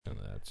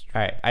That's true.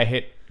 All right, I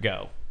hit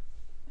go.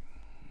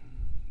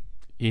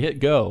 You hit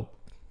go.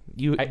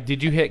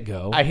 Did you hit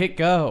go? I hit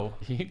go.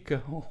 You hit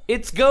go.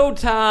 It's go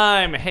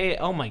time. Hey,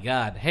 oh my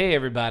God. Hey,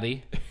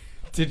 everybody.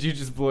 Did you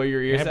just blow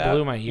your ears out? I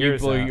blew my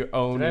ears You blew out. your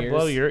own Did ears? I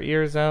blow your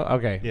ears out?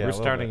 Okay, Yeah, a we're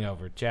little starting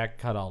over. Jack,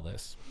 cut all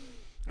this.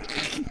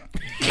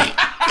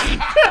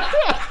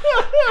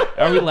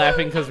 Are we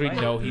laughing because we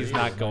know he's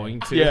not going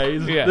to?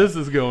 Yeah, this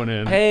is going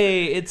in.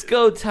 Hey, it's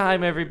go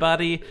time,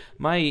 everybody.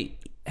 My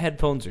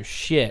headphones are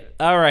shit.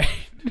 All right.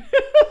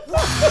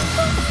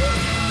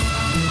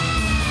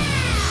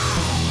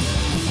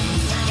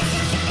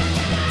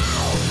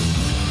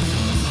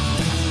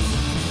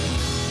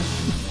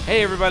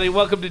 Hey, everybody.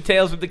 Welcome to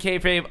Tales with the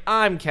Kayfabe.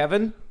 I'm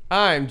Kevin.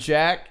 I'm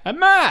Jack. I'm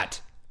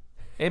Matt.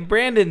 And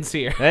Brandon's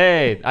here.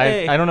 Hey,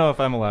 Hey. I don't know if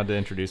I'm allowed to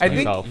introduce I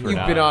think myself for you've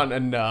now. been on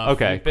enough.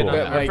 Okay, You've been cool.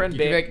 on- But, Our friend you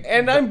can be Ba- like,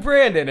 and I'm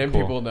Brandon, and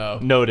Cool. people know.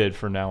 Noted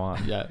for now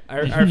on. Yeah.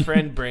 Our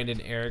friend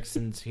Brandon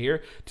Erickson's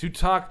here to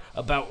talk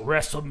about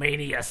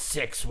WrestleMania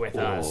 6 with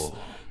us.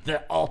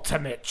 The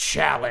Ultimate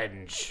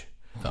Challenge.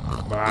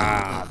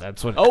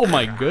 That's what. Oh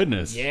my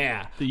goodness.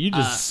 Yeah. You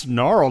just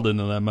snarled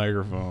into that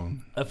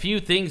microphone. A few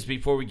things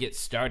before we get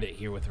started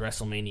here with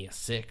WrestleMania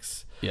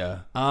 6. Yeah.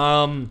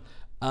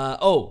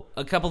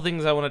 A couple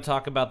things I want to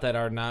talk about that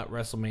are not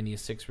WrestleMania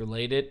 6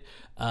 related.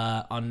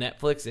 On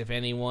Netflix, if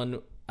anyone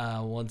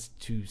wants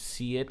to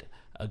see it,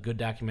 a good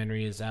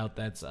documentary is out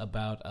that's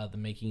about the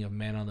making of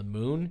Man on the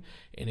Moon,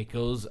 and it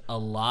goes a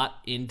lot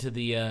into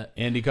the...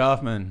 Andy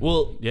Kaufman.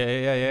 well,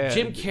 Yeah.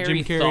 Jim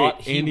Carrey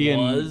thought he Andy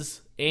and- was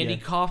Andy yeah.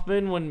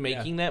 Kaufman when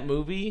making that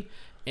movie,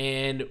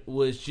 and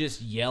was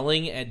just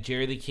yelling at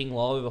Jerry the King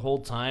Lawler the whole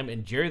time,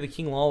 and Jerry the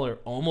King Lawler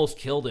almost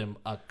killed him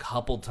a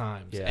couple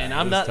times. Yeah, and it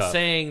I'm was not tough.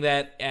 saying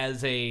that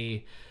as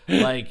a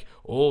like,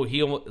 oh,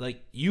 he almost,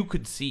 like, you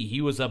could see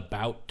he was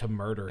about to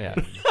murder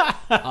him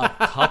a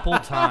couple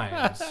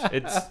times.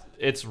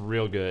 It's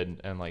real good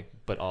and like,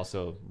 but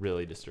also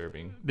really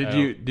disturbing.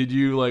 Did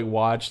you like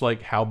watch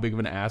like how big of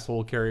an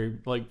asshole Carrie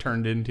like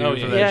turned into Oh, for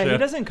yeah. that Yeah, show? he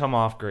doesn't come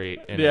off great.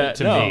 In Yeah, it,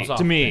 to no. me. Comes off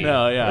To me, bad.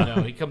 No, yeah.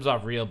 No, he comes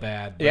off real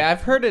bad. but Yeah,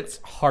 I've heard it's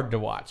hard to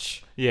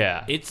watch.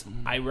 yeah. it's,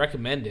 I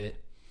recommend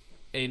it,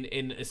 and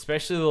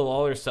especially the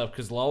Lawler stuff,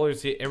 because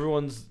Lawler's,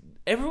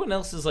 everyone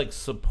else is like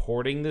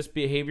supporting this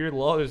behavior.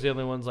 Lawler's the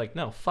only one's like,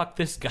 no, fuck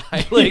this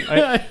guy.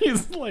 Like,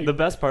 He's like The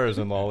best part is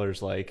when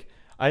Lawler's like,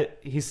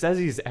 he says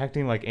he's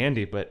acting like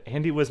Andy, but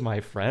Andy was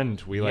my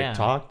friend. We Yeah. like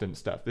talked and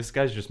stuff. This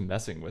guy's just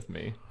messing with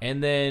me.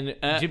 and then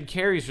Jim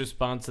Carrey's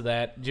response to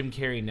that, Jim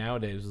Carrey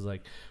nowadays is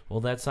like,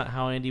 well, that's not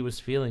how Andy was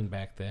feeling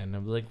back then.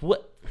 I'm like,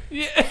 what?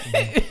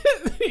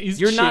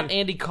 You're not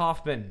Andy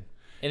Kaufman.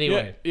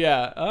 Anyway,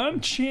 Yeah, I'm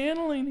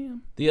channeling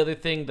him. the other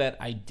thing that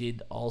I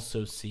did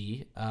also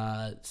see,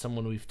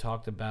 someone we've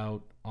talked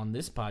about on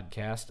this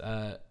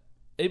podcast,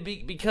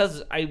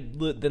 because I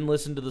then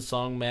listened to the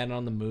song "Man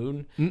on the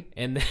Moon,"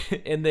 and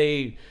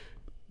they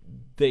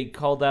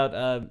called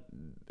out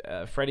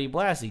Freddie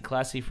Blassie,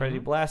 classy Freddie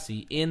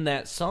Blassie, in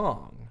that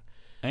song.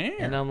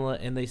 And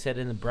and they said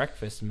in the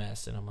Breakfast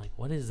Mess, and I'm like,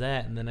 what is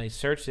that? And then I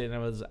searched it,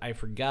 and I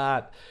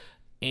forgot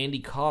Andy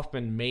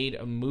Kaufman made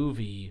a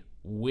movie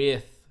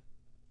with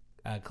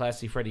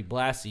classy Freddie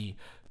Blassie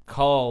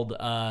called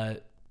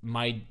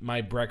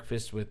My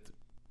Breakfast with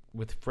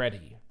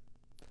Freddie,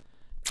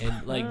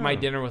 and like My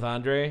Dinner with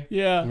Andre.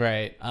 Yeah.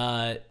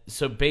 Right.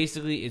 So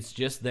basically, it's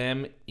just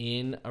them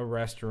in a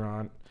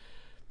restaurant.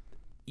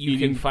 You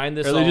Eating- can find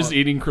this. Are they all- just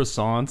eating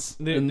croissants?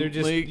 they're, and, they're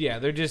just like-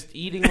 they're just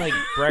eating like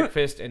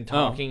breakfast and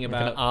talking like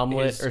about an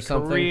omelet his or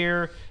something?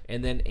 career,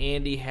 and then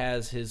Andy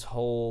has his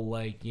whole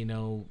like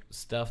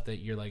stuff that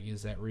you're like,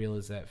 is that real?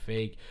 Is that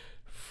fake?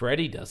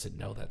 Freddie doesn't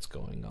know that's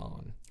going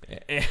on,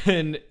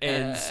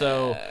 and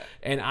so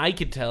I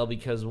could tell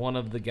because one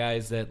of the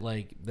guys that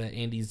like the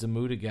Andy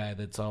Zamuda guy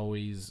that's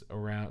always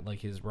around, like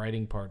his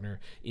writing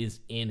partner, is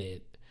in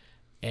it,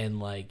 and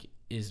like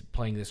is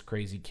playing this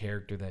crazy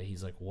character that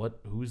he's like, what?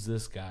 Who's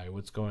this guy?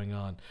 What's going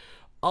on?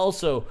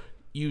 Also,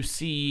 you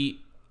see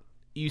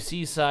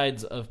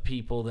sides of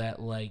people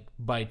that like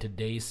by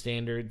today's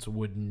standards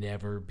would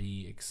never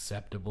be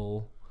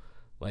acceptable,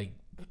 like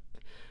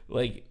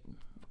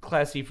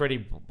classy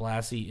Freddie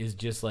Blassie is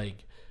just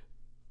like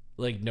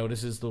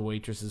notices the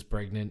waitress is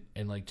pregnant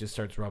and like just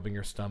starts rubbing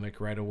her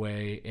stomach right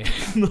away,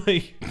 and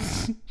like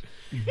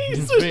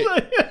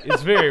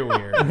it's very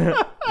weird.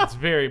 It's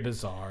very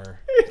bizarre.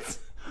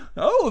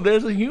 Oh,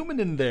 there's a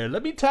human in there.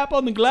 Let me tap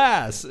on the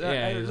glass.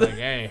 Yeah, he's like,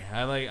 hey,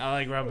 I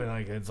like rubbing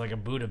like it's like a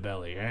Buddha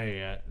belly. Hey,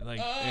 yeah.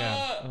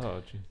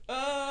 Oh, gee.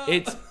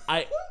 It's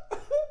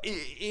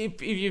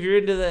if you're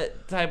into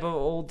that type of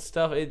old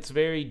stuff, it's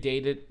very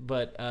dated,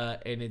 but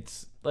and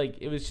it's like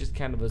it was just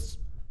kind of a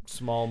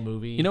small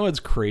movie. You know what's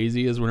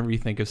crazy is whenever you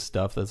think of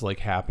stuff that's like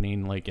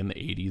happening like in the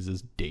 80s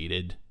is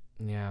dated,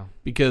 Yeah.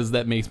 because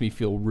that makes me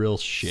feel real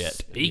shit.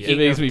 Speaking it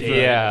makes of me dated.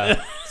 feel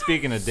Yeah.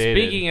 Speaking of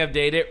dated. Speaking of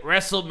dated,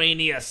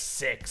 WrestleMania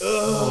 6.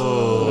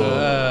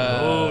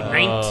 Oh,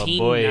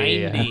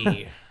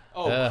 1990.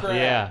 Oh, crap.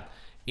 yeah.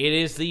 It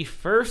is the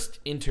first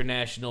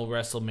international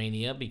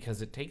WrestleMania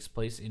because it takes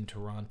place in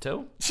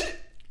Toronto.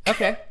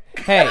 Okay.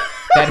 Hey,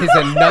 That is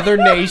another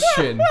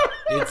nation.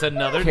 It's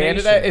another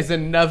Canada nation. is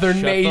another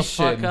Shut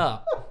nation. the fuck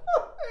up.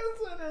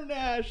 It's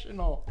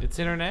international. It's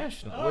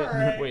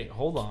international. Wait,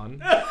 hold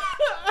on.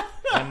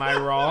 Am I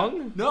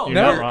wrong? No, You're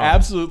not you're wrong.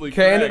 absolutely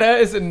Canada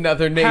correct. is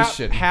another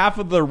nation. Half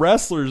of the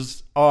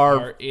wrestlers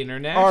Are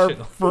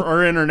international.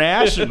 are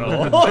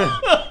international.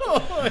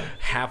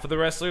 Half of the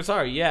wrestlers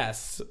are,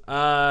 yes.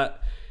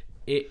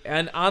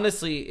 And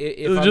honestly,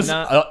 if It's I'm just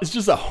not, it's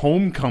just a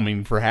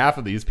homecoming for half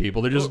of these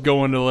people. They're just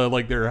going to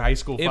like their high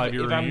school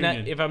 5-year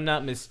reunion. if I'm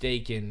not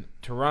mistaken,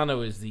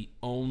 Toronto is the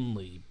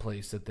only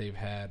place that they've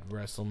had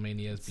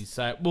WrestleManias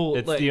beside. Well,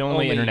 It's like, the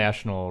only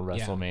international yeah.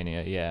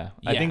 WrestleMania. Yeah.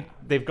 Yeah. I think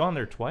they've gone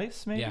there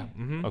twice. Maybe. Yeah.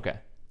 Mhm. Okay.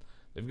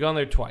 They've gone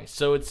there twice,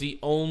 so it's the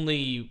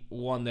only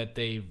one that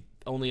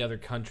only other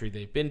country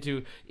they've been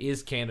to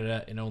is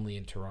Canada, and only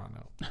in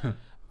Toronto.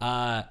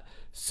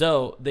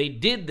 So they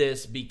did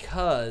this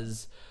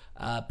because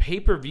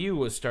pay-per-view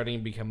was starting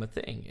to become a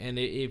thing, and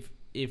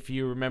if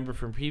you remember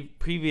from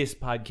previous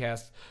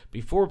podcasts,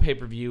 before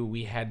pay-per-view,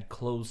 we had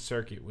closed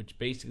circuit, which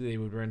basically they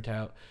would rent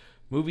out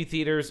movie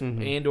theaters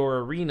and or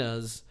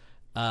arenas,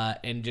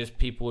 and just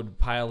people would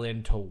pile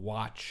in to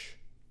watch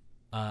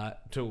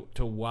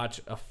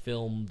watch a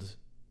filmed.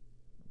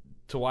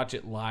 To watch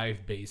it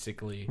live,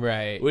 basically.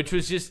 Right. Which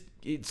was just,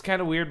 it's kind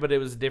of weird, but it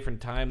was a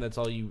different time. That's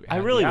all you I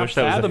had. really Yeah, wish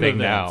that was a Fathom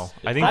thing events.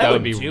 now. I think I that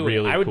would be do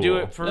really it. I would cool. do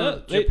it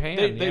for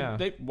Japan.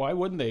 Yeah. Why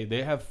wouldn't they?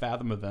 They have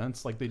Fathom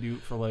events like they do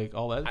for like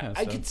all that kind of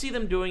I stuff. could see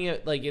them doing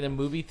it like in a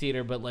movie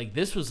theater, but like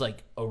this was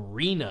like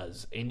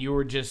arenas, and you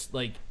were just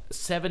like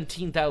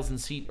 17,000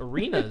 seat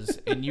arenas,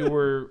 and you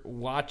were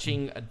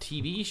watching a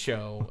TV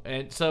show,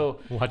 and so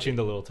Watching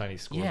the little tiny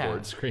scoreboard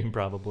Yeah. screen,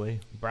 probably.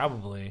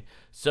 probably.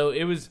 So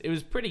it was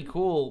pretty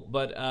cool,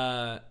 but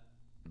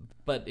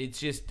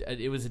it's just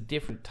it was a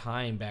different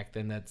time back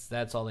then.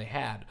 That's all they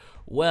had.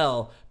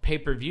 Well,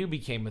 pay-per-view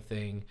became a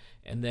thing,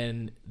 and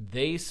then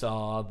they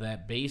saw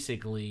that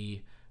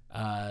basically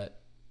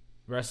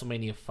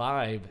WrestleMania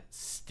 5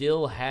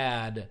 still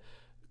had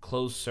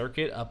closed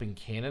circuit up in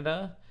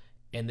Canada,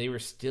 and they were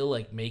still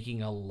like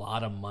making a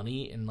lot of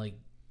money and like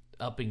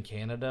up in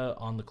Canada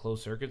on the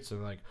closed circuit. So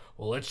they're like,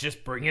 well, let's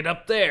just bring it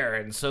up there.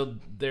 And so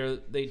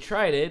they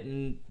tried it,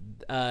 and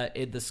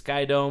at the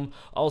Sky Dome.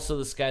 Also,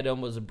 the Sky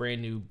Dome was a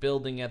brand new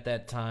building at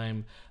that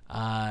time,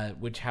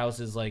 which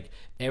houses like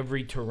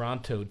every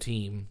Toronto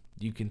team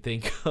you can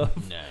think of.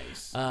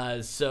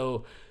 Nice.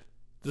 So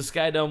the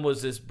Sky Dome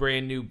was this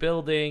brand new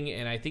building,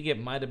 and I think it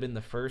might have been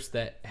the first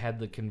that had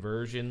the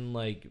conversion,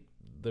 like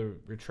the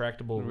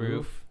retractable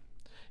roof.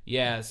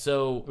 Yeah,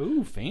 so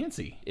Ooh,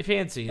 fancy.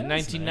 fancy in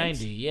That's 1990.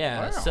 nice.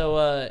 Yeah, Wow.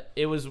 so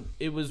it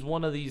was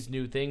one of these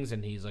new things,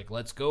 and he's like,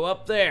 "Let's go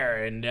up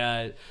there," and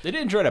They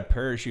didn't try to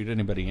parachute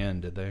anybody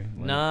in, did they? Like-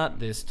 not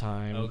this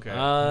time. Okay.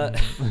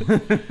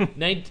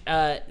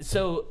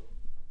 So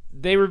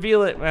they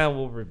reveal it. Well,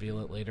 we'll reveal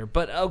it later.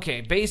 But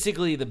okay,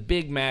 basically the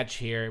big match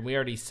here, and we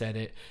already said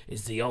it,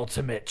 is the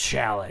Ultimate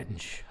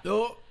Challenge.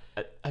 Oh.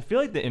 I feel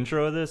like the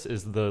intro of this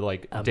is the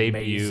like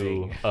debut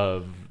Amazing.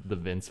 of the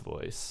Vince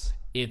voice.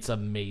 It's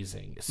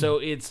amazing. So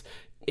it's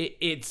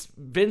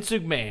Vince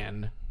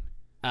McMahon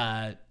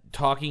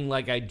talking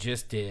like I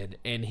just did,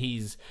 and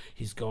he's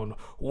going,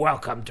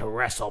 "Welcome to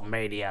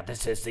WrestleMania.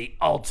 This is the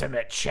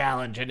Ultimate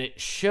Challenge," and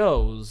it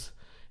shows.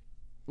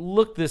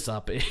 Look this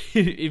up if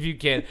you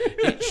can.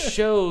 It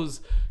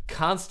shows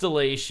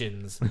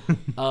constellations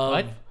of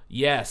What?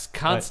 Yes,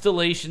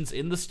 constellations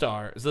in the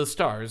stars. The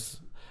stars.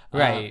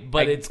 Right.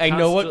 But I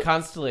know what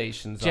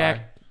constellations Jack,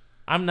 are.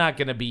 I'm not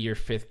going to be your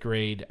 5th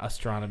grade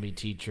astronomy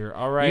teacher,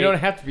 all right? You don't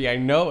have to be. I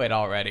know it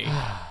already.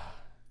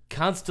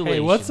 Constellations. Hey,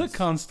 what's a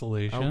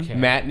constellation? Okay.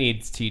 Matt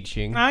needs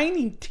teaching. I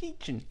need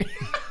teaching.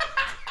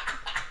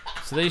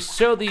 So they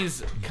show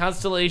these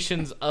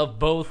constellations of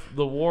both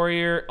the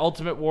Warrior,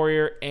 Ultimate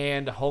Warrior,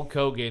 and Hulk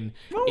Hogan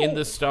in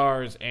the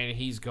stars, and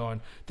he's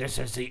going, "This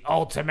is the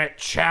Ultimate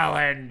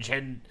Challenge,"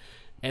 and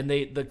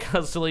the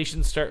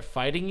constellations start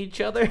fighting each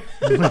other.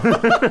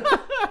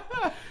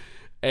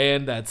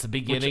 And that's the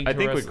beginning. Which I to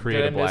think would Wrestle- create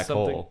Did I a miss black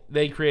something? hole.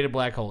 They create a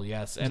black hole,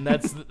 yes, and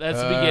that's the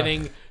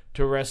beginning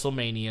to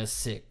WrestleMania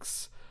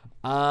 6.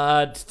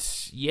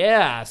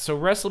 Yeah. So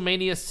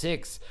WrestleMania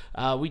 6,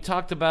 we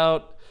talked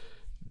about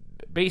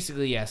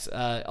basically yes,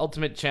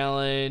 Ultimate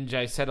Challenge.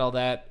 I said all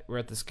that. We're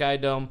at the Sky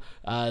Dome.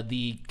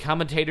 The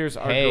commentators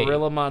are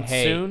Gorilla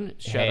Monsoon.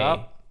 Shut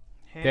up.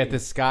 At the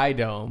Sky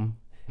Dome,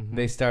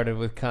 they started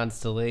with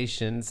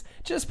constellations.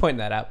 Just pointing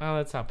that out. Oh,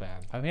 that's not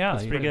bad. Oh, yeah,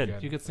 That's pretty good.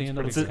 You could see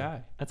into the That's a-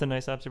 sky. That's a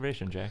nice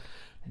observation, Jack.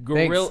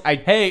 Gorilla.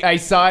 Thanks. I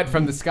saw it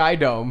from the Sky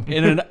Dome.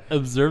 In an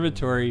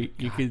observatory,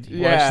 you could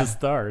Yeah. watch the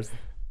stars.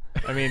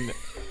 I mean,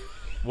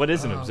 what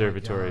is an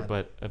observatory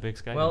but a big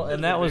sky? Well, dome?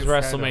 and that was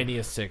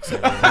WrestleMania 6.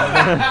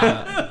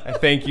 I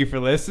thank you for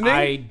listening.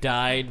 I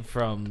died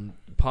from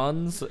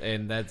puns,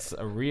 and that's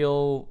a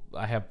real.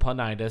 I have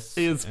punitis.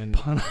 It's and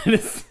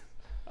punitis.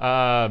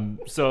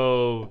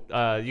 So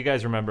you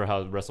guys remember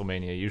how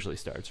WrestleMania usually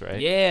starts, right?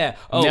 Yeah.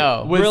 Oh,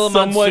 No. With Gorilla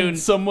Monsoon.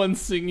 someone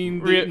singing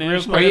the Real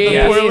national quick, anthem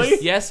yes, poorly?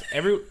 yes.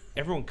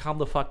 everyone calm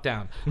the fuck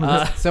down.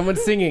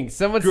 Someone's singing.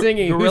 Someone's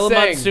singing. Gorilla Who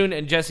sang? Monsoon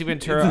and Jesse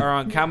Ventura are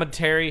on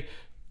commentary.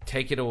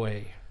 Take it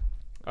away.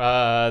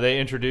 They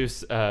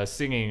introduce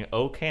singing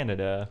 "Oh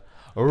Canada,"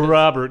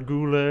 Robert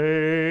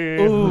Goulet.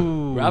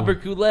 Ooh.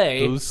 Robert Goulet,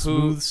 Those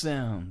smooth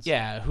sounds.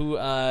 who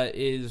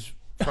is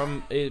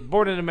from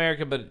born in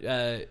America but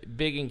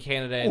big in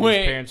Canada, and Wait.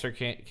 his parents are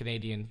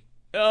Canadian.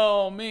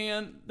 Oh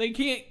man, they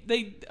can't.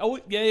 They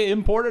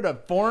imported a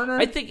foreigner.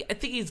 I think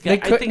he's They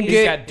got. I think couldn't he's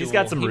get- got dual. He's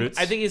got some roots.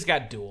 I think he's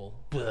got dual.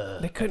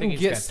 They couldn't think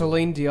he's get got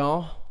Celine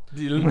Dion.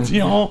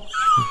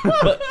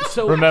 But,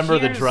 so Remember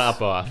the here's-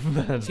 drop off.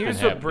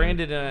 Here's what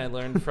Brandon and I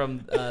learned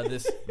from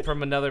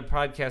from another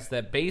podcast,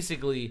 that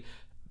basically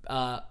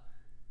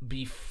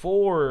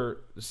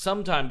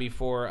sometime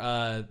before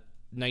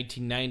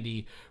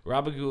 1990,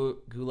 Robert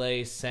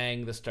Goulet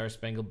sang the Star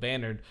Spangled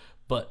Banner,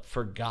 but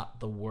forgot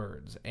the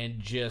words and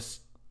just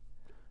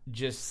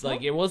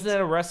like, it wasn't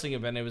at a wrestling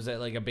event, it was at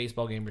like a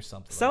baseball game or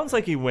something. Sounds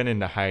like he went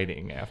into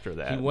hiding after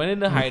that. He went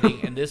into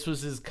hiding, and this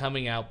was his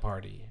coming out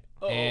party,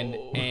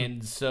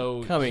 and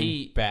so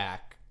Coming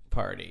back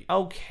party.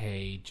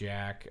 Okay,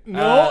 Jack.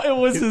 No, it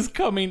was his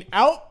coming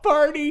out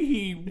party.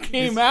 He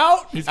came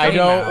out. I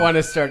don't want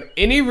to start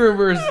any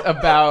rumors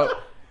about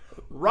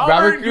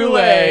Robert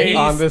Goulet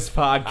on this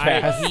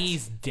podcast.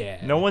 He's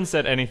dead. No one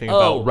said anything Oh.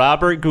 about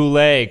Robert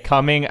Goulet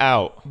coming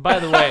out. By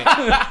the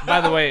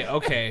way,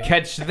 okay.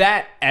 Catch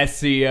that,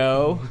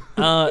 SEO.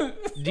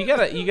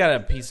 You got a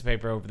piece of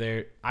paper over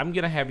there. I'm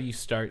gonna have you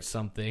start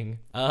something.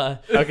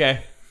 Okay.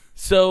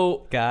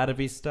 So Gotta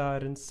be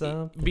starting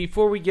something.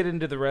 before we get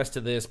into the rest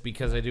of this,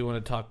 because I do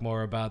want to talk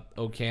more about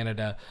O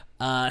Canada,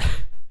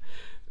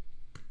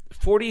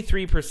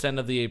 43%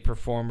 of the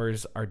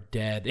performers are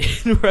dead in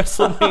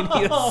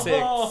WrestleMania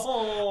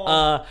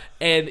 6.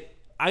 And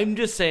I'm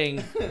just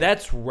saying,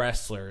 that's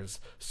wrestlers,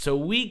 so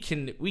we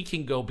can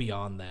go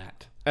beyond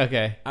that.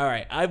 Okay. All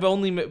right, I've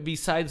only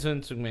besides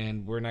Vince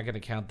McMahon, we're not going to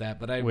count that,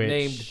 but I've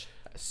named.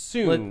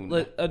 Soon.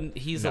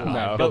 He's No,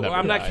 alive, he'll but never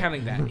I'm not die.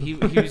 counting that. He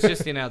was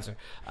just the announcer.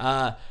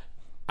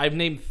 I've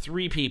named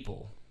 3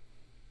 people.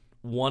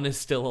 One is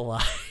still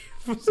alive.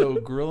 So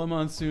Gorilla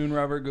Monsoon,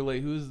 Robert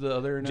Goulet. Who's the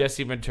other?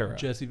 Jesse Ventura.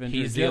 Jesse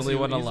Ventura. He's the only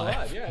one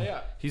alive.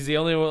 Yeah. He's the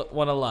only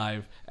one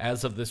alive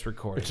as of this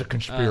recording. It's a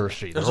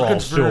conspiracy. They're They're all all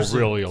still still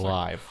really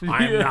alive.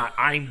 I'm not.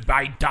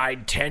 I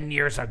died 10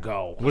 years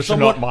ago.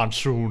 Listen up,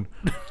 Monsoon.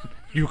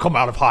 You come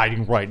out of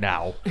hiding right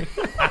now.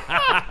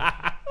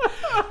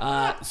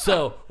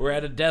 So we're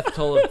at a death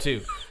toll of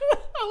 2.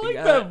 I like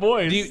that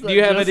voice. Do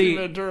you have Jesse any?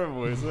 Ventura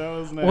voice? That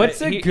was nice.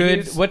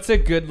 What's a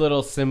good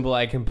little symbol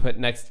I can put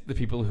next to the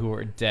people who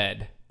are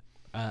dead?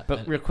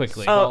 But real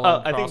quickly.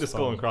 I think the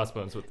skull and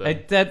crossbones with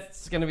the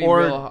That's gonna be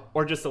real.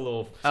 or just a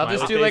little. I'll just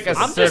smiley do like face.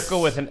 a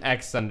circle with an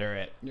X under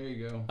it. There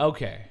you go.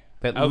 Okay.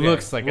 That Okay.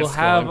 looks like we'll a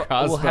skull and have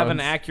crossbones. We'll have an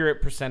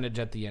accurate percentage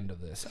at the end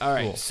of this. All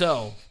right,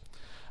 so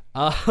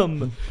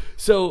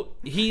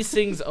he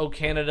sings "O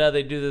Canada."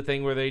 They do the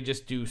thing where they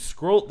just do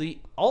scroll.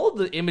 All of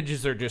the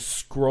images are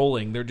just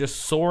scrolling. They're just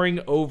soaring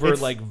over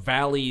It's- like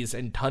valleys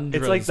and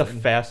tundras. It's like the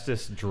and-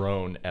 fastest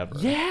drone ever.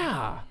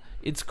 yeah,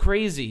 it's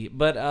crazy.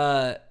 But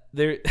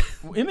they're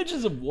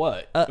Images of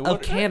what?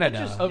 of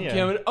Canada. Of Yeah.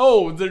 Canada.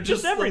 Oh, they're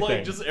just everything.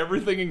 like just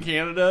everything in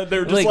Canada.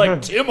 They're just Like-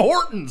 like Tim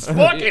Hortons.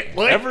 Fuck it.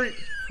 Like, Every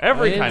I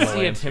didn't kind of see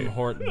a landscape. Tim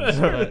Hortons.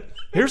 But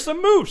Here's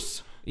some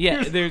moose.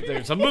 yeah,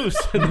 there's a moose.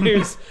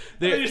 there's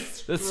the They're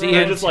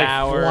CN just like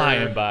Tower.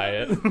 flying by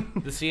it.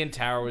 The CN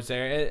Tower was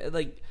there,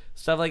 like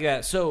stuff like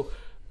that. So,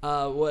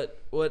 what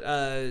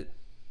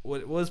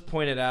was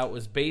pointed out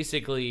was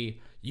basically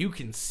you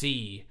can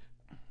see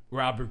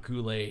Robert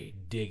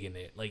Goulet digging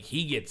it, like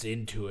he gets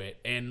into it,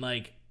 and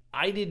like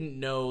I didn't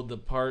know the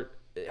part.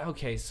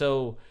 Okay,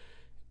 so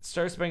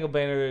Star Spangled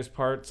Banner, there's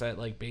parts at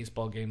like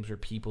baseball games where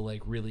people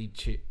like really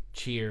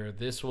cheer.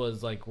 This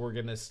was like, we're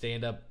gonna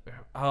stand up.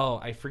 Oh,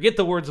 I forget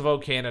the words of "O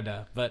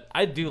Canada," but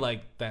I do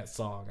like that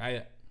song.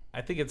 I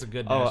think it's a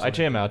good. Oh, national I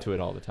jam out to it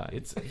all the time.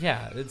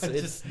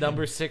 It's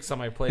number 6 on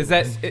my playlist. Is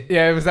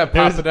that was that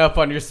popping up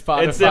on your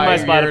Spotify? It's in my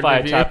year in Spotify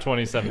review? top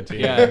 2017.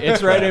 yeah,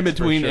 it's right in Tracks,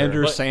 for between sure.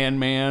 Enter But-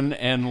 Sandman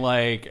and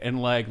like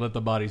Let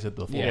the Bodies Hit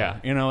the Floor. Yeah.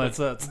 You know,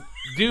 that's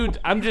dude?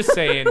 I'm just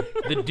saying,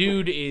 the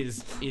dude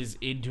is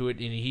into it,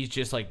 and he's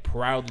just like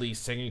proudly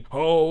singing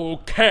 "Oh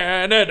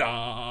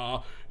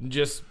Canada,"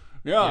 just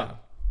yeah.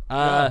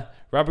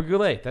 Robert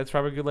Goulet. That's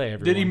Robert Goulet.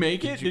 Everyone. Did he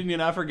make it? Didn't you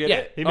not forget Yeah.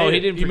 it? He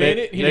didn't He made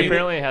it. They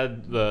apparently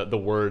had the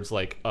words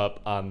like up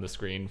on the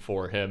screen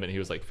for him, and he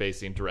was like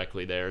facing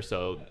directly there.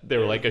 So they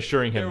were like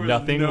assuring There him was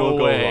nothing no will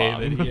go way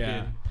wrong. that he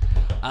Yeah.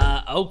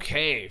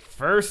 Okay,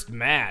 first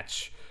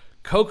match: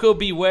 Coco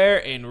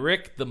Beware and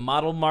Rick the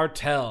Model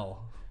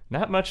Martel.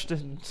 Not much to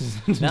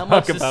Not talk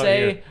much to about say.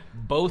 here.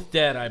 Both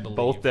dead, I believe.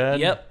 Both dead?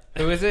 Yep.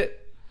 Who is it?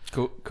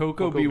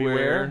 Coco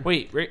Beware.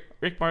 Wait, Rick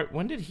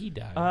when did he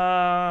die?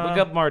 Look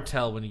Look up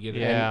Martel when you get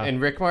it. Yeah.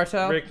 And Rick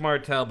Martel. Rick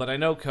Martel, but I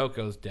know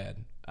Coco's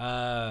dead.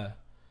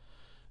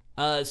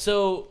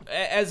 So,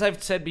 as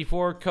I've said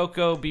before,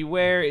 Coco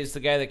Beware is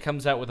the guy that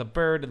comes out with a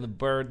bird, and the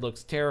bird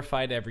looks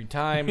terrified every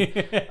time.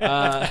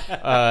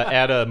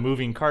 Add a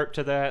moving cart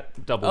to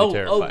that, doubly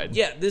terrified. Oh,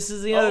 yeah, this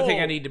is the other thing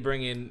I need to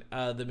bring in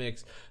the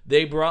mix.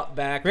 They brought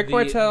back Rick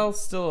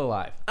Martel's still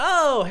alive.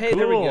 Oh, hey,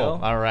 there we Cool. go.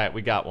 All right,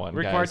 we got one.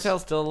 Rick guys.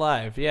 Martel's still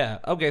alive. Yeah.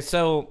 Okay,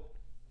 so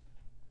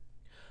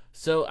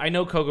I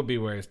know Coco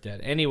Beware is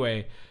dead.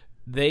 Anyway,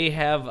 they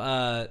have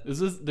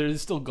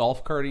There's still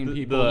golf carting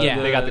people.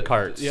 Yeah. They got the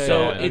carts. it's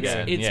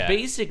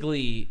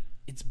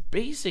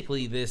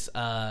basically this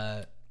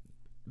a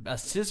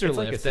scissor It's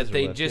like lift a that scissor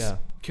they lift, just yeah.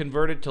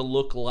 converted to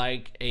look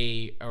like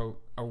a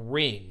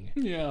ring.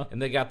 Yeah.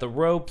 And they got the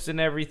ropes and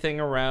everything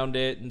around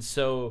it, and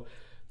so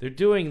they're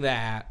doing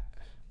that.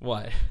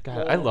 What?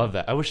 God, I love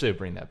that. I wish they would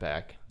bring that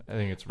back. I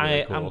think it's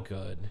really cool. I'm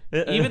good.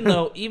 even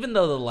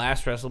though the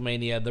last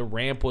WrestleMania, the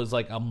ramp was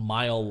like a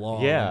mile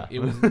long. Yeah. It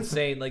was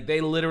insane. Like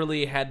they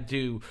literally had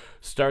to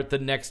start the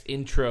next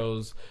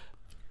intros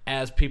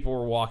as people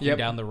were walking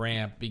down the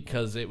ramp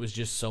because it was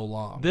just so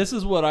long. This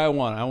is what I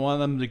want. I want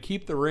them to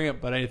keep the ramp,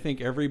 but I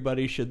think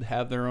everybody should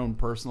have their own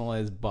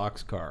personalized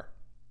box car.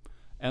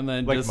 And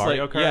then Like just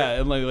Mario Kart? yeah,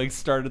 and like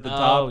start at the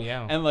top. Oh,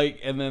 yeah. And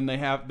then they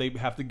have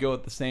to go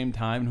at the same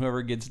time.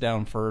 Whoever gets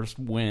down first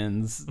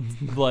wins.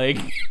 Like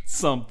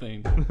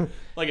something.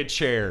 Like a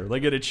chair.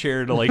 Like get a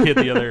chair to like hit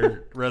the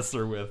other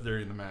wrestler with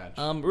during the match.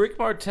 Rick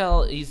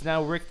Martel, he's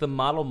now Rick the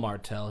Model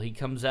Martel. He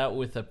comes out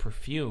with a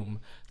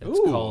perfume that's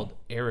called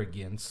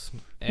Arrogance.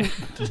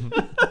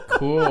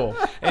 Cool.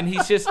 And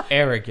he's just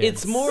Arrogance.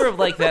 It's more of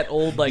like that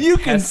old like you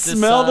can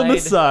smell the pesticide-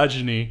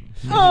 misogyny.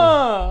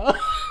 Ah.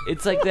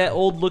 It's like that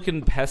old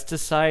looking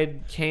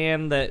pesticide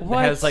can that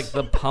What? has like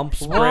the pump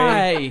spray.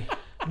 Why?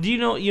 Do you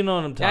know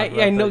what I'm talking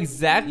about? I know but-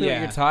 exactly what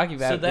you're talking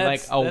about. So but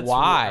like that's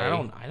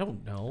why? I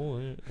don't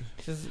know.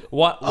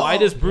 Why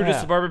does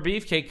Brutus the Barber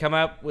Beefcake come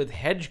out with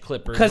hedge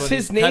clippers? Because when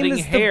his he's name cutting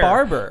is hair? the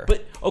barber.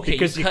 But okay,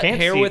 Because you you cut can't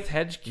hair see, with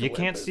hedge clippers. you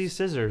can't see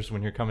scissors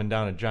when you're coming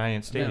down a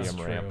giant stadium That's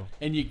ramp. true.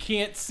 And you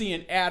can't see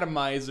an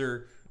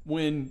atomizer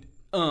when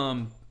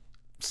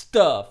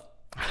stuff.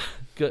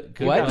 Good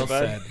What? well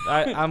said.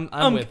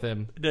 I'm with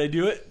him. Did I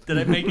do it? Did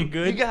I make it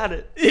good? You got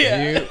it.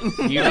 Yeah.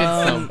 You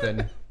did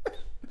something.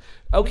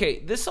 Okay,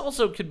 this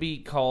also could be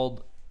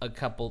called a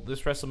couple.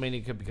 This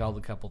WrestleMania could be called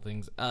a couple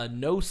things.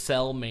 No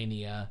Cell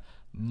Mania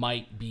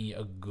might be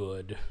a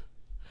good,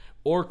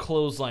 or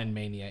Clothesline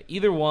Mania,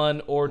 either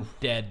one, or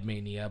Dead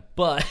Mania.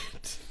 But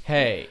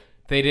Hey,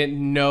 they didn't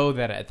know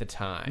that at the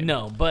time.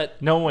 no,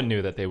 but No one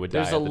knew that they would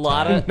die. there's a at the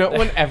lot time. of No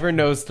one ever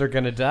knows they're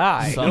gonna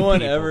die. Some No one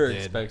people ever did.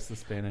 expects the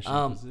Spanish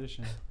Um,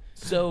 Inquisition.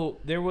 So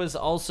there was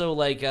also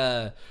like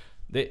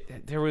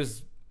there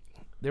was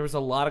a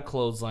lot of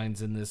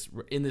clotheslines in this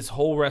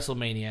whole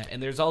WrestleMania,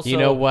 and there's also You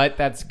know what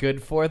that's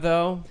good for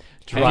though?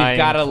 If you've Drying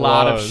got a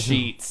lot of clothes.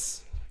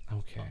 sheets.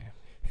 Okay.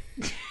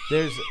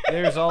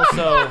 There's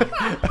also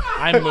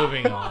I'm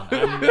moving on.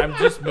 I'm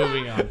just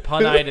moving on.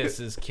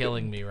 Punitis is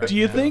killing me right now. Do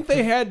you think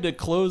they had to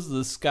close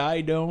the Sky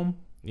Dome?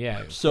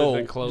 Yeah. So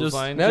the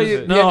clothesline. No,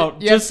 you- No,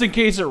 Yeah, just in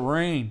case it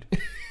rained.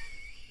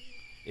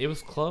 It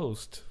was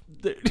closed.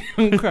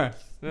 Okay.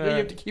 You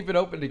have to keep it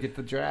open to get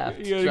the draft.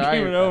 You gotta Dry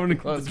keep it it open to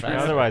close get the fast.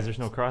 draft. Otherwise, there's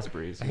no cross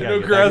breeze. You No gotta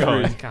get cross that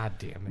going. breeze. God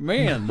damn it.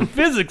 Man, the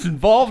physics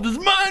involved is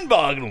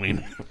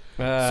mind-boggling.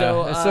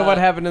 So what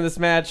happened in this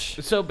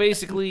match? So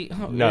basically,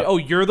 No. oh,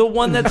 you're the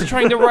one that's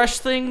trying to rush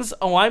things.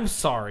 Oh, I'm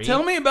sorry.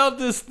 Tell me about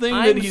this thing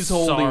I'm that he's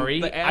holding. sorry.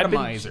 The I've been-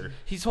 atomizer.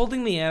 He's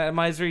holding the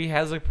atomizer. He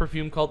has a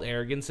perfume called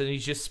Arrogance, and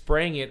he's just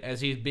spraying it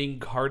as he's being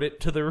carted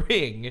to the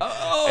ring.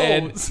 Oh,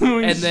 and, so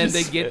he's and then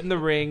they just- get in the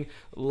ring.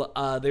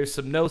 There's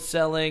some no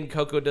selling.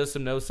 Coco does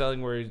some no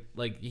selling where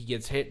he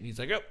gets hit and he's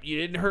like, "Oh, you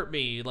didn't hurt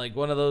me!" Like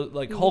one of those,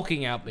 like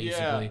hulking out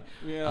basically.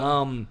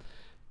 Yeah.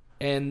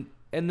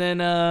 And then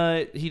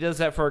he does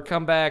that for a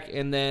comeback,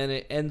 and then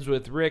it ends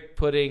with Rick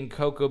putting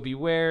Coco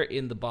Beware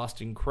in the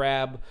Boston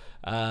Crab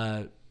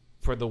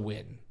for the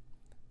win.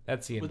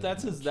 That's the end. But of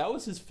that's it. that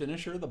was his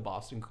finisher, the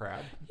Boston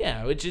Crab.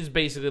 Yeah, which is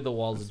basically the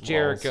Walls of Walls.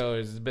 Jericho.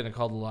 It's been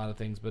called a lot of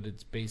things, but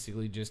it's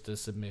basically just a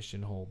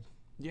submission hold.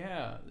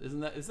 Yeah,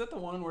 is that the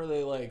one where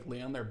they like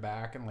lay on their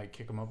back and like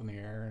kick them up in the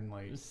air and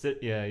like? You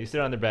sit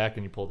on their back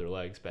and you pull their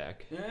legs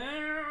back.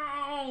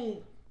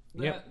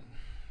 Yep.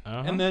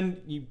 Uh-huh. And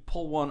then you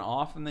pull one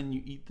off, and then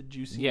you eat the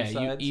juicy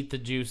insides. you eat the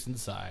juice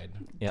inside.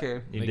 Yeah.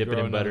 Okay. You They dip it grow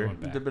in another butter. one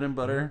back. Dip it in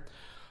butter.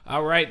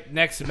 All right,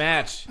 next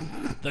match,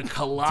 the Dip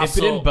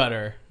colossal, it in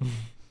butter.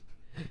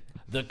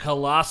 the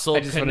colossal I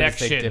just want to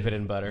connection. say dip it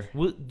in butter.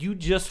 Well, you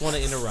just want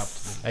to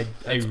interrupt me.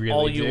 I really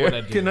all you do. want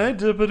to do. Can I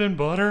dip it in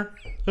butter?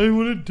 I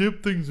want to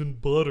dip things in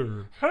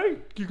butter. Hey,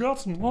 you got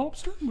some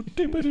lobster?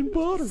 Dip it in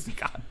butter.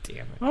 God damn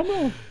it. I'm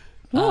on.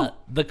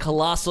 The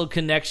colossal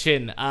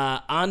connection.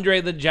 Andre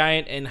the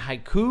Giant and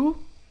Haiku.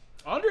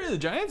 Andre the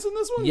Giant's in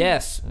this one?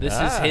 Yes, this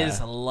is his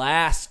Ah.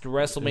 last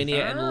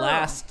WrestleMania and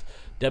last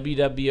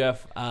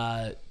WWF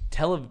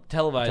televised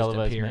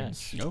Televised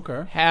appearance. match.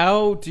 Okay.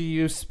 How do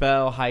you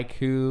spell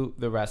Haiku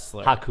the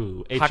wrestler?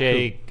 Haku.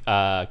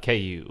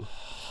 Haku.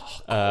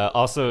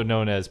 also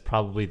known as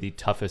probably the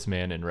toughest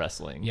man in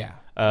wrestling.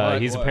 Yeah.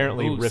 He's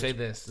apparently Ooh, ripped. say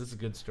this. This is a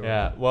good story.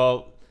 Yeah,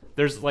 well,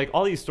 there's like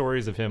all these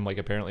stories of him like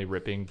apparently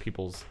ripping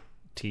people's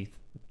teeth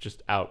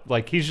just out.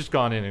 Like he's just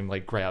gone in and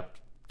like grabbed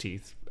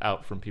teeth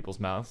out from people's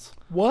mouths.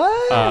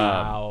 What?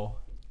 Wow.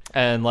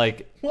 And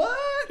like What?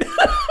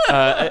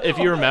 if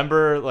you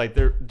remember, like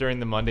during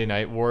the Monday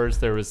Night Wars,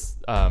 there's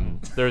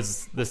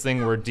this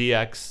thing where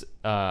DX,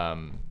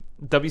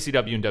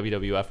 WCW and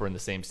WWF were in the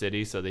same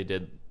city, so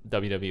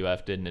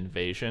WWF did an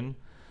invasion,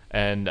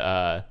 and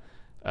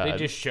They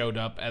just showed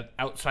up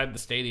outside the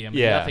stadium.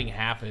 Yeah. Nothing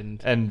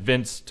happened. and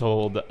Vince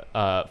told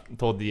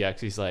DX,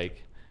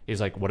 he's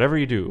like, whatever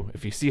you do,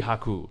 if you see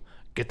Haku,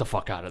 get the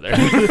fuck out of there.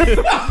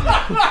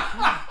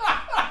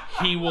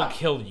 He will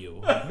kill you.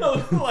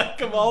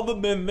 Like of all the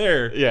men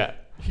there, Yeah.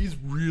 he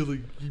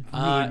really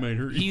might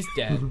hurt you. He's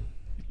dead.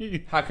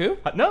 Haku?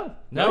 No,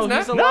 No, he's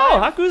he's not.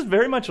 alive. Haku's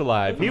very much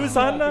alive. He was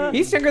on.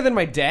 He's younger than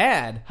my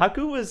dad.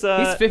 Haku was.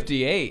 He's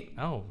 58.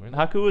 Oh, really?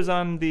 Haku was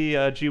on the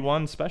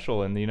G1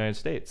 special in the United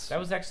States. That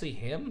was actually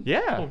him?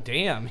 Yeah. Oh,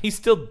 damn. He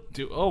still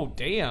do. Oh,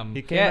 damn.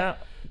 He came Yeah.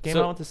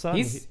 out with the sun.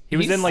 he's- He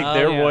was he's- in like oh,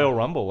 their yeah. Royal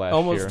Rumble last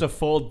Almost year. a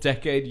full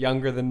decade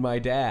younger than my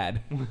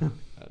dad.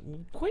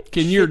 Quit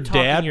Can your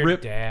shit-talking dad your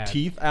rip dad.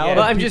 teeth out? Well,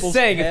 of I'm just people's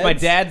saying, if my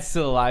heads? dad's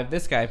still alive,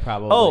 this guy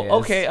probably is. Oh,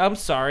 okay. I'm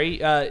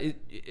sorry.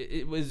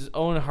 It was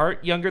Owen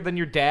Hart younger than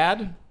your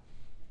dad?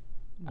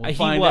 We'll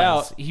find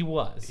out. He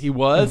was. He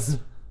was.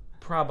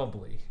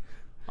 Probably.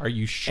 Are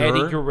you sure?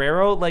 Eddie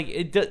Guerrero? Like,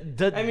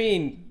 I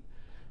mean,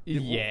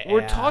 yeah.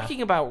 We're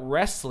talking about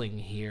wrestling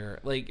here.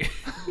 Like,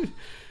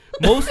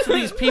 most of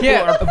these people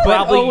Yeah, are but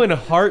probably. Owen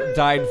Hart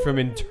died from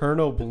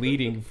internal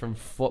bleeding from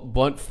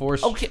blunt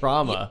force Okay,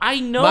 trauma. I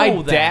know my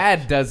that.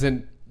 dad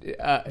doesn't.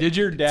 Did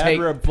your dad take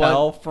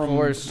repel blunt from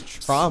force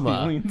trauma?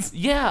 feelings?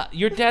 Yeah,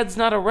 your dad's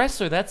not a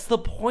wrestler. That's the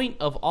point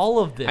of all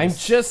of this. I'm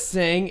just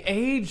saying,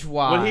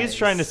 age-wise. What he's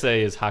trying to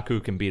say is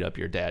Haku can beat up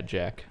your dad,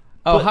 Jack.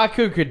 Oh,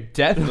 Haku could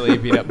definitely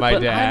beat up my But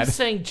I'm dad.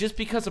 saying just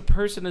because a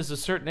person is a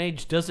certain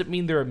age doesn't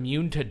mean they're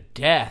immune to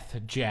death,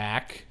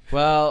 Jack.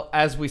 Well,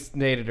 as we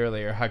stated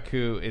earlier,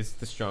 Haku is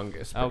the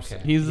strongest person.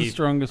 Okay. He's the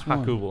strongest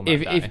one. Haku will not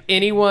If die.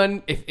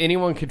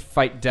 anyone could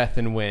fight death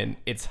and win,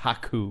 it's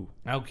Haku.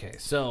 Okay,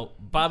 so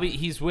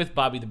he's with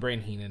Bobby the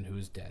Brain Heenan,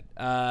 who's dead.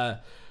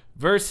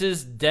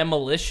 Versus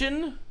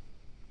Demolition.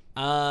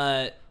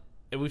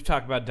 We've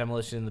talked about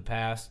Demolition in the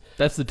past.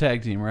 That's the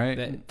tag team, right?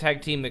 The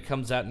tag team that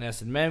comes out in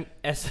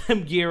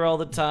SM gear all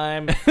the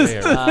time.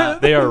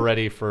 They are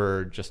ready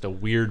for just a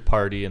weird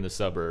party in the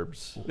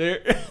suburbs.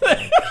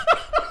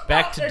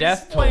 Back to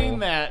Death Explain Toll.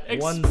 that.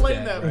 One's Explain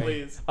dead, that, right?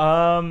 please.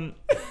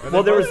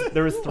 Well,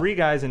 there was 3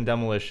 guys in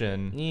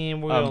Demolition. Yeah,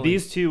 we're only-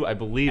 These 2, I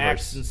believe,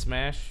 Axe are and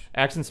Smash.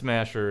 Axe and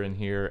Smash are in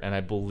here, and I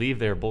believe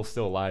they're both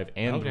still alive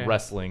and Okay.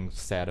 wrestling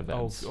sad Oh,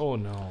 events. oh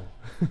no.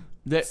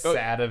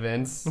 Sad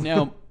events.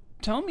 Now,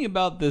 tell me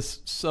about this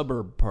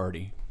suburb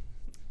party.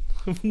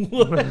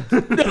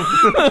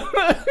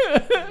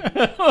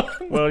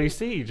 Well, you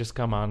see, you just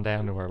come on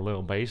down to our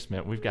little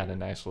basement. We've got a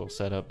nice little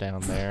setup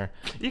down there.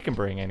 You can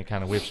bring any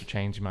kind of whips or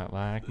chains you might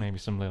like. Maybe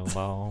some little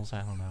balls.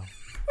 I don't know.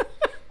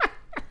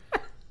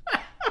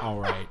 All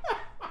right.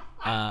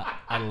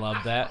 I love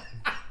that.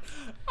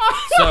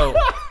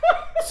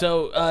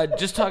 So,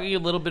 just talking a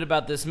little bit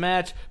about this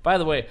match. By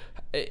the way,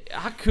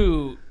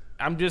 Haku,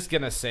 I'm just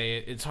gonna say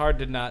it. It's hard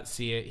to not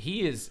see it.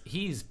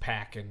 He's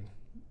packing.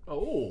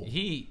 Oh.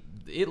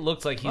 It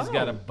looks like he's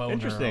got a boner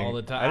Interesting. all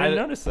the time. I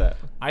didn't notice that.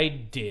 I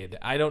did.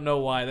 I don't know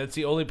why. That's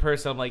the only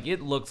person I'm like,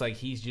 it looks like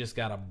he's just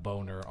got a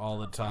boner all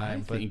the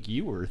time. I think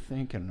you were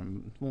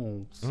thinking,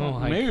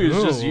 like, maybe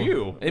it's just ooh.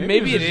 you.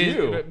 Maybe it it's is.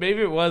 you.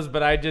 Maybe it was,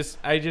 but I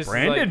just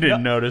Brandon like,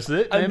 didn't notice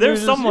it. Maybe it There's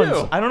was some just ones.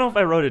 you. I don't know if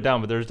I wrote it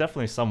down, but there's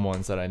definitely some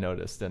ones that I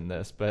noticed in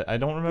this, but I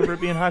don't remember it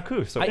being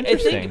Haku. So I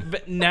interesting. think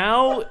but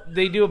now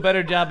they do a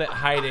better job at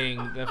hiding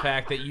the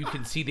fact that you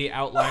can see the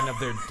outline of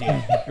their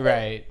dick.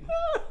 Right.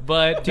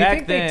 But Do you back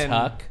think then, they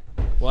tuck?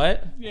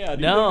 What? Yeah,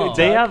 do you no. think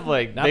They have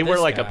like Not they wear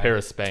this like guy. a pair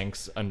of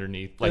Spanx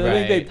underneath, like Do you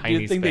think they, tiny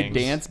do you think they Spanx.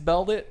 dance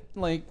belt it?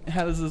 Like,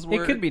 how does this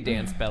work? It could be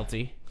dance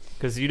belty.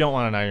 Because you don't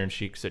want an Iron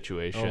Sheik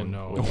situation. Oh,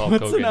 no. With Hulk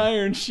What's Hogan. an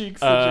Iron Sheik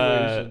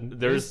situation? Does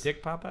There's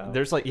dick pop out?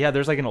 there's like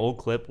an old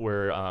clip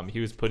where he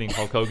was putting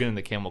Hulk Hogan in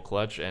the camel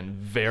clutch and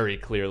very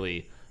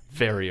clearly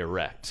very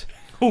erect.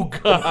 Oh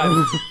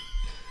God.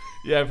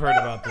 Yeah, I've heard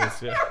about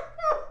this. Yeah.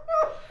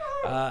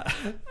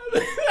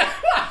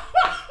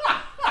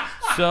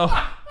 So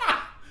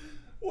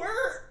Where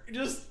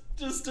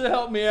just to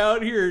help me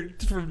out here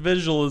for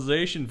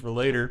visualization for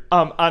later.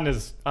 On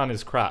his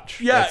crotch.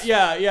 Yeah,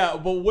 That's- yeah.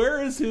 But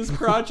where is his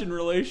crotch in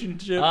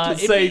relationship to it'd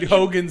say be-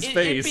 Hogan's it'd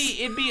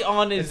face? be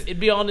on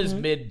his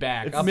mid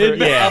back. Upper,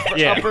 mid-back.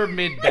 upper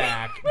mid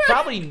back.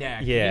 Probably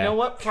neck. Yeah. You know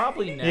what?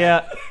 Probably neck.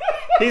 Yeah,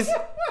 he's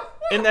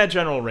in that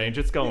general range.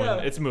 It's going. Yeah.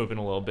 It's moving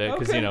a little bit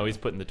because Okay. he's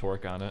putting the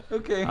torque on it.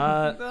 Okay,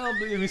 Uh,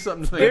 that'll give me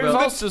something to think There's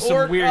about. also some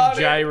Torque weird on it.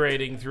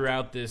 gyrating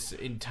throughout this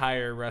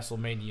entire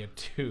WrestleMania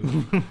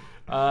 2.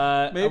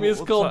 Maybe it's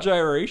we'll called talk-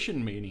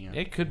 Gyration Mania.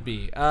 It could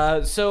be.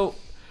 So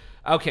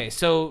Okay,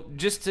 so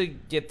just to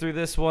get through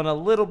this one a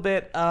little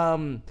bit,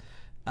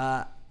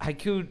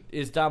 Haiku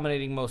is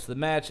dominating most of the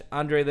match.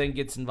 Andre then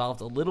gets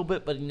involved a little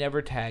bit, but he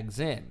never tags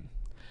in.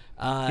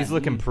 He's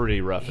looking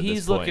pretty rough at this point.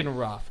 He's looking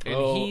rough,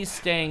 and he's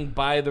staying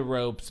by the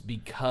ropes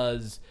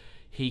because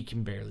he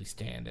can barely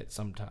stand it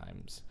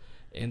sometimes.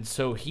 And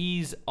so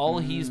he's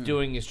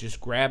doing is just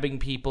grabbing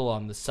people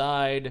on the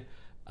side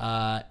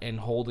and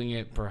holding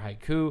it for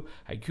Haiku.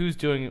 Haiku's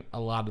doing a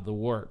lot of the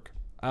work.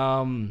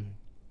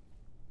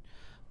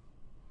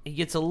 He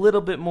gets a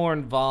little bit more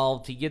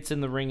involved. He gets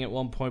in the ring at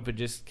one point, but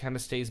just kind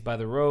of stays by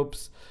the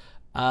ropes.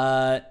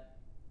 Let's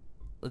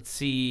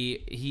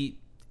see.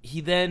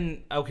 He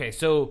then... Okay,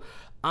 so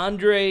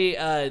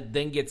Andre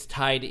then gets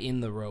tied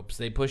in the ropes.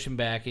 They push him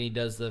back, and he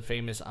does the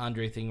famous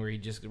Andre thing where he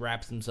just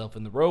wraps himself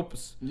in the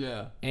ropes.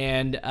 Yeah.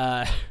 And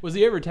was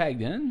he ever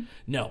tagged in?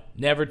 No,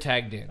 never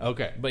tagged in.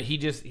 Okay. But he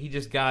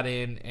just got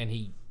in, and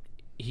he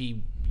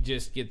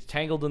just gets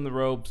tangled in the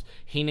ropes.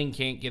 Heenan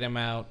can't get him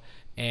out,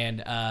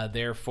 and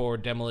therefore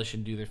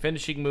Demolition do their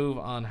finishing move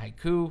on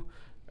Haku,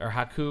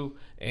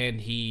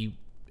 and he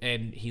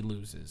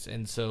loses.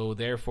 And so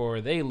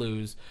therefore they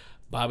lose.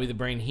 Bobby the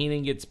Brain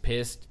Heenan gets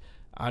pissed.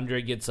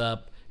 Andre gets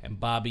up, and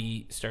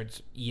Bobby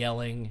starts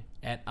yelling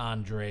at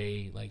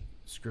Andre, like,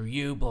 screw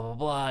you, blah, blah,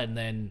 blah. And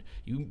then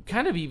you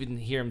kind of even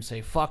hear him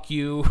say, fuck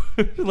you,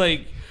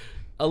 like,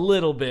 a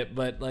little bit.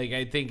 But, like,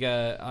 I think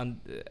on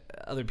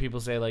other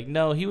people say, like,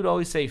 no, he would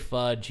always say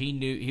fudge.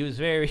 He was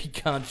very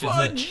conscious.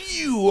 Fudge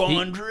you,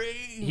 Andre!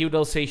 He would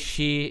always say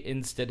she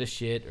instead of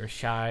shit or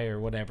shy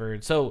or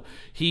whatever. So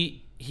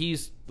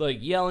he's, like,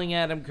 yelling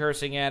at him,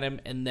 cursing at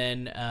him, and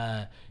then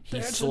he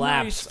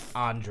slaps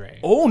Andre.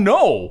 Oh,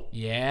 no!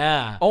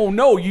 Yeah. Oh,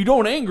 no, you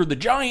don't anger the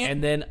giant!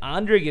 And then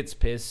Andre gets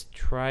pissed,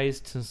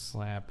 tries to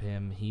slap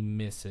him. He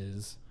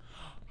misses.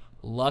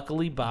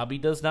 Luckily, Bobby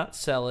does not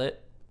sell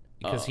it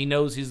because he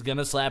knows he's going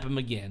to slap him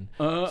again.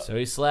 So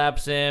he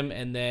slaps him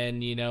and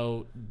then,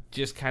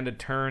 just kind of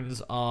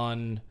turns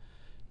on...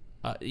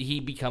 he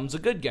becomes a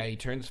good guy. He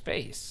turns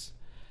face.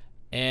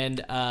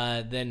 And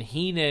then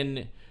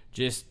Heenan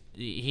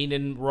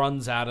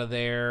runs out of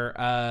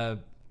there.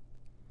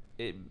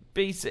 He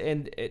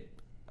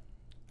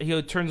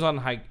turns on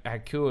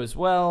Haku as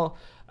well.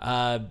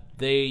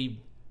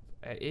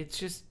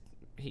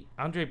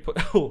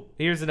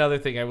 Here's another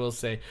thing I will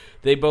say.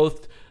 They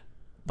both,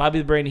 Bobby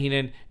the Brain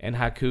Heenan and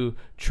Haku,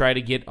 try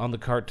to get on the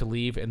cart to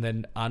leave, and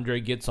then Andre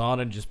gets on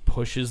and just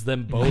pushes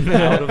them both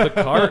out of the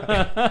cart.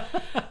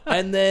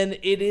 And then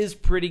it is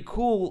pretty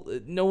cool.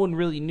 No one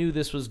really knew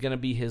this was going to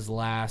be his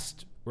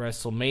last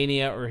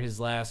WrestleMania or his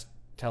last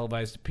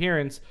televised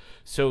appearance,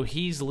 so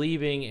he's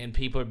leaving and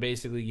people are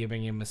basically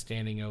giving him a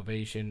standing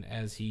ovation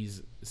as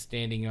he's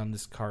standing on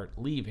this cart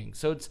leaving.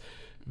 So it's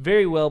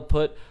very well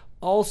put.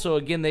 Also,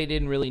 again, they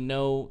didn't really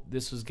know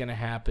this was going to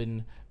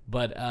happen,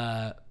 but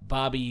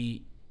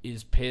Bobby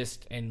is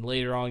pissed and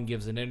later on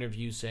gives an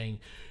interview saying,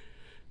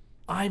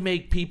 I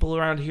make people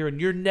around here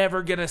and you're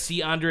never going to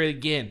see Andre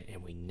again.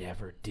 And we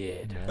never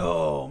did.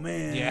 Oh,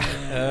 man.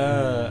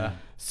 Yeah.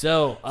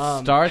 So,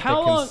 start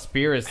the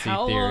conspiracy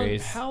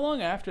theories. How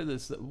long after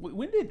this?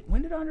 When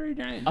did Andre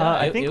die?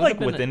 I think like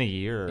within a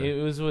year.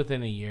 It was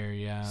within a year,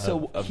 yeah.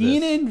 So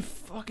Heenan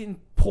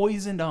fucking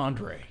poisoned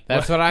Andre.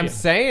 That's what I'm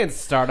saying.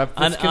 Start up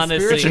this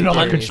Honestly,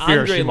 conspiracy.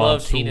 Andre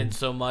loved Heenan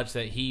so much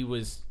that he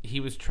was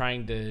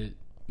trying to.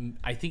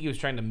 I think he was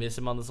trying to miss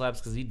him on the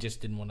slaps because he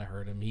just didn't want to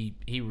hurt him.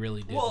 He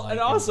really did. Well, and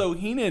also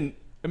Heenan.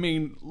 I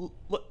mean,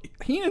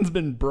 Heenan's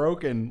been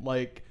broken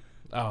like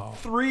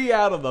 3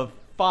 out of the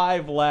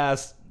 5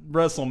 last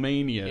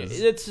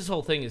WrestleManias. That's his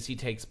whole thing is he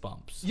takes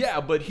bumps.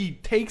 Yeah, but he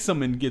takes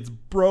them and gets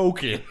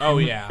broken. Oh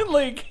yeah,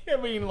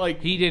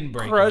 he didn't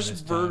break crushed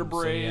him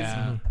vertebrae,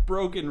 time, so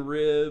broken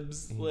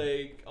ribs,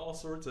 like all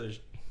sorts of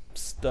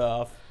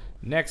stuff.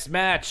 Next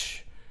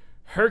match.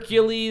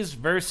 Hercules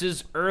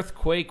versus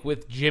Earthquake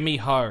with Jimmy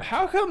Hart.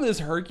 How come this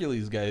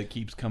Hercules guy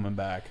keeps coming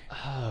back?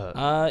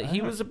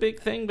 He was a big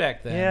thing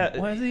back then.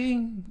 Yeah, was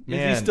he?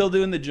 Is he still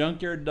doing the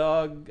Junkyard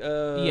Dog?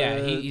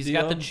 Yeah, he's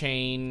got the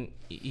chain.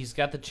 He's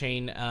got the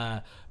chain.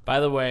 By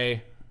the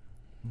way,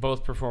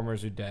 both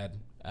performers are dead.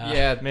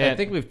 Yeah, man, I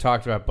think we've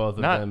talked about both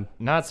of them.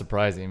 Not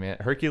surprising, man.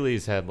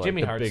 Hercules had like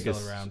Jimmy the Hart's biggest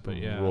still around, but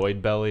yeah.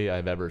 roid belly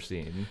I've ever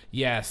seen.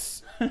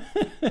 Yes.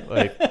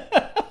 Like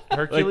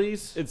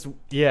Hercules? It's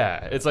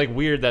like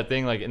weird that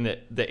thing like in the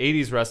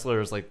 80s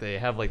wrestlers like they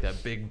have like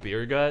that big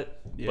beer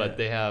gut, but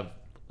they have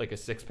like a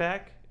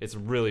 6-pack. It's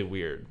really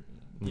weird.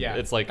 Yeah.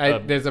 It's like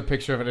there's a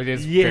picture of it. It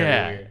is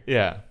very weird.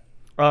 Yeah.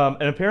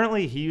 And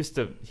apparently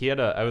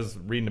I was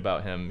reading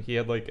about him. He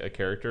had like a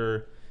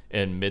character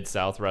in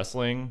Mid-South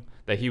Wrestling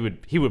that he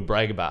would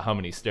brag about how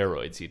many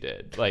steroids he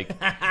did. Like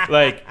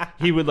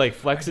he would like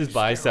flex his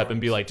bicep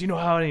and be like, "Do you know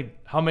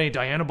how many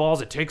Diana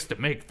balls it takes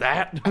to make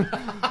that?"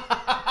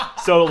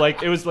 So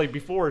like it was like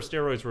before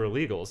steroids were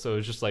illegal, so it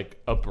was just like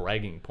a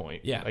bragging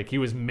point. Yeah. Like he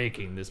was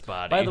making this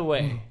body. By the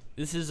way,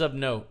 this is of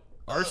note.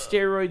 Are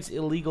steroids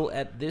illegal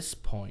at this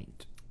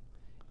point?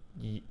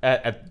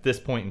 At this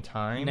point in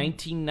time,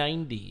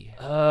 1990.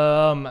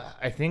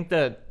 I think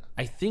that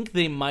I think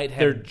they might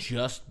have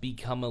just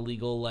become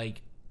illegal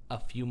like a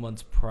few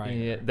months prior.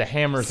 Yeah, the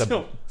hammer's So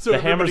the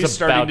hammer's everybody's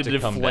starting about to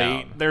come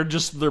deflate. down. They're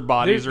just their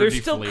bodies They're are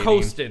still deflating.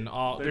 coasting.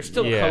 They're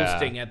still Yeah.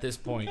 coasting at this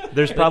point.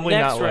 There's The probably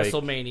next not, like-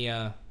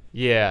 WrestleMania.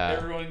 Yeah.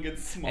 Everyone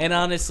gets small. And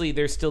honestly,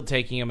 they're still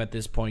taking him at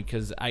this point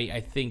because I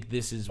think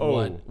this is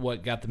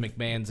what got the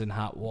McMahons in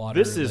hot water.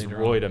 This is later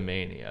on.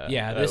 Roidomania.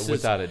 Yeah, this is-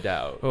 without a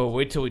doubt. Oh,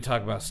 wait till we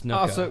talk about Snuka.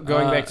 Also,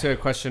 going back to a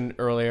question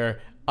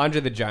earlier,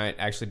 Andre the Giant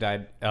actually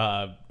died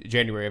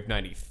January of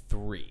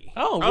 '93.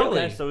 Oh, really?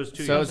 Okay, so it was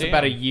 2 So years. it's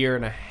about a year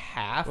and a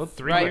half. Well,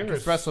 3 right?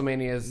 years. Because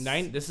WrestleMania is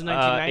This is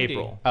 1990.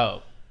 April.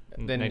 Oh,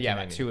 then yeah,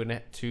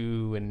 1990.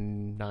 2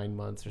 and 9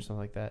 months or something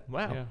like that.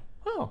 Wow. Yeah.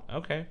 Oh,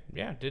 Okay.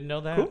 Yeah, didn't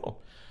know that.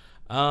 cool.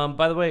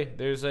 By the way,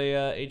 there's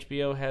a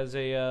HBO has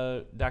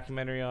a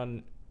documentary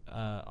on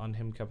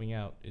him coming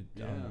out.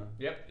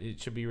 Yep. It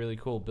should be really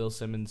cool. Bill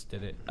Simmons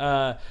did it.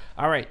 All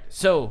right.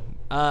 So,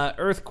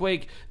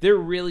 Earthquake, they're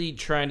really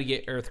trying to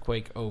get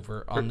Earthquake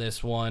over on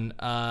this one.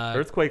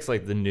 Earthquake's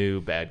like the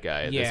new bad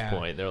guy at Yeah. this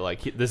point. They're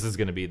like, this is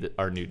going to be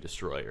our new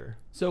destroyer.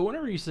 So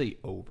whenever you say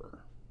over,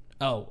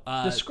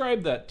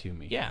 describe that to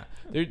me. Yeah,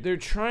 they're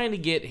trying to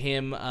get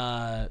him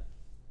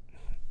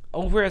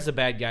over as a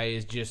bad guy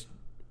is just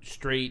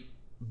straight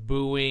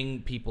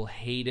booing. People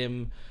hate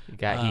him. You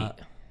got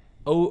heat.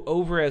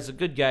 Over as a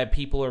good guy,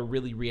 people are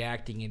really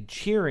reacting and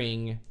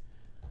cheering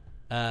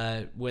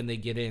when they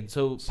get in.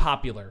 So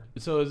popular.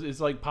 So it's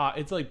like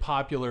it's like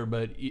popular,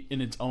 but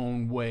in its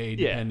own way,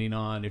 Yeah. depending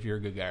on if you're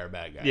a good guy or a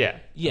bad guy. Yeah.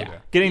 Yeah. Okay.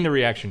 Getting the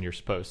reaction you're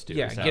supposed to.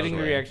 Yeah, it sounds getting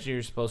the like. reaction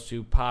you're supposed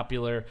to.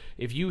 Popular.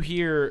 If you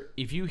hear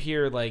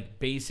like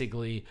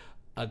basically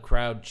a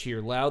crowd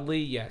cheer loudly,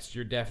 yes,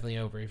 you're definitely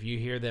over. If you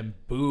hear them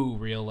boo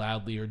real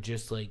loudly or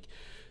just like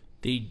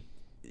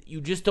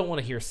you just don't want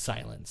to hear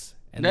silence,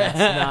 and that's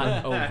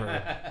not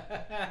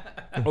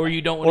over. Or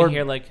you don't want to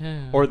hear like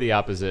Or the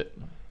opposite.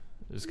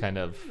 Is kind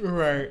of.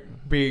 Right.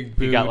 Being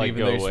booed, got, like, even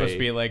go though you're supposed away. to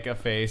be like a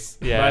face.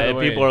 By Yeah, the and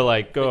way- people are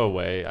like, go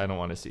away. I don't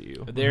want to see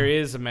you. There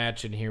is a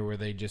match in here where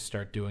they just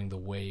start doing the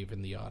wave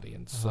in the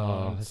audience. So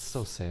Oh, that's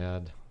so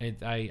sad.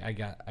 I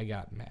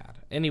got mad.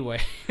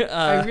 Anyway,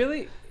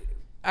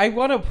 I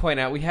want to point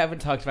out, we haven't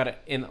talked about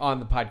it on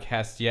the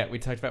podcast yet. We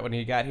talked about when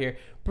he got here.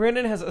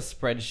 Brandon has a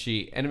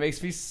spreadsheet, and it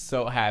makes me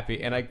so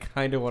happy, and I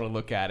kind of want to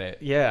look at it.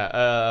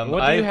 Yeah.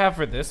 what do you have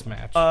for this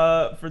match?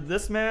 For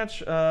this match,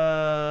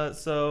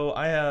 so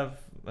I have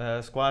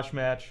a squash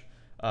match.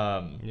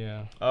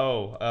 Yeah.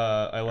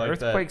 I like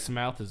Earthquake's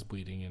mouth is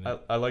bleeding in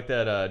it. I like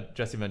that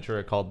Jesse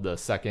Ventura called the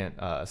second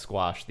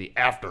squash the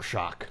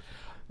aftershock.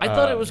 I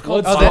thought it was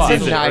called. Oh, that's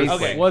squash. a nice-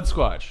 Okay. What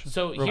squash?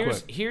 So Real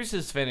quick. here's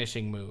his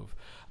finishing move.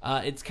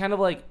 It's kind of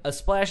like a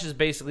splash is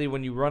basically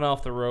when you run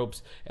off the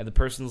ropes and the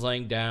person's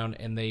laying down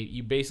and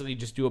you basically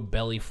just do a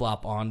belly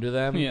flop onto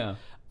them. Yeah.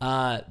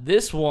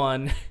 This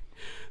one,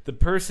 the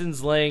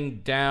person's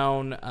laying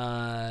down.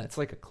 It's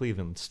like a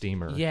Cleveland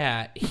steamer.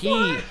 Yeah,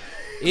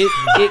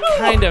 it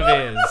kind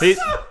of is.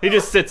 He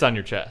just sits on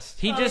your chest.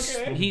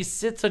 He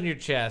sits on your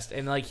chest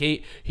and like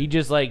he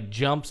just like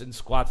jumps and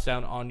squats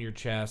down on your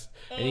chest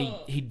and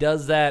he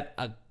does that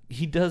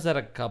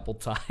a couple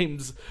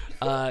times.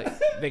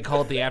 They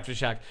call it the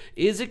aftershock.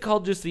 Is it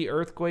called just the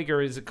earthquake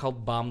or is it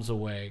called bombs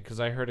away? Because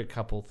I heard a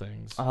couple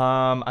things.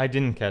 I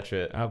didn't catch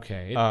it.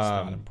 Okay, it's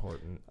not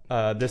important.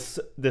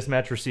 This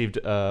match received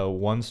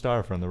 1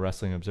 star from the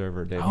Wrestling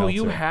Observer. Dave Oh,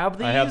 you Meltzer. have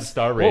these? I have the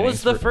star What ratings.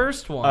 was the for-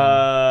 first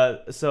one?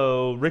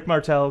 So Rick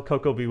Martel,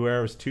 Coco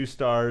Beware was 2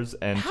 stars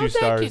and How'd 2 that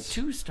stars. get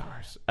 2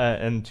 stars?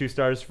 And 2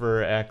 stars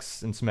for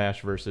X and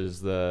Smash versus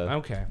the.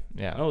 Okay.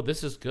 Yeah. Oh,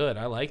 this is good.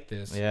 I like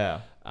this.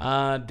 Yeah.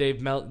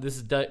 This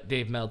is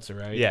Dave Meltzer,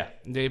 right? Yeah.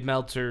 Dave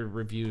Meltzer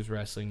reviews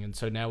wrestling, and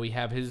so now we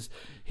have his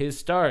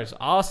stars.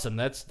 Awesome.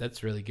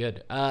 That's really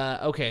good.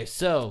 Okay,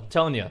 so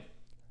Telling you,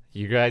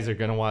 you guys are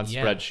gonna want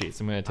Yeah.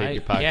 spreadsheets. I'm gonna take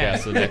your podcast yeah.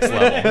 to the next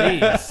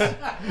level.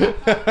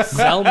 please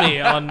sell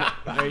me on.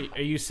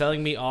 Are you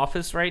selling me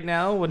Office right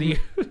now? What do you?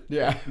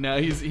 Yeah. No,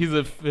 he's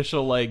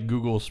official like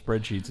Google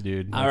spreadsheets,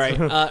 dude. All right.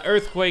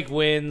 Earthquake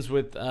wins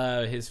with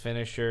his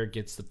finisher,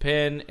 gets the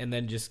pin, and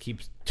then just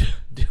keeps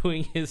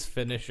doing his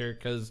finisher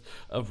because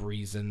of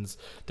reasons.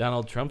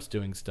 Donald Trump's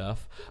doing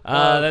stuff.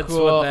 That's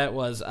cool. what that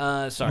was.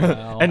 Sorry.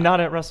 And not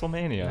at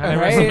WrestleMania. Not at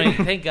Right.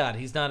 WrestleMania. Thank God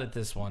he's not at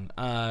this one.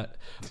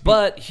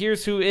 But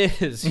here's who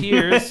is.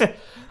 Here's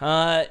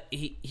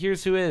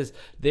who is.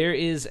 There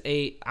is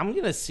a. I'm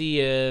gonna see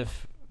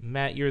if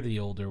Matt, you're the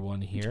older one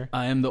here.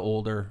 I am the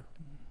older.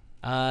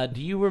 Do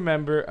you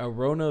remember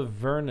Rona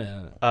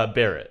Verna?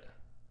 Barrett.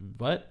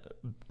 What?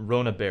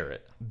 Rona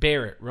Barrett.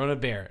 Rona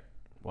Barrett.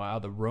 Wow,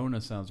 the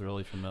Rona sounds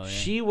really familiar.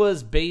 She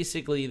was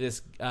basically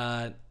this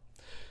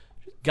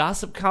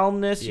gossip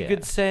columnist, you Yeah.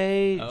 could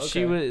say. Oh,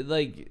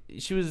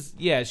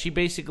 okay. She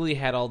basically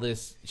had all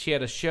this. She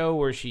had a show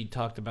where she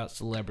talked about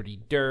celebrity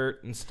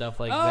dirt and stuff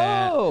like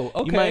that. Oh,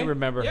 okay. You might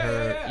remember Yeah,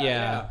 her.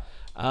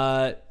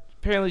 yeah.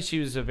 Apparently, she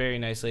was a very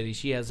nice lady.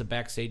 She has a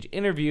backstage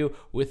interview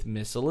with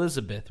Miss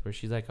Elizabeth where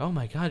she's like, "Oh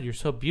my God, you're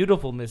so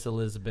beautiful, Miss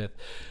Elizabeth."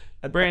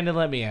 Brandon,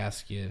 let me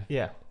ask you.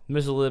 Yeah.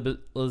 Miss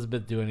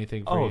Elizabeth do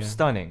anything for Oh, you?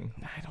 stunning.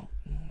 I don't.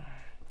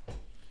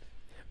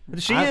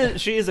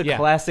 She is a Yeah.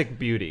 classic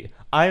beauty.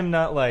 I'm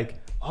not like,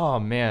 oh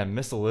man,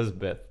 Miss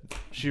Elizabeth.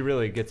 She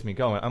really gets me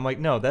going. I'm like,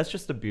 no, that's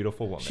just a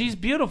beautiful woman. She's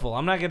beautiful.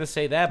 I'm not gonna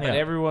say that, but Yeah.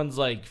 everyone's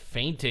like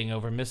fainting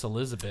over Miss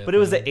Elizabeth. but it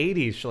was the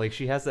 80s.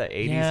 She has that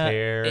 80s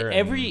hair. and-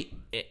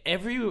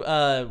 Every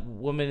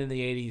woman in the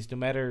 80s, no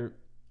matter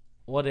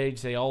what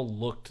age, they all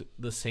looked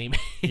the same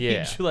age.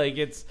 Yeah. Like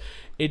it's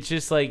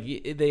just like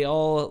they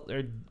all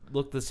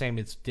look the same.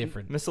 It's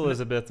different. Miss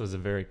Elizabeth was a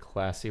very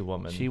classy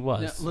woman. She Now,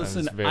 was.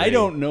 listen, very- I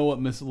don't know what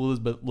Miss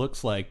Elizabeth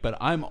looks like, but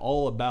I'm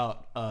all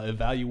about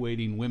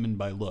evaluating women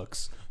by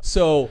looks.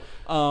 So,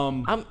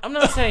 I'm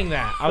not saying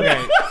that.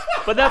 Okay.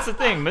 But that's the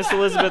thing. Miss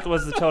Elizabeth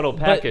was the total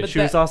package. but she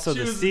was that- also she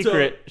the was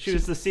secret. She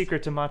was the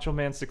secret to Macho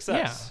Man's Yeah.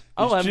 success.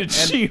 Oh, did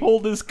she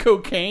hold his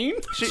cocaine?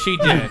 she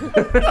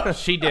did.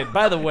 She did.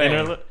 By the way,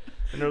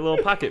 In her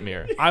little pocket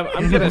mirror.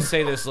 I'm gonna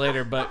say this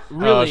later, but Oh,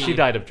 really, she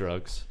died of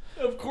drugs.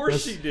 Of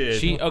course she did.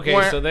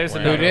 So there's Who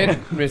another.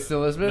 did? Miss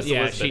Elizabeth?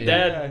 Yeah, Elizabeth she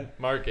dead.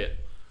 Mark it.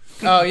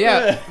 Oh,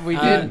 yeah, we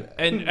did.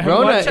 And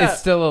Rona watch is out.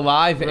 still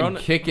alive Rona- and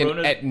kicking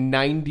Rona's- at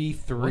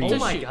 93. Does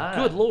my she? God.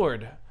 Good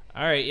lord!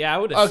 All right, yeah, I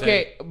would have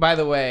Okay, by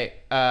the way,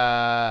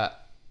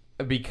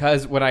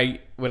 because when I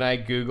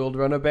googled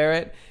Rona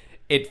Barrett,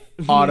 it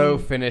auto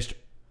finished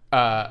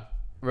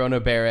Rona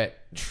Barrett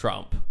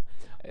Trump,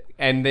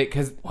 and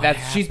because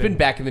she's been happened?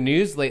 back in the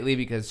news lately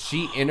because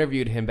she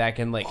interviewed him back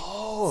in like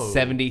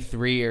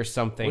 73 or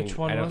something. Which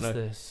one I don't was know.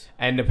 this?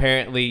 And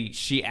apparently,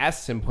 she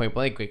asked him point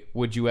blank, like,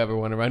 "Would you ever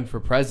want to run for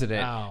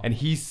president?" Oh. And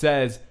he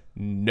says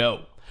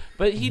no.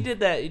 But he did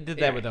that. He did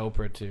that Yeah. with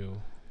Oprah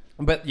too.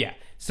 But yeah,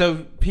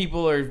 so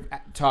people are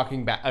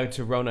talking back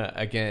to Rona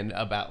again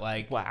about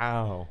like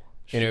Wow.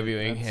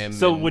 interviewing him.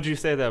 So and- would you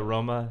say that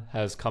Roma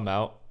has come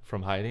out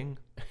from hiding?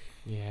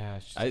 Yeah,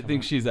 I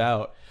think she's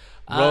out.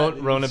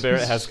 Rona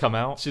Barrett has come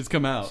out. She's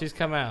come out. she's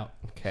come out.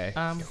 Okay.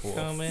 I'm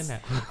coming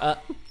out.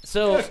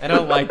 So I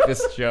don't like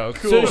this joke.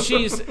 so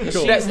she's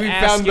That we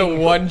found the asking-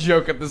 one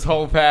joke of this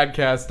whole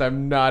podcast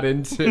I'm not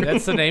into.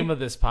 That's the name of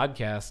this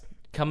podcast.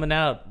 Coming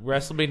out,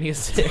 WrestleMania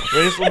 6.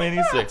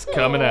 WrestleMania 6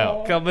 coming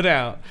out. Coming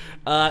out.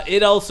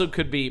 It also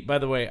could be, by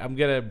the way, I'm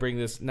going to bring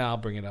this, no, I'll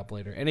bring it up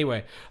later.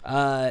 Anyway,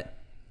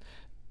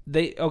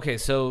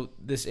 so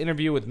this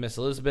interview with Miss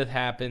Elizabeth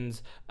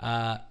happens.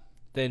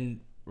 Then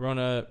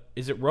Rona,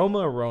 is it Roma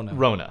or Rona?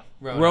 Rona.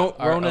 Rona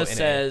R-O-N-A.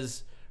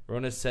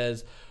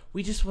 says,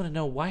 we just want to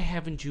know, why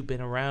haven't you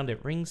been around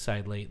at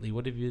ringside lately?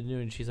 What have you been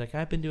doing? She's like,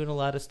 I've been doing a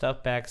lot of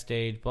stuff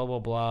backstage, blah, blah,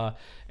 blah.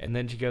 And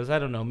then she goes, I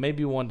don't know,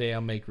 maybe one day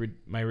I'll make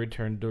my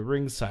return to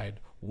ringside.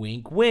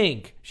 Wink,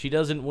 wink. She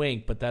doesn't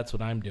wink, but that's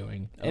what I'm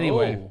doing.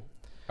 Anyway, Oh.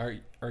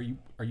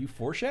 Are you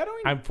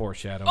foreshadowing? I'm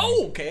foreshadowing.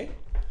 Oh, okay.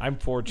 I'm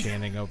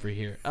 4channing over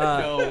here.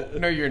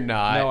 No, you're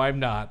not. No, I'm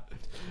not.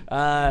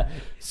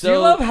 So Do you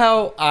love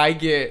how I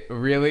get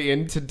really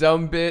into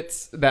dumb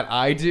bits that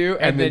I do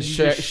and then then you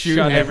just shoot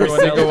shut every everyone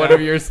single else one down?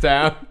 of yours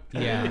down?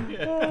 Yeah.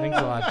 Thanks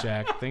a lot,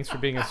 Jack. Thanks for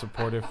being a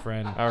supportive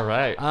friend. All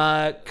right.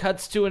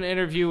 Cuts to an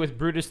interview with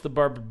Brutus the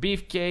Barber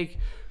Beefcake,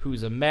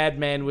 who's a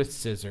madman with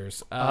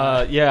scissors.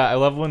 Yeah, I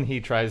love when he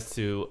tries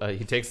to.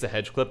 He takes the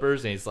hedge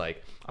clippers and he's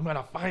like, "I'm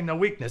gonna find the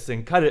weakness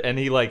and cut it," and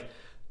he like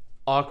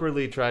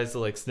awkwardly tries to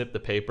like snip the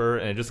paper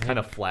and it just kind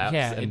of flaps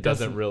Yeah, and it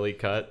doesn't doesn't- really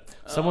cut.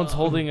 Someone's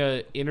holding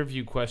a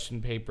interview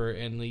question paper,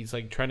 and he's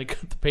like trying to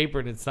cut the paper,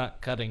 and it's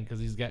not cutting because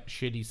he's got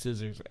shitty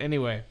scissors.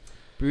 Anyway,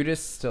 Brutus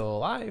still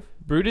alive.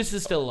 Brutus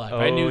is still alive.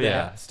 I knew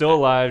that. Still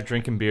alive,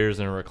 drinking beers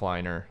in a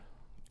recliner.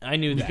 I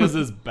knew that. Because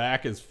his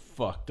back is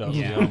fucked up.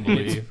 Yeah, beyond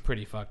it's belief.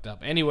 pretty fucked up.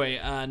 Anyway,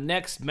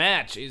 next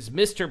match is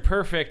Mr.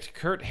 Perfect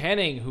Kurt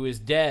Hennig, who is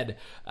dead,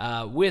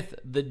 with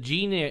the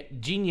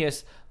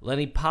genius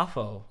Lenny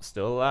Poffo.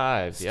 Still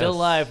alive. Still yes.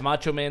 alive,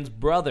 Macho Man's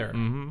brother.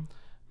 Mm-hmm.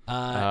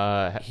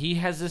 He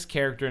has this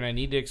character, and I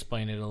need to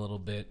explain it a little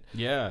bit.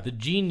 Yeah. The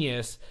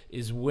genius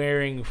is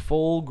wearing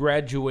full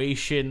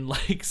graduation,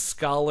 like,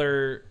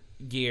 scholar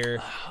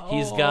gear.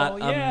 He's got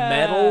a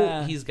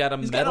metal. He's got a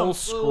metal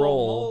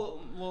scroll.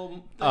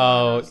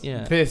 Oh,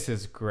 Yeah. this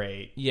is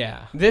great.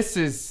 Yeah, This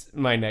is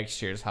my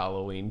next year's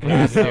Halloween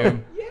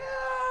costume.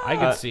 I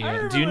could see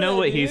it. Do you know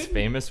what he's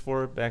famous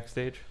for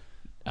backstage?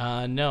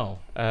 No.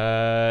 He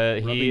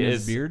Rubbing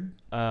is his beard?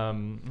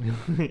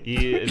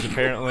 he is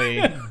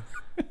apparently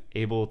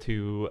able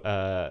to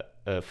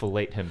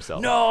fillet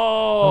himself.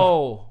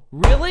 No,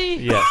 really?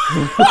 Yes.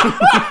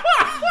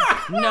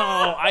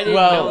 No, I didn't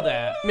Well, know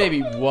that.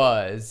 maybe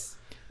was.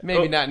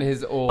 Maybe not in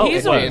his old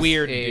He's a advanced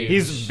weird age. dude.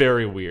 He's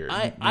very weird.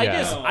 I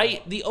guess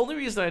the only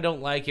reason I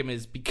don't like him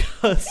is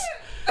because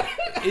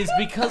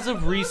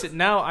of recent.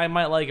 Now I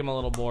might like him a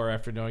little more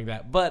after knowing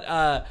that,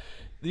 but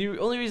the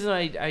only reason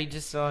I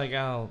just like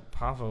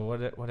Papa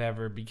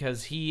whatever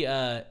because he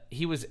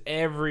was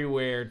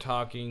everywhere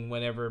talking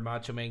whenever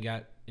Macho Man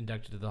got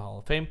inducted to the Hall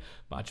of Fame.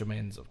 Macho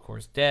Man's of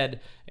course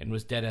dead and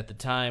was dead at the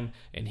time,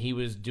 and he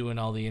was doing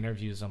all the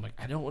interviews. I'm like,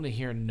 I don't want to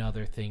hear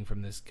another thing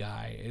from this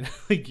guy. And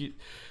like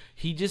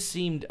he just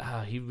seemed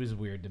he was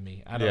weird to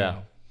me. I don't Yeah.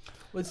 know.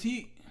 Was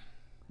he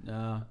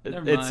No,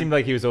 It seemed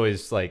like he was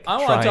always like. I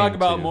want to talk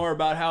about to- more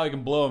about how he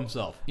can blow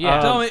himself.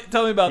 Yeah.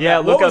 Tell me about yeah,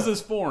 that. look What was up-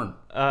 his form?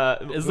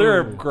 Is Is there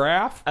a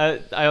graph?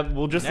 I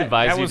will just That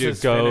advise you was to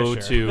his go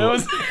finisher. to. That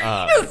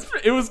was,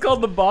 it was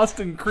called the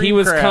Boston Cream He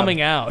was Crab.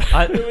 coming out.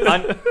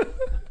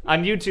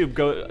 on YouTube,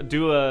 go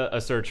do a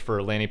search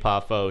for Lanny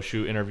Poffo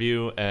shoot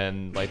interview,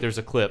 and like there's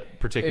a clip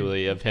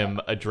particularly of him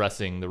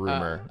addressing the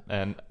rumor.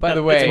 And by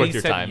the it's way, worth he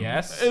your said time.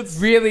 yes. It's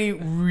really,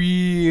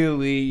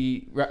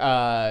 really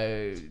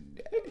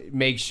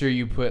make sure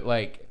you put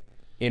like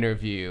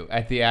interview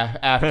at the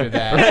after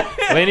that.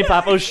 Lanny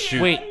Poffo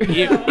shoot. Wait,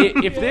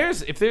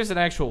 if there's an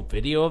actual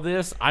video of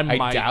this, I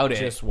might doubt it.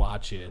 just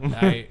watch it.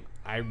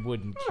 I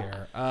wouldn't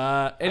care.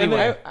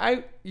 Anyway,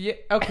 Anyway, yeah,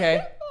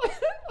 okay.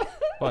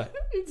 what?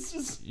 it's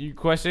just You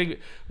questioning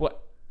what?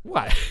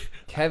 What?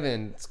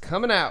 Kevin, it's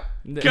coming out.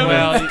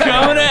 Well,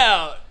 coming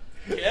out.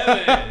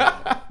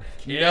 Kevin.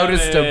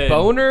 Noticed a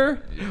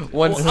boner.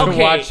 Wants to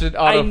watch it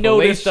on I a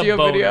noticed a fellatio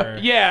boner. video.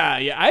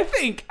 Yeah. I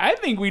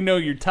think we know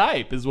your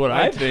type is what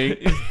I think.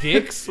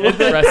 Dicks?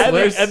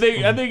 Wrestlers. I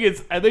think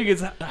it's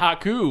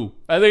Haku.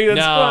 I think that's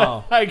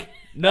No. what, like.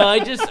 No, I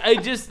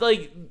just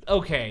like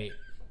okay.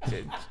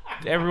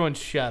 Everyone,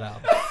 shut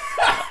up.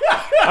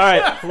 All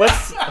right,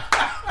 let's.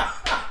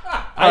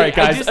 All right,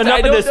 guys,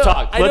 enough of this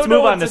talk. Let's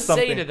move on to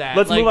something.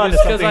 Let's move on to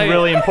something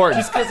really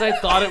important. Just because I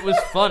thought it was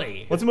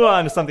funny. Let's move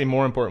on to something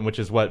more important, which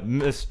is what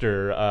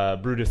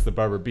Mr. Brutus the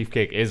Barber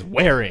Beefcake is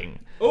wearing.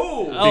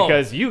 Oh.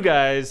 Because you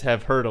guys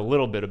have heard a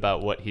little bit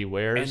about what he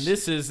wears. And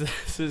this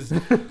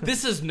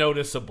is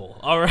noticeable.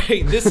 All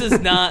right, this is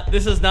not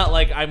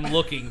like I'm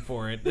looking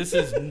for it. This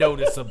is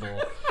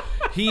noticeable.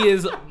 He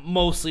is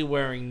mostly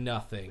wearing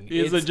nothing.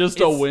 Is it just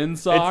a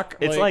windsock?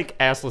 It's like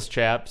assless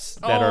chaps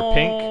that are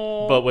pink,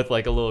 but with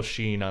like a little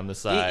sheen on the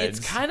sides.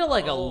 It's kind of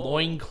like a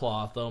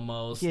loincloth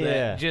almost. Yeah.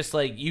 That just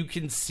like you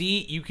can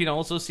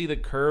also see the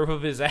curve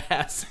of his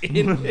ass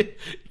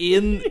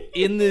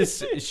in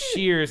this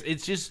shears.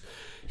 It's just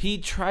he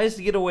tries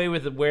to get away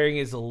with it wearing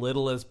as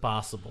little as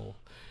possible.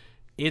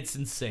 It's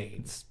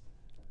insane.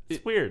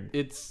 It's weird.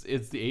 It's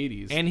the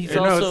 80s. And he's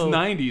no, also- it's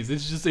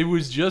 90s. It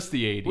was just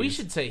the 80s. We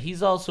should say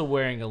he's also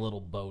wearing a little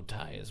bow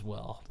tie as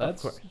well. That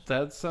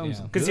sounds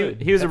Yeah. Because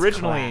good. he was That's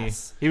originally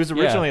class.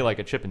 like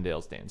a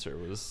Chippendales dancer.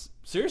 Was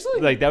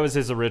Seriously? like that was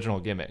his original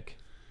gimmick.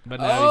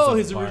 But now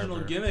he's his a original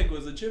barber. gimmick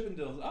was a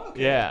Chippendales. Oh,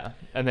 okay. Yeah,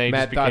 and then he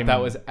Matt just thought became.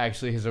 that was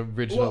actually his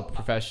original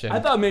profession.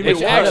 I thought maybe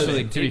Which it was.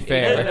 actually, to be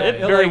fair, It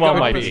very well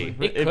might it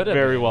be. could It have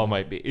very been. well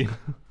might be.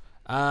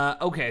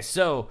 Okay,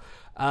 so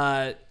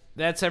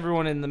that's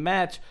everyone in the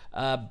match.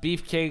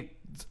 Beefcake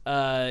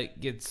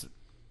gets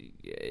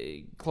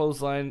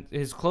clothesline.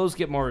 His clothes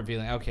get more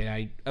revealing.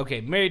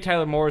 Okay. Mary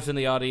Tyler Moore is in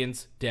the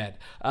audience, dead.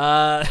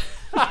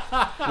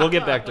 We'll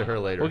get back to her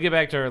later. We'll get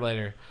back to her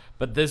later.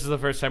 But this is the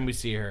first time we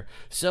see her.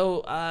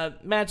 So,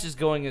 match is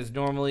going as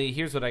normally.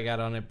 Here's what I got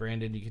on it,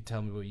 Brandon. You can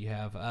tell me what you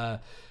have.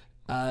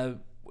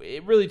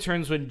 It really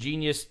turns when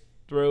Genius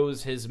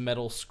throws his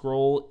metal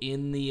scroll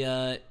in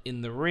the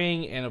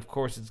ring, and of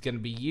course it's going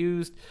to be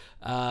used.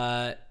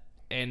 And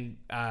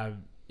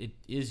it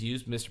is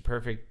used. Mr.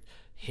 Perfect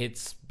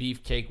hits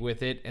Beefcake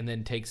with it, and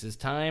then takes his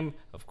time.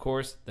 Of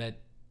course,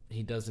 that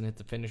he doesn't hit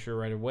the finisher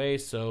right away,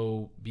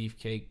 so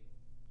Beefcake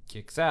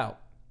kicks out.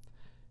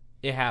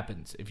 It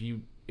happens. If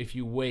you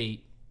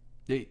wait,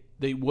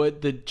 They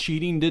what? The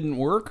cheating didn't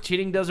work?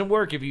 cheating doesn't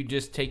work if you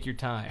just take your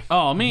time.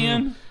 Oh,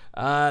 man.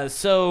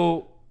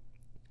 So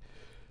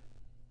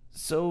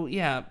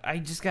yeah, I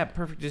just got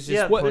perfect. It's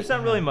just Yeah, there's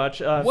not really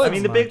much. I what's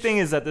mean, the big much? thing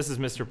is that this is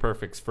Mr.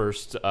 Perfect's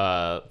first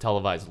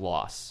televised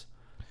loss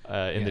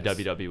in the Yes.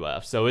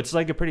 WWF, so it's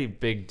like a pretty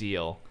big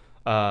deal.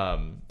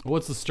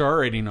 What's the star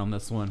rating on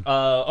this one? 2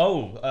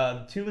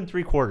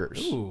 3/4.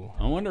 Ooh.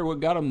 I wonder what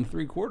got him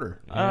 3/4.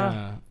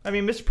 Yeah. I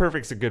mean, Mr.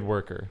 Perfect's a good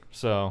worker,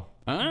 so.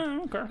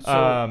 Okay.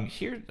 So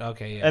here,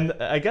 okay, yeah. And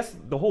I guess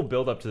the whole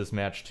build up to this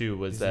match too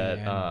was that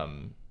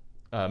end.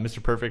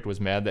 Mr. Perfect was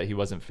mad that he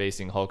wasn't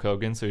facing Hulk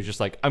Hogan, so he's just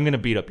like, "I'm gonna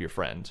beat up your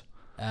friend."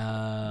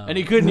 And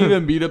he couldn't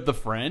even beat up the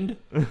friend?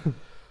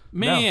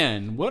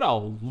 Man, what a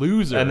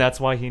loser. And that's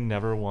why he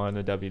never won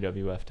a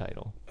WWF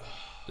title.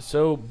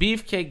 So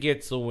Beefcake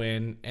gets the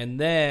win, and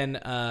then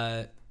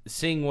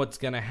seeing what's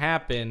gonna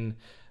happen,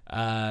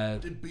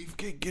 Did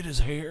Beefcake get his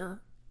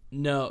hair?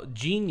 no,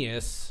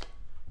 Genius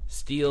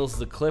steals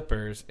the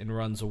clippers and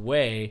runs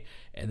away,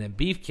 and then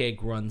Beefcake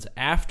runs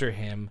after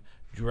him,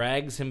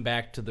 drags him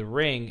back to the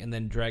ring, and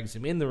then drags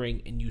him in the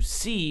ring, and you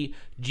see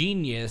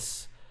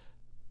Genius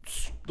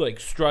like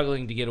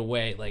struggling to get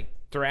away, like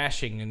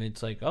thrashing, and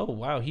it's like, oh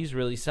wow, he's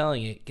really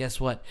selling it. Guess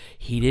what?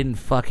 He didn't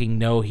fucking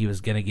know he was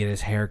gonna get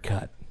his hair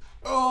cut.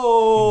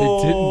 Oh.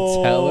 They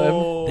didn't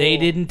tell him. They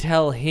didn't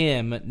tell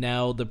him.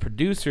 Now the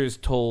producers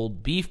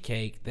told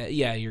Beefcake that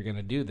yeah, you're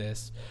gonna do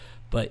this,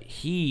 but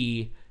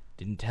he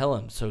didn't tell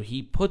him. So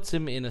he puts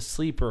him in a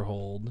sleeper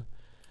hold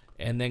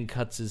and then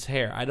cuts his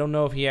hair. I don't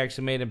know if he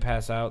actually made him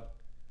pass out,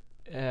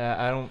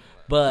 I don't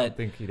but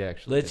think he'd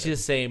actually. let's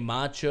just say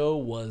Macho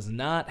was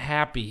not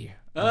happy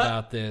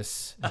about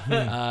this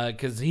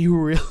because he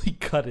really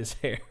cut his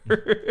hair.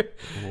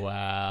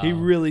 Wow. He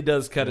really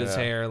does cut his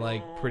hair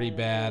like pretty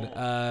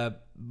bad.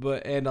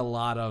 But and a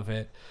lot of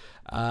it.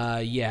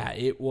 Yeah,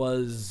 it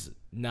was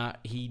not.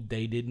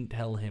 They didn't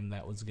tell him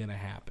that was gonna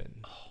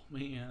happen.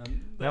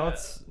 Man. Now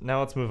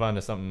let's move on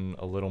to something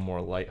a little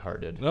more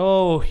lighthearted.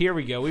 Oh, here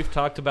we go. We've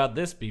talked about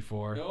this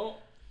before. No.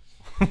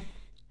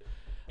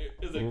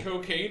 Is it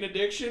cocaine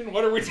addiction?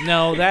 What are we?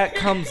 No, that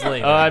comes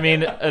later. I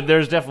mean,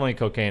 there's definitely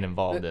cocaine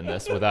involved in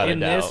this, without In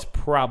a doubt. this,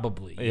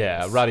 probably.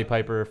 Yeah, yes. Roddy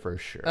Piper for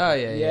sure. Oh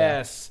yeah.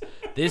 Yes.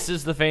 This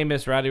is the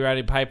famous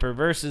Roddy Piper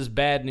versus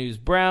Bad News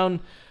Brown,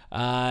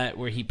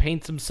 where he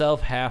paints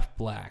himself half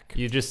black.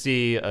 You just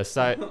see a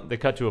side. They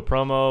cut to a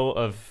promo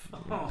of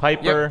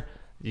Piper.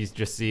 You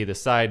just see the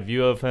side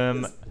view of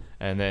him,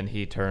 and then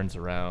he turns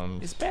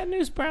around. Is Bad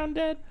News Brown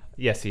dead?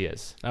 Yes, he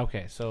is.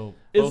 Okay, so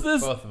Is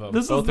this both of them.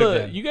 this Both is are the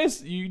dead. you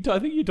guys? I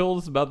think you told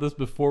us about this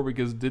before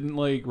because didn't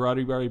like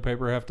Roddy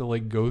Piper have to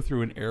like go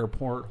through an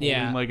airport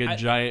holding like a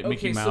giant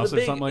Mickey Mouse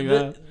or something like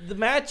that? The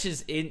match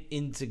is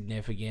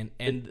insignificant,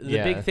 and the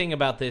Yeah. big thing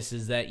about this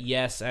is that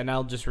yes, and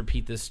I'll just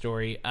repeat this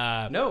story.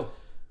 No.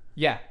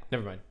 Yeah.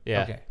 Never mind.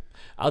 Yeah. Okay,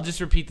 I'll just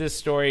repeat this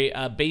story.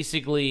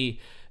 Basically,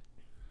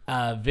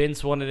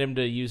 Vince wanted him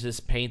to use this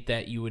paint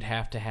that you would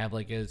have to have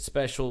like a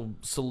special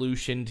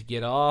solution to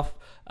get off.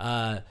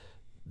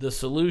 The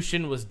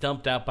solution was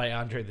dumped out by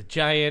Andre the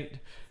Giant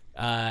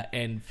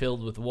and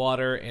filled with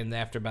water. And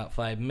after about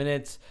 5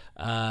 minutes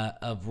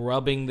of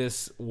rubbing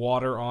this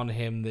water on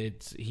him,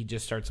 he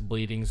just starts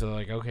bleeding. So they're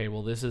like, okay,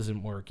 well, this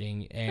isn't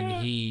working.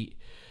 And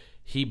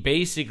he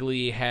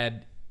basically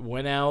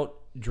went out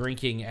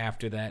drinking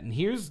after that.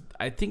 And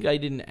I think I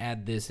didn't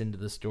add this into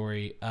the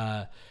story.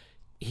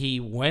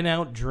 He went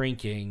out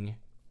drinking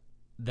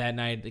that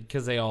night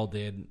because they all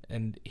did,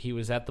 and he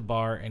was at the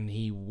bar,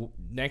 and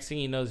next thing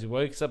he knows, he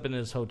wakes up in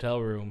his hotel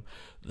room.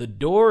 The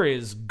door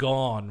is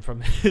gone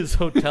from his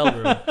hotel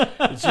room.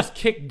 It's just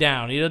kicked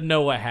down. He doesn't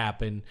know what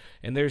happened,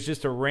 and there's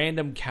just a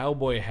random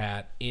cowboy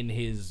hat in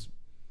his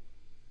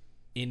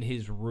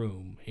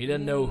room. He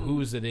doesn't know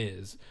whose it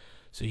is,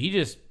 so he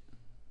just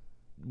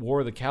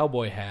wore the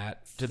cowboy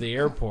hat to the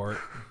airport.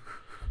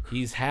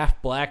 He's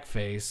half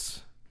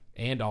blackface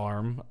and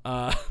arm,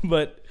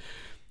 but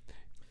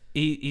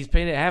he's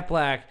painted half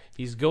black.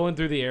 He's going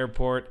through the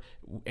airport,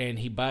 and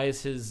he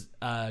buys his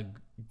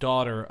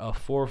daughter a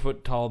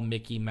 4-foot-tall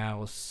Mickey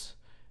Mouse,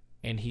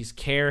 and he's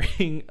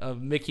carrying a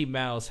Mickey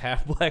Mouse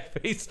half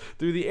blackface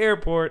through the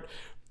airport.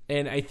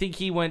 And I think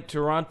he went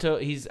Toronto.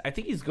 I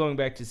think he's going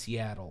back to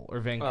Seattle or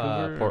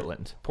Vancouver,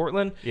 Portland.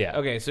 Portland. Yeah.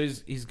 Okay, so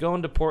he's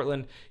going to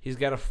Portland. He's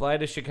got to fly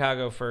to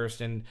Chicago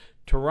first, and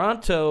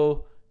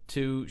Toronto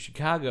to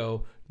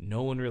Chicago.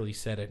 No one really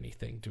said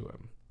anything to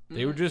him.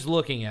 They were just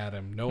looking at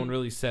him. No one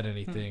really said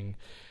anything.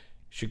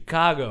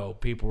 Chicago,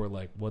 people were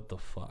like, "What the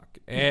fuck?"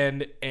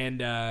 And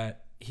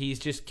he's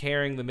just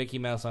carrying the Mickey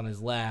Mouse on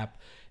his lap.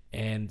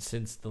 And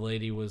since the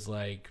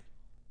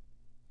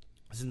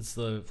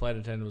flight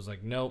attendant was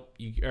like, "Nope,"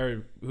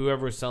 or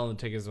whoever was selling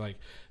the tickets was like,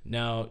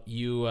 "No,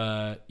 you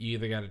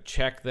either got to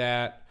check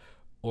that,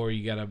 or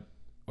you gotta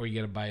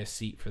buy a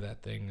seat for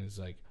that thing." And he's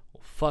like,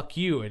 "Well, fuck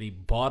you!" And he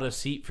bought a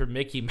seat for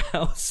Mickey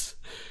Mouse.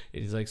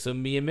 And he's like, "So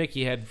me and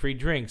Mickey had free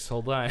drinks.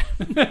 Hold on."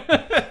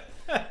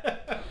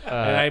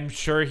 And I'm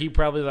sure he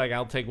probably like,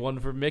 "I'll take one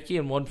for Mickey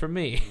and one for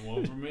me."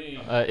 One for me.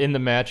 In the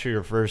match, he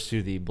refers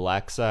to the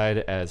black side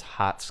as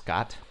Hot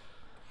Scott.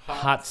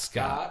 Hot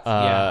Scott.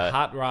 Yeah,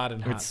 Hot Rod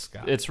and Hot It's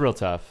Scott. it's real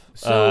tough.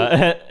 So-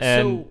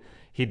 and so-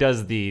 he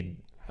does the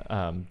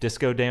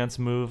disco dance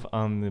move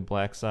on the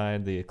black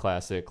side, the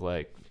classic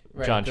like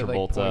Right, John the, like,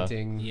 Travolta.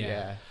 pointing, Yeah.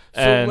 yeah.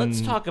 So And-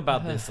 let's talk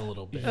about this a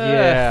little bit.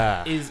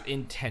 Yeah. Is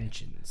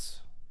intentions.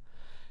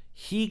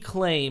 He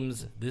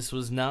claims this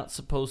was not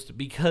supposed to,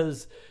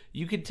 because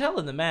you could tell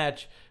in the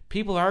match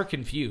people are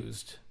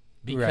confused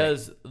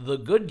because the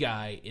good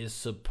guy is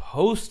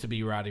supposed to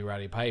be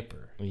Roddy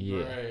Piper.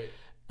 Yeah. Right.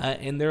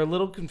 And they're a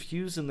little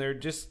confused, and they're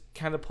just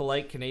kind of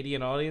polite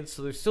Canadian audience,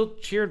 so they're still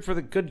cheering for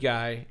the good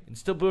guy and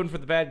still booing for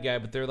the bad guy,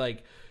 but they're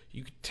like,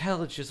 you could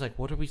tell it's just like,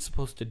 what are we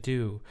supposed to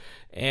do?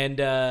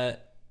 And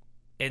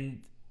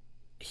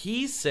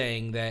he's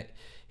saying that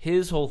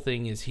his whole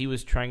thing is he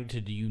was trying to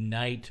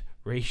unite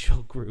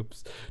racial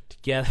groups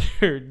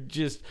together,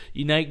 just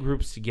unite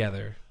groups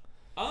together.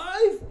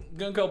 I'm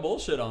gonna call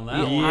bullshit on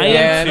that one. I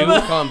am too.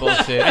 no, calling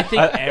bullshit. I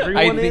think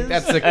everyone I think is.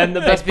 that's And the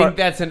best I think part-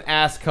 that's an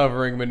ass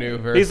covering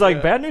maneuver. He's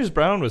like, Bad News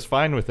Brown was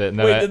fine with it, and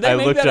then Wait, did they I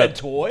make looked that up. a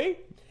toy?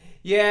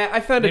 yeah,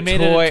 I found They a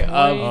made it a toy, toy?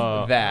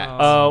 of that.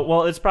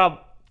 Well, it's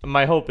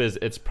my hope is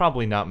it's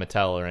probably not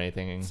Mattel or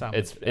anything. I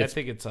It's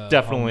think it's a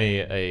definitely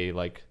a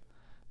like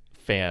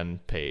fan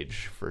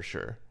page for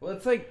sure. Well,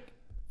 it's like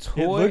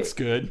It looks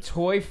good.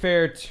 Toy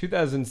Fair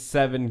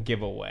 2007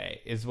 giveaway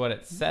is what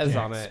it says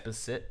on it.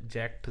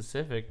 Jack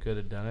Pacific could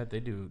have done it. They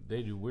do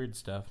weird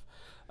stuff.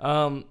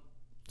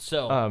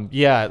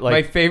 Yeah, like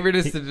My favorite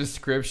is the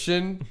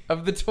description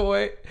of the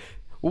toy.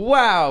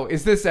 Wow,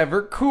 is this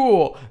ever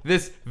cool?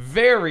 This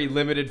very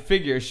limited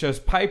figure shows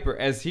Piper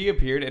as he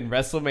appeared in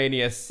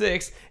WrestleMania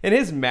 6 in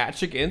his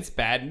match against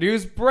Bad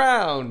News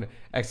Brown!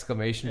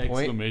 Exclamation point.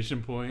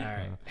 Exclamation point. All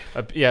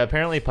right. Yeah,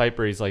 apparently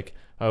Piper, he's like,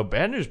 oh,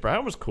 Bad News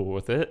Brown was cool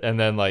with it. And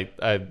then, like,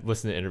 I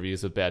listened to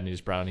interviews with Bad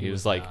News Brown. He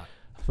was like,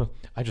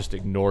 I just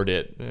ignored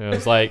it. And I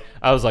was like,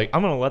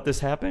 I'm going to let this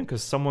happen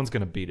because someone's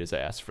going to beat his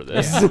ass for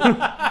this.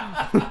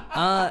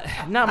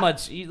 Not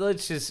much.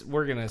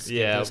 We're gonna skip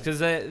Yeah. this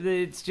because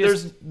it's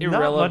just There's not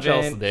irrelevant.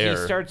 much else there.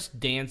 He starts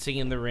dancing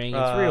in the ring.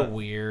 It's real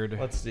weird.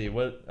 Let's see.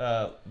 What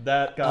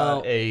that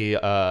got a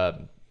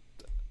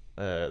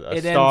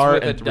It star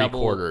ends with and a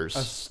 3/4. A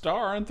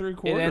star and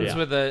 3/4. It ends Yeah.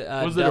 with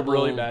a Was it a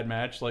really double- bad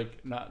match?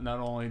 Like not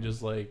only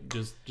just like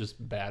just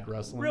bad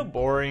wrestling. Real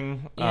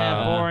boring.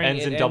 Yeah, boring.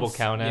 Ends It in double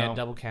count out. Yeah,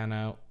 double count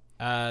out.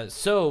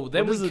 So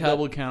then What does we the cut.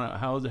 double count out?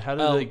 How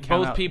do they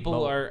count Both out people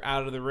both? are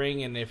out of the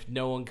ring, and if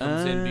no one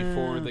comes in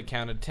before the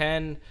count of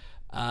 10,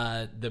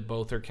 the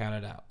both are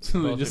counted out.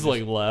 So they Both just are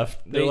like left.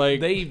 They're they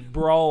like they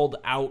brawled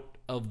out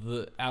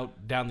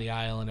down the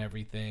aisle and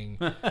everything,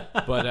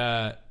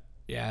 but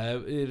yeah,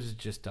 it was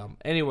just dumb.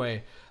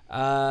 Anyway,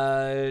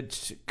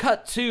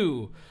 cut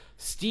to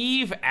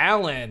Steve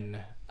Allen.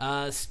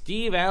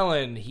 Steve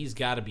Allen, he's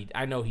got to be.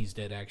 I know he's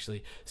dead,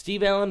 actually.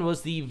 Steve Allen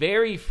was the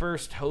very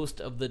first host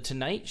of The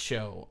Tonight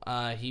Show.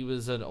 He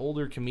was an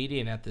older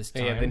comedian at this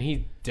time. Yeah, then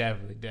he's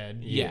definitely dead.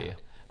 Yeah.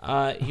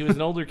 He was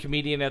an older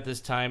comedian at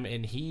this time,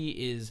 and he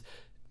is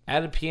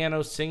at a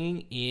piano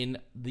singing in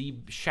the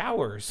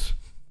showers,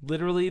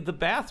 literally the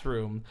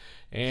bathroom.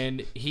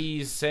 And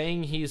he's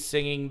saying he's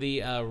singing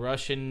the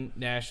Russian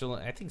national,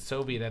 I think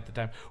Soviet at the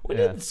time. When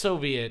did the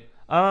Soviet...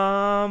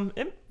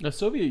 the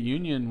Soviet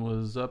Union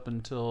was up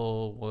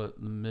until what,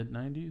 the mid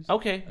 '90s?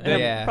 Okay.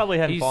 Yeah. Probably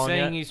hadn't He's fallen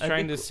saying yet. he's I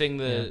trying think- to sing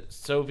the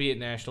Soviet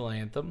national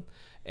anthem.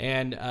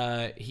 And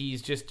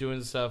he's just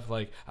doing stuff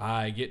like,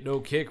 I get no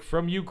kick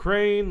from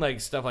Ukraine, like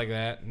stuff like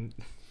that. And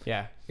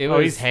Yeah. It Oh,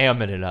 was he's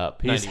hamming it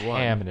up. He's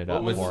 91. hamming it up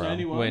What was for him.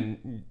 91?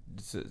 when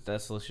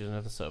dissolution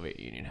of the Soviet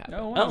Union happened.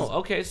 Oh, wow. Oh,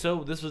 okay. So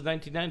this was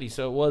 1990,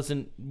 so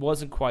it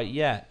wasn't quite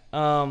yet.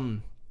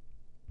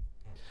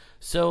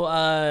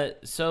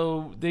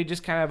 So they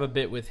just kind of have a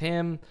bit with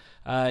him.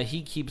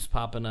 He keeps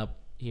popping up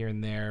here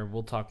and there.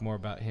 We'll talk more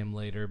about him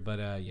later, but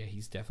yeah,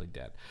 he's definitely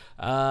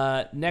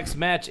dead. Next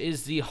match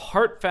is the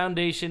Hart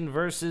Foundation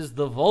versus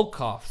the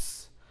Volkovs.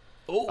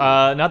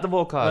 Not the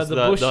Volkovs, the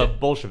the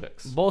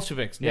Bolsheviks.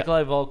 Bolsheviks, Yeah.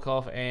 Nikolai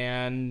Volkov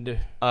and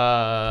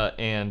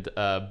And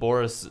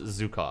Boris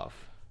Zukov.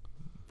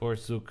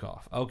 Boris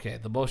Zukov. Okay,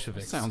 the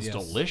Bolsheviks. Sounds yes.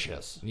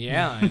 delicious.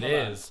 Yeah, it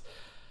is.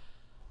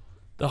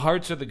 The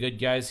Hearts are the good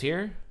guys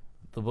here.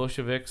 The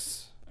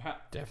Bolsheviks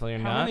definitely are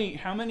not.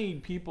 How many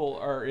people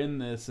are in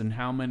this, and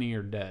how many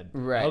are dead?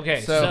 Right.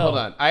 Okay, So, so- hold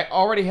on. I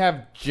already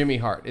have Jimmy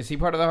Hart. Is he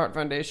part of the Hart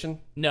Foundation?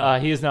 No,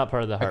 He is not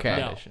part of the Hart Okay.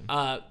 Foundation.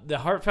 the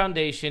Hart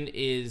Foundation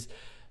is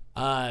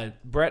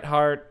Bret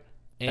Hart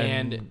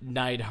and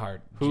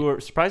Neidhart. Who are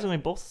surprisingly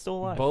both still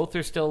alive. Both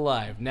are still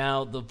alive.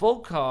 Now, the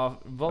Volkov...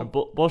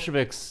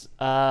 Bolsheviks,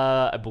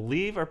 I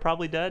believe, are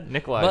probably dead.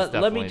 Nikolai's but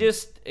definitely. let me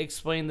just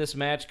explain this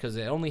match because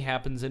it only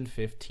happens in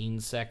 15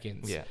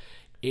 seconds. Yeah.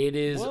 It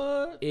is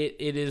What? it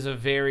is a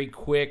very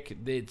quick.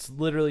 It's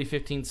literally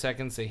 15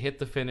 seconds. They hit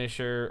the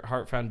finisher.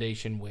 Hart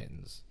Foundation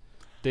wins.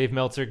 Dave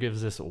Meltzer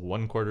gives this a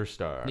 1/4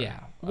 star. Yeah.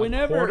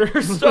 Whenever- A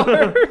quarter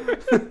star.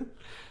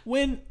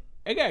 When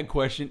I got a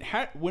question,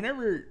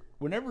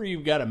 whenever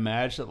you've got a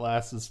match that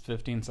lasts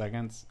 15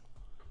 seconds,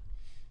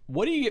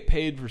 what do you get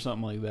paid for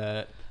something like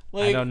that?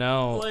 Like, I don't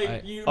know.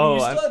 Like you Oh,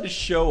 still I'm- have to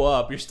show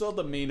up. You're still at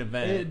the main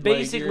event.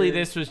 Basically, Like,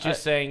 this was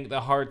just saying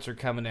the Hearts are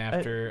coming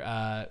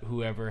after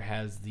whoever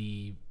has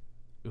the.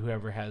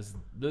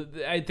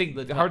 I think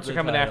the Hearts are the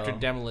coming after title.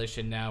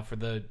 Demolition now for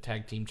the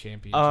tag team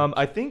championship.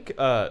 I think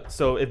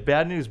so. If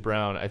Bad News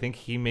Brown, I think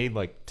he made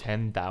like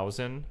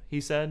 10,000.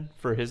 He said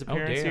for his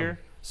appearance damn. here.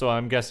 So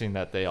I'm guessing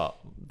that they all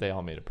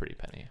made a pretty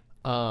penny.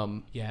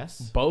 Yes.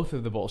 Both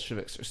of the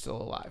Bolsheviks are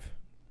still alive.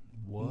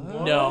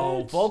 What?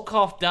 No,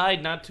 Volkov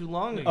died not too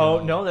long ago.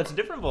 Oh no, that's a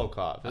different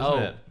Volkov, isn't Oh,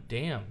 it?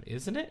 damn,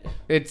 isn't it?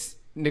 It's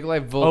Nikolai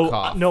Oh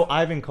Volkov. no,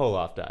 Ivan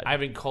Koloff died.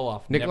 Ivan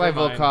Koloff. Nikolai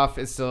Never mind. Volkov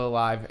is still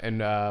alive, and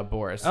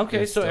Boris.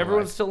 Okay, is so still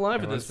everyone's alive. still alive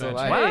in Everyone's this match.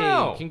 still alive.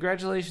 Wow. Hey,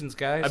 congratulations,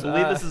 guys. I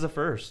believe this is a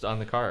first on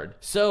the card.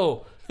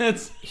 So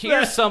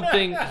here's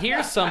something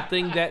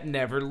that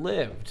never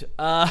lived.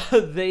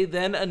 They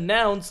then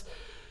announce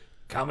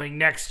coming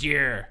next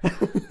year,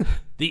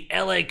 the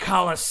LA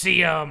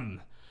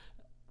Coliseum,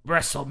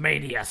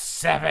 WrestleMania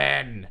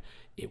 7.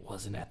 It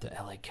wasn't at the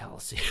LA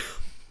Coliseum.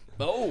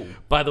 Oh,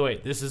 By the way,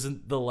 this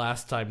isn't the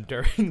last time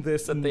during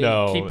this that they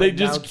No. keep they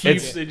just announcing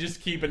keep it. they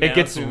just keep It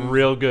gets announcing-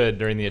 real good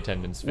during the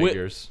attendance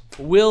figures.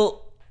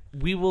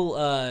 We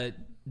will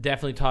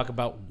definitely talk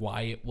about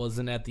why it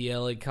wasn't at the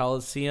LA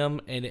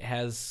Coliseum, and it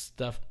has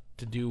stuff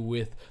to do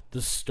with the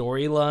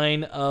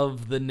storyline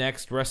of the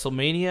next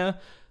WrestleMania.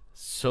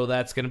 So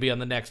that's going to be on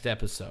the next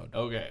episode.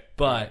 Okay,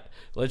 But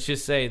let's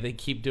just say they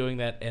keep doing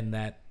that, and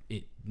that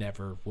it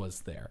never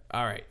was there.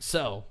 All right,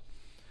 so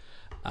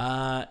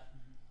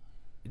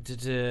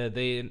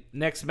the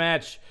next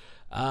match,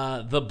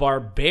 the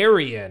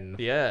Barbarian.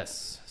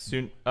 Yes,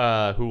 soon.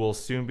 Who will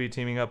soon be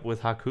teaming up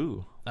with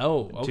Haku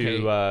Oh, okay.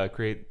 to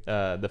create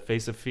the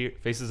Faces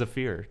of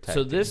Fear. Tag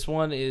So team. this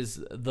one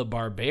is the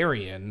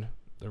Barbarian,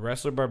 the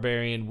wrestler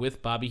Barbarian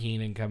with Bobby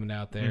Heenan coming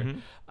out there.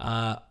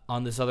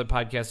 On this other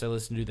podcast I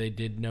listened to, they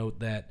did note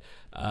that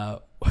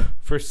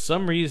for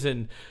some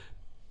reason,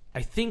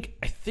 I think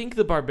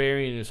the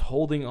Barbarian is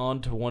holding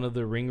on to one of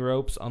the ring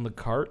ropes on the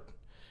cart,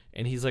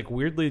 and he's like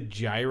weirdly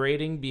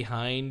gyrating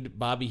behind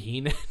Bobby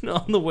Heenan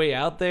on the way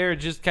out there.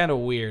 Just kind of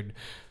weird.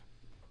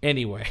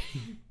 Anyway,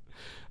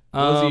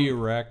 Was he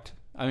erect?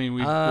 I mean,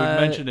 we've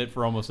mentioned it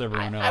for almost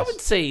everyone else. I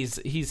would say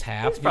he's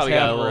half. probably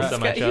got a little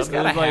semi-chub. He's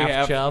got a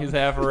half chub. He's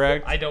half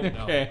erect. I don't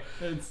know. Okay.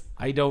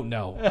 I don't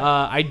know.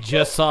 I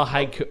just saw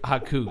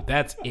Haku.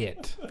 That's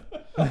it.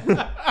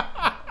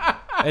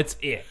 That's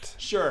it.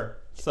 Sure.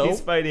 So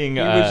he's fighting.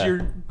 he was your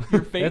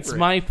favorite. That's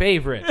my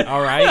favorite.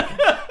 All right.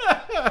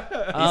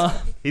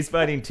 He's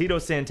fighting Tito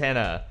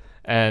Santana,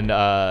 and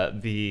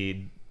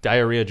the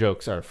diarrhea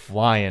jokes are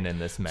flying in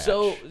this match.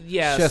 So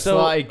yeah. Just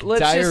so like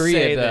let's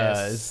diarrhea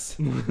just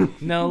say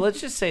this. No, let's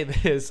just say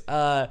this.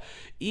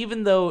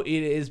 Even though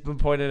it has been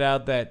pointed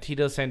out that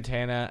Tito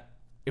Santana,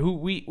 who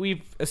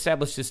we've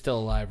established is still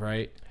alive,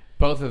 right?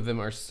 Both of them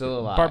are still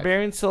alive.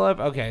 Barbarian still alive?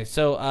 Okay,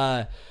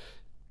 so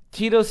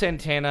Tito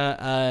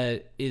Santana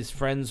is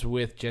friends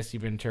with Jesse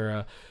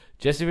Ventura.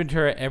 Jesse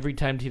Ventura, every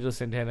time Tito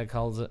Santana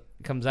comes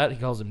out, he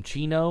calls him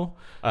Chino.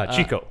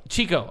 Chico.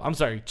 Chico. I'm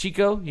sorry.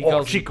 Chico. He Oh,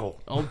 calls Chico.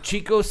 Him,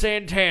 Chico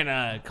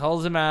Santana.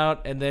 Calls him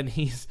out, and then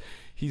he's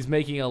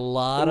making a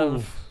lot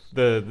of...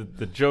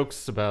 The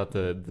jokes about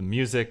the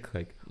music,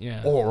 like,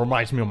 Yeah. oh, it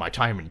reminds me of my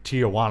time in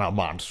Tijuana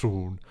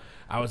Monsoon.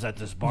 I was at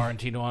this bar in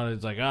Tijuana.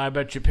 It's like, oh, I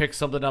bet you picked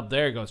something up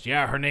there. He goes,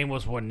 yeah, her name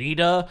was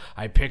Juanita.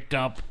 I picked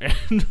up. And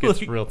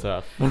It's like, real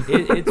tough.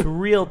 it's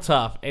real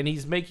tough. And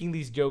he's making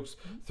these jokes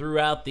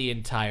throughout the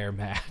entire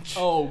match.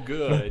 Oh,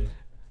 good.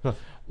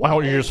 Why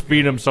don't you just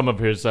feed him some of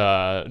his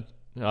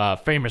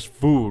famous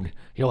food?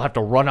 He'll have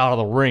to run out of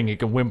the ring. He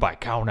can win by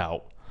count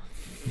out.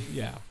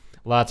 Yeah.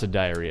 Lots of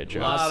diarrhea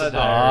jokes. Lot of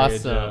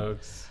Awesome.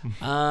 jokes.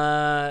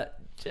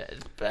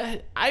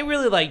 But I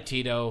really like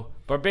Tito.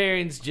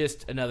 Barbarian's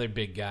just another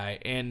big guy.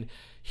 And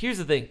here's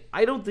the thing.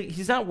 I don't think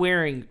he's not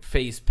wearing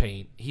face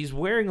paint. He's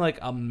wearing like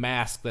a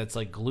mask that's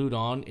like glued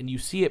on, and you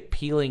see it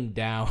peeling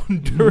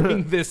down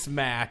during this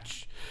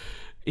match.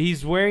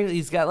 He's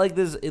got like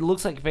this, it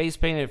looks like face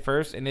paint at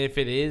first, and if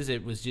it is,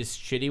 it was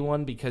just shitty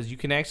one because you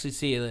can actually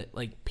see it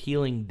like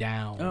peeling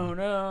down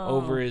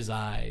over his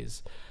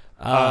eyes.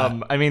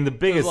 I mean, the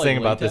biggest like thing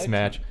about this latex?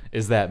 match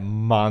is that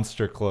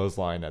monster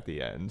clothesline at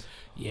the end.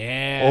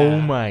 Yeah. Oh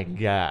my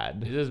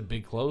god. It is a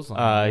big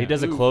clothesline. He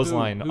does a Who-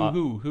 clothesline.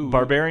 who?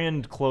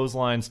 Barbarian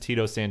clotheslines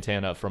Tito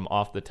Santana from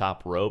off the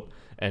top rope,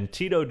 and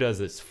Tito does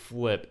this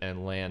flip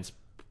and lands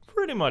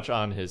pretty much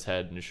on his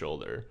head and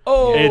shoulder.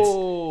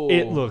 Oh.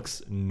 It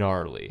looks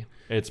gnarly.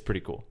 It's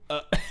pretty cool.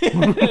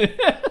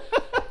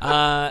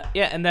 Yeah,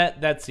 and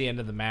that's the end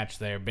of the match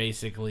there,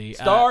 basically.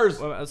 Stars.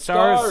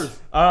 Stars.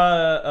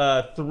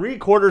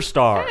 3/4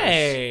 stars.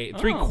 Hey,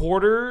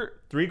 3/4.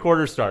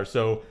 3/4 stars.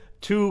 So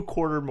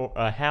 2/4 more,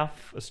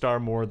 half a star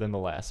more than the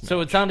last match. So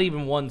it's not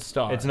even 1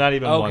 star. It's not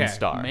even Okay. 1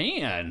 star.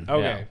 Man.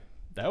 Okay. Yeah.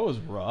 That was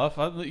rough.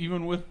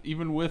 Even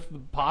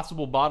with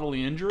possible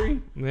bodily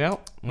injury.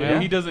 Well,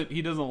 He doesn't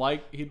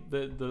like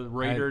the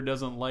Raider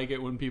doesn't like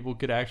it when people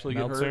could actually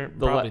get Meltzer hurt.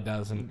 probably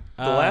doesn't.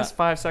 The last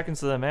 5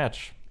 seconds of the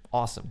match,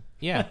 awesome.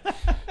 Yeah.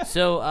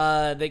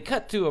 So they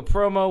cut to a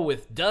promo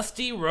with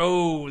Dusty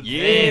Rhodes.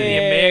 Yeah. Hey, the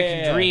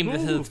American Dream.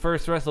 This is his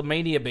first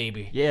WrestleMania,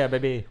 baby. Yeah,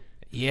 baby.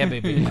 Yeah,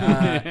 baby.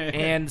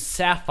 And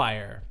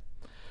Sapphire,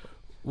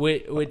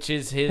 which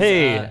is his.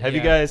 Hey, have you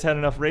yeah. guys had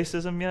enough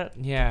racism yet?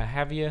 Yeah,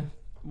 have you?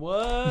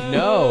 What?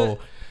 No.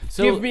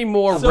 So, Give me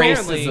more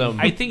apparently, racism.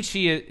 I think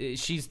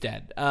she's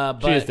dead. But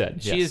She is dead,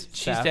 yes.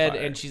 She's dead,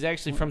 and she's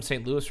actually from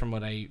St. Louis, from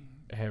what I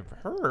have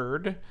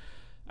heard.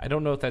 I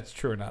don't know if that's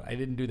true or not. I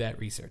didn't do that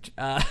research.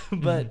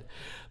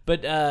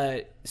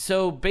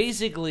 So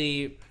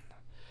basically,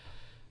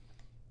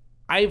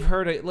 I've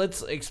heard it.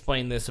 Let's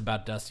explain this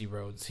about Dusty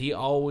Rhodes. He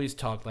always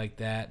talked like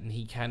that, and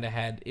he kind of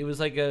had, it was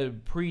like a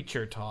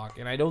preacher talk,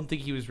 and I don't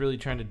think he was really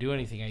trying to do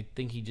anything. I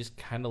think he just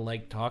kind of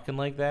liked talking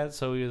like that,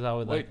 so he was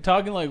always like, Wait,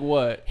 talking like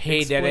what? hey,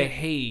 Explain- daddy,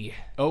 hey.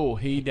 Oh,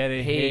 hey,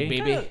 daddy, Hey, baby.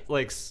 Kinda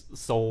like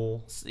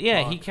soul.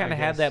 Yeah, talk, he kind I of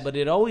had guess. that, but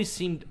it always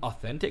seemed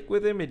authentic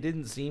with him. It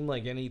didn't seem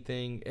like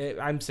anything.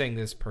 I'm saying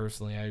this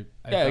personally. I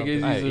Yeah, felt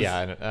because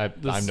that-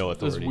 he's I'm no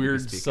authority. This to be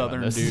weird speaking on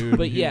Southern this. dude.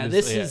 But yeah, who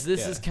this just-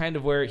 is kind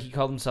of where he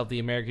called himself the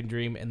American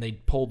Dream, and they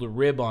pulled a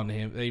rib on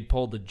him. They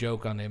pulled a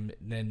joke on him,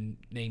 and then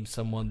named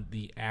someone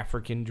the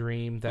African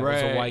Dream. That was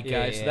a Right, white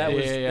guy. yeah, So that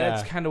was yeah.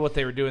 that's kind of what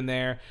they were doing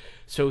there.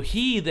 So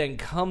he then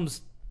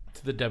comes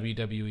to the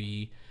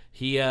WWE,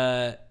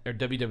 or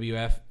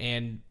WWF,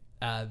 and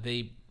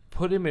they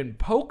put him in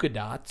polka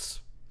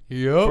dots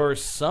Yep. for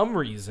some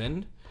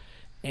reason,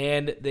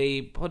 and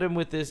they put him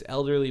with this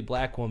elderly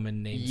black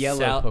woman named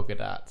Yellow polka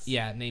dots.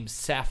 named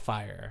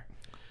Sapphire.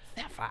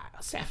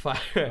 Sapphire.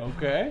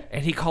 Okay.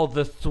 And he called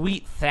the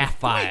Sweet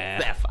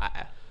Sapphire.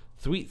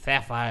 Sweet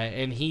Sapphire.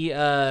 And he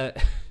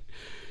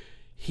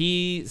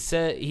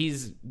said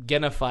he's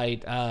gonna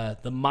fight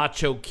the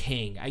Macho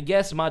King. I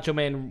guess Macho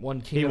Man won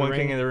King He of the won Ring.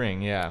 King of the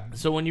Ring, yeah.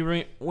 So when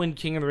you win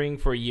King of the Ring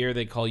for a year,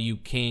 they call you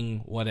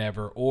King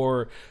whatever.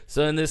 Or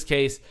so in this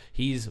case,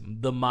 he's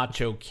the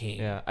Macho King.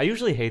 Yeah, I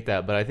usually hate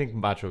that, but I think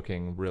Macho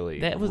King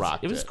really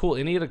rocked it was cool,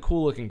 and he had a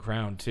cool looking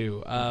crown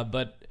too.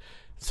 But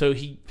so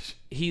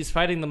he's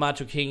fighting the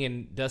Macho King,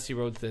 and Dusty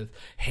Rhodes says,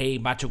 "Hey,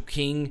 Macho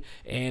King,"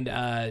 and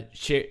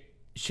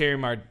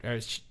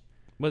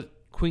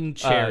Queen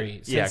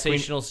Cherry, yeah,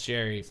 Sensational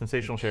Cherry.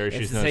 Sensational Sherry.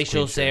 She's known as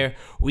Sensational Queen Sherry. Sarah,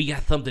 we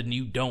got something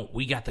you don't.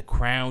 We got the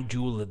crown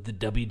jewel of the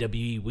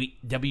WWE,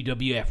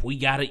 WWF. We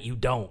got it, you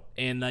don't.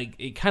 And like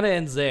it kind of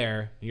ends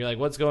there. You're like,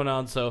 what's going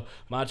on? So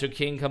Macho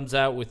King comes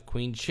out with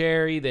Queen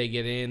Cherry. They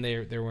get in.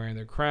 They're wearing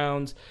their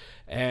crowns,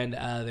 and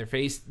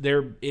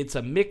it's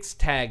a mixed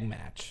tag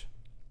match.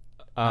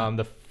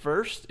 The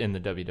first in the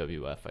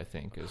WWF, I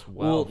think, as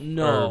well. Well,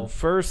 no, Or-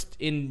 first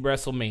in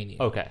WrestleMania.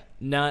 okay.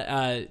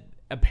 Not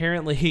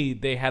apparently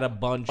they had a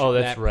bunch. Oh,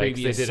 that that's right.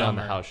 'Cause Previous they did it on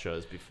the summer. house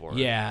shows before.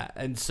 Yeah,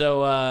 and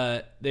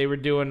so they were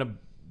doing a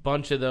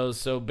bunch of those.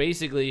 So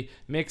basically,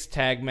 mixed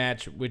tag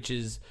match, which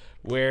is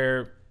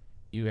where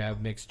you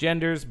have mixed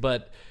genders,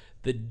 but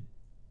the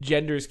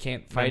genders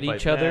can't fight fight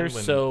each other. men,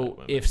 women So fight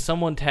women. if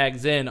someone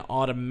tags in,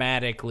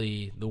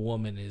 automatically the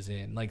woman is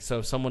in. Like, so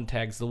if someone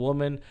tags the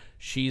woman,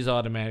 she's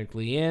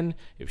automatically in.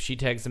 If she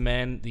tags the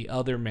man, the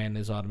other man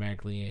is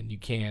automatically in. You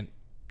can't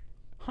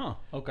Huh.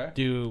 Okay.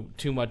 do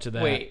too much of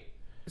that. Wait,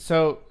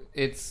 so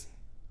it's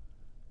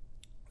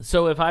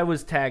So if I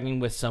was tagging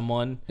with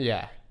someone,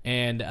 yeah.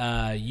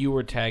 and you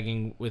were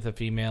tagging with a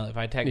female. If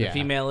I tag the Yeah.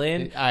 female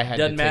in, I had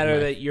doesn't to take matter my-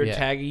 that you're yeah.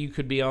 tagging. You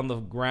could be on the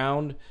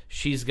ground.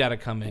 She's got to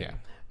come in. Yeah.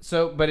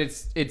 So, but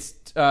it's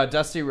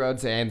Dusty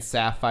Rhodes and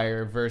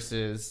Sapphire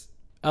versus.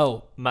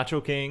 Oh,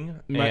 Macho King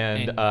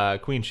and-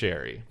 and Queen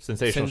Sherry.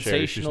 Sensational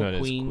Sherry. She's Sensational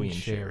known Queen as Queen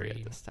Sherry. Sherry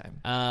at this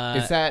time.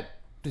 Is that?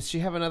 Does she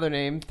have another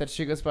name that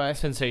she goes by?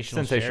 sensational,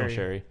 Sensational Sherry.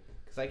 Sherry.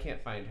 Because I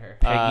can't find her.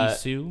 Peggy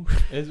Sue.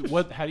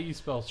 How do you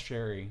spell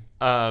Sherry?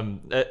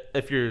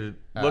 If you're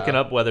looking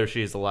up whether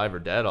she's alive or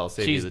dead, I'll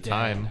save you She's the dead.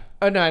 time.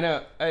 Oh no, I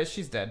know.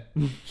 She's dead.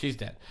 She's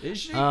dead. Is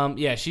she?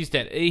 Yeah, she's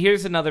dead.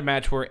 Here's another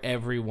match where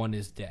everyone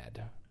is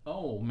dead.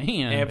 Oh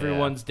man.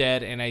 Everyone's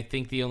dead, and I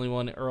think the only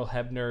one, Earl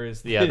Hebner,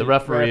 is. Yeah, the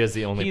referee is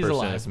the only He's person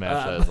alive. in this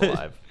match that is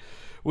alive.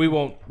 We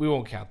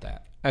won't count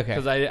that. Okay.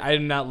 Because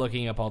I'm not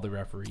looking up all the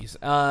referees.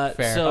 Fair.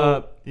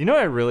 So You know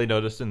what I really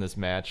noticed in this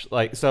match?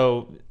 Like,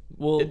 so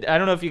well, I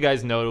don't know if you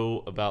guys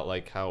know about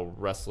like how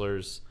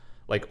wrestlers,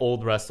 like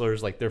old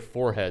wrestlers, like their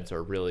foreheads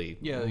are really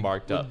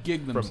marked they up.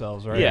 Gig from-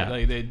 themselves, right? Yeah.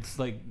 Like they just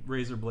like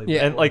razor blade.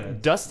 Yeah. And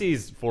like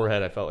Dusty's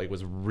forehead, I felt like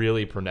was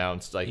really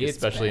pronounced, like It's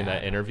especially in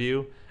that bad.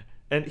 interview.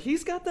 And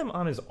he's got them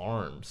on his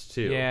arms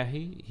too. yeah,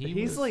 he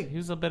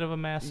was a bit of a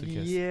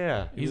masochist.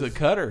 Yeah. He's a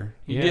cutter.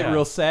 He Yeah. get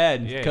real sad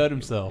and Yeah. cut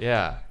himself.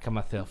 Yeah. Come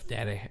myself,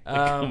 daddy.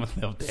 Come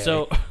myself, daddy.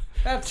 So,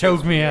 That's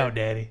Choke me out,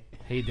 daddy.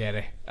 hey,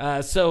 daddy.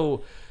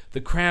 So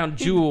the crown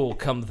jewel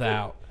comes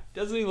out.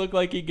 Doesn't he look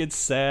like he gets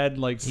sad,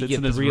 like sits gets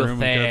in his real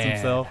room and cuts sad.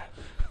 himself?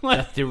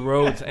 Dusty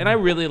Rhodes, and I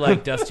really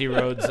like Dusty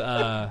Rhodes' theme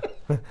I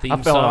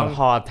fell on song.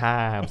 hard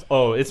times.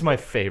 Oh, it's my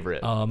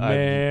favorite.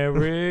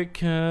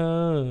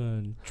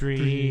 American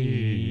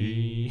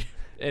Dream.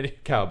 And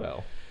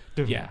Cowbell.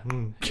 yeah,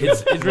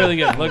 it's really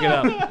good. Look it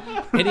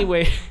up.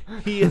 Anyway,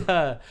 he gets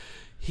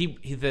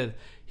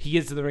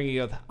to the ring. He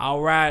goes,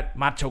 "All right,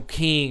 Macho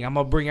King, I'm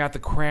gonna bring out the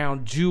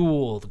crown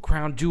jewel. The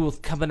crown jewel's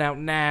coming out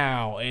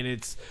now," and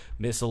it's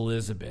Miss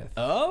Elizabeth.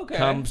 Oh, okay.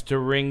 Comes to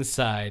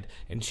ringside,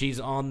 and she's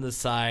on the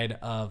side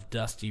of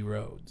Dusty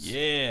Rhodes.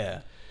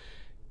 Yeah.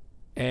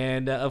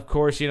 And of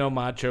course,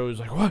 Macho is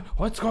like, "What?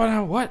 What's going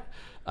on? What?"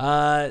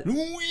 I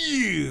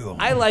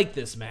like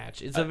this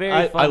match. It's a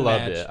very fun I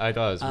loved match. it. I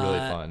thought it was really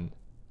fun.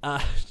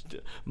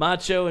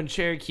 Macho and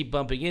Cherry keep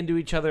bumping into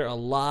each other a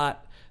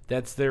lot.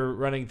 That's their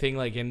running thing.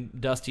 Like, and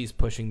Dusty's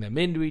pushing them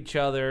into each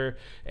other,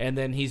 and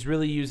then he's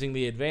really using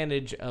the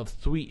advantage of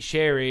Sweet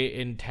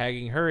Sherry and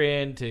tagging her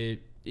in to.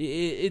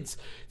 It's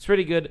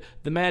pretty good.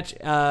 The match.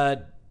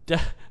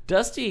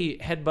 Dusty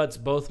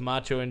headbutts both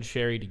Macho and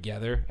Sherry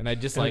together, and I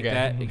just like Okay.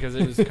 that because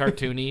it was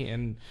cartoony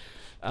and.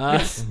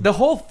 the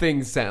whole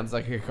thing sounds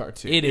like a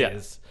cartoon. It Yeah.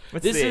 is.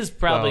 It's This the- is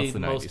probably it's the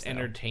the most 90s now.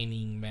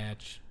 entertaining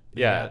match.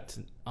 we Yeah. got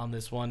on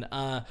this one.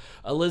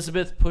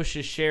 Elizabeth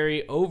pushes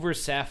Sherry over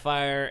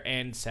Sapphire,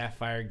 and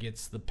Sapphire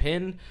gets the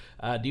pin.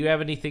 Do you have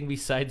anything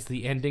besides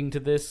the ending to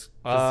this?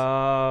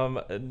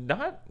 Not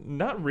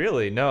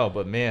really. No,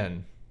 but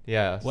man,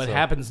 yeah. What so-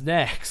 happens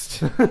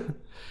next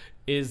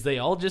is they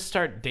all just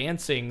start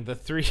dancing. The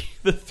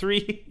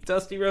three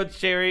Dusty Rhodes,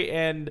 Sherry,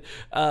 and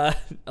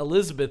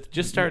Elizabeth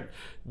just start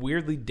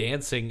weirdly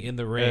dancing in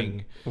the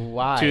ring.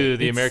 Why? To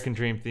the It's- American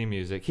Dream theme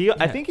music.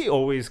 I think he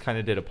always kind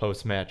of did a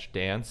post-match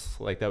dance.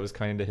 Like, that was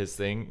kind of his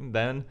thing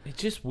then.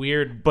 It's just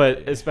weird.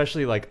 But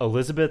especially, like,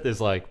 Elizabeth is,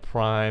 like,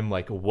 prime,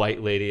 like,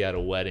 white lady at a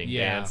wedding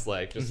Yeah. dance.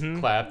 Like, just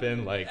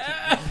clapping, like,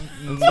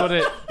 That's what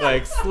it.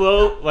 like,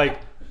 slow, like,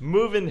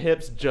 moving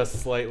hips just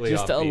slightly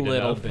Just a offbeat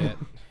little enough. bit.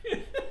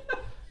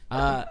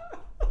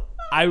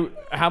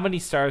 How many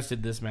stars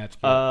did this match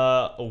get?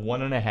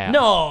 1.5.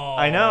 No,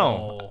 I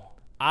know.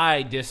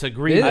 I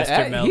disagree, He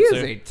Mr. is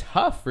Meltzer. a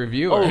tough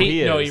reviewer. Oh,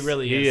 He is.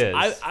 really He is.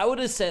 is. I would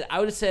have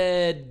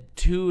said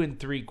 2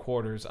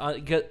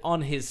 3/4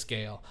 on his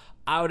scale.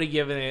 I would have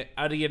given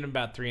him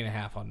about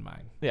 3.5 on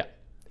mine. Yeah.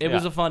 It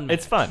was a fun match.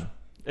 It's fun.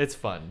 It's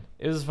fun.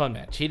 It was a fun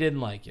match. He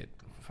didn't like it.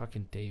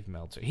 Fucking Dave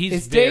Meltzer. He's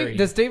Is very.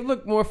 does Dave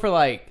look more for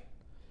like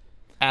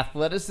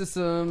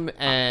athleticism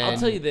and I'll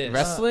tell you this.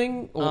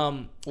 wrestling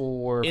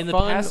or in the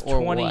fun, past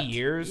or 20 what?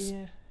 years,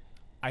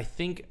 I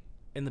think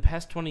in the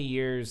past 20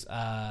 years,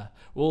 I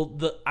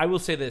will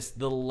say this: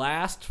 the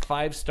last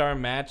 5-star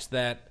match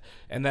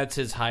and that's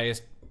his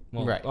highest.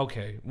 Well, Right.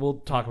 okay, we'll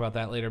talk about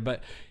that later.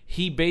 But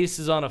he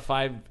bases on a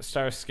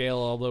 5-star scale,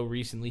 although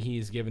recently he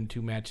has given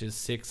 2 matches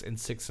 6 and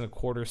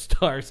 6.25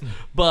 stars.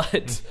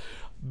 But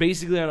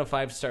basically on a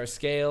 5-star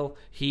scale,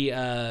 he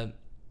has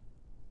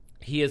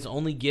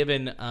only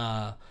given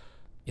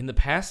in the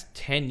past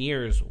 10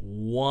 years,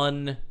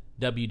 one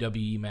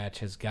WWE match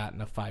has gotten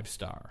a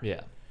 5-star.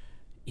 Yeah.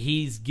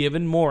 He's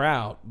given more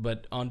out,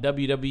 but on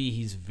WWE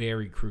he's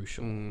very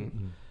crucial.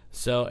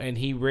 So, and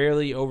he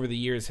rarely over the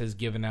years has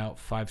given out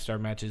 5-star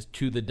matches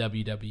to the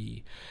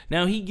WWE.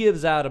 Now he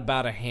gives out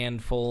about a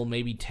handful,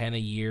 maybe 10 a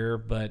year,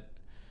 but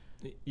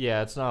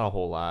Yeah, it's not a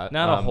whole lot.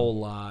 not a whole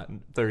lot.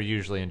 They're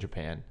usually in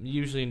Japan.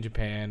 Usually in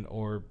Japan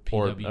or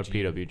Or PWG. a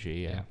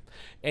PWG, yeah.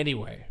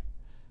 Anyway,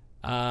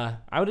 I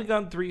would have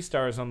gone 3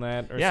 stars on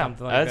that or Yeah,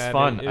 something like that's that.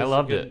 fun. It I was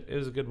loved a good, it. It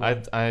was a good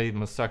one.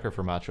 I'm a sucker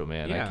for Macho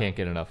Man. Yeah. I can't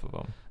get enough of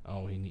him.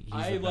 He's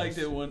I the liked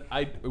best. it when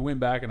I went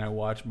back and I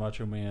watched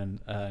Macho Man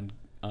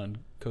on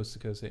Coast to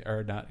Coast,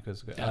 or not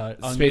Coast to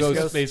Coast, on Space Ghost,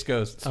 Ghost? Space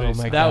Ghost. Oh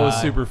my That was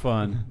God. super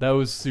fun. That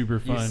was super You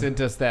fun. sent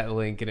us that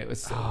link and it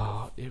was so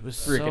Oh, it was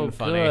Freaking so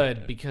funny.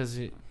 good because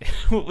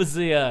what was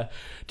the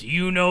do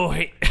you know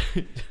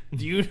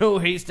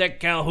Haystack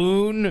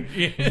Calhoun?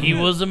 He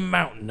was a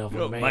mountain of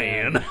a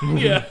man.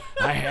 Yeah.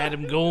 I had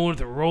him going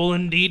with a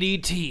rolling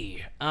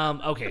DDT.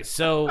 Okay,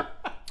 so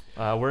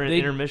We're in they-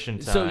 intermission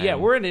time. So yeah,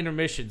 we're in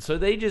intermission. So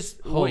they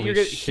just holy what you're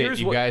gonna, shit,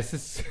 here's you what, guys.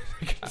 This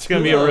It's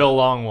going to be a real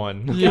long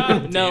one.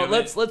 No,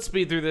 let's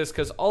speed through this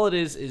because all it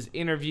is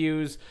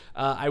interviews.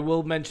 I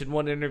will mention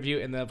one interview,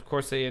 and then of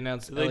course they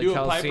announced They LA do a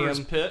Coliseum. Piper's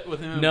Pit with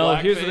him. In No,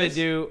 blackface. here's what they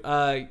do.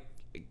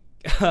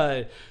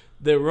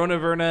 The Rona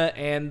Verna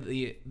and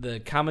the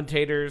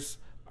commentators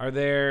are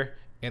there,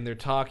 and they're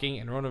talking,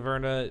 and Rona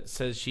Verna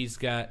says she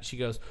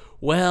goes,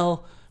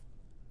 well,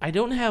 I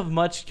don't have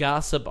much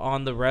gossip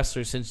on the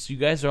wrestlers since you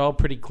guys are all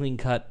pretty clean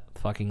cut.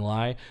 Fucking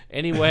lie.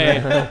 Anyway,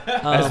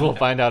 As we'll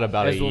find out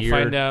about as a we'll year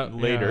find out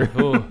later.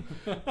 yeah. Ooh.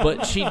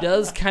 But she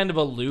does kind of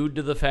allude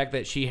to the fact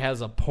that she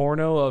has a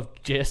porno of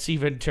Jesse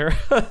Ventura.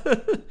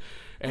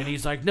 And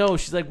he's like, no.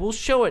 She's like, we'll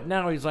show it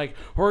now. He's like,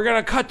 we're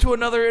going to cut to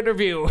another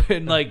interview.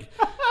 And like,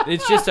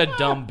 it's just a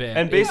dumb bit.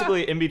 And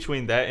basically, in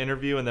between that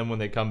interview and then when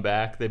they come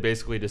back, they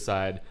basically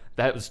decide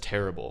that was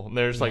terrible. And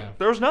there's Yeah. like,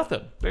 there was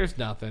nothing. There's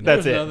nothing.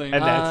 That's There's it. nothing.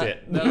 And that's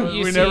it. No,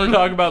 You we never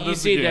talk about You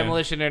this see again. a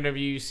Demolition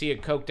interview. You see a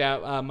coked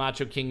out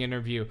Macho King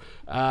interview.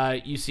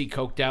 You see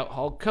coked out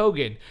Hulk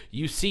Hogan.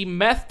 You see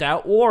methed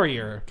out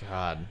Warrior.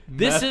 God.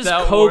 This Methed is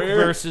out Coke Warrior?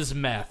 versus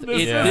meth.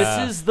 This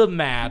This is the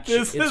match.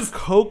 This It's is-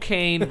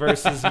 cocaine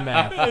versus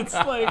meth. It's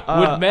like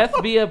Would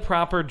meth be a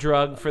proper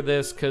drug for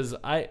this? Because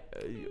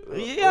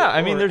Yeah,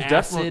 I mean, or there's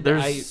definitely acid,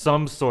 there's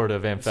some sort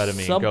of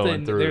amphetamine Something-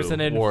 going through there's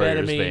an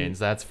Warrior's amphetamine- veins.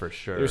 That's for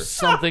sure. there's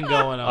something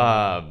going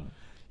on.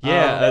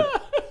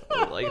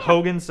 Like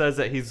Hogan says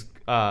that he's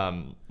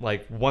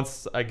like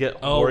once I get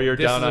Oh, Warrior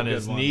this down is a on good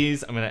his one.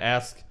 knees, I'm gonna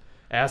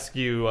ask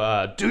you,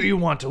 do you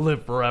want to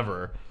live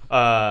forever?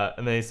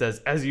 And then he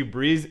says, as you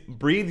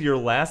breathe your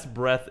last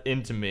breath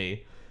into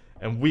me,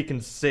 and we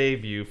can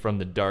save you from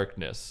the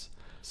darkness.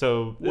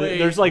 So Wait,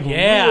 there's like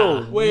yeah.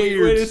 real wait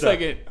weird a stuff.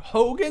 second.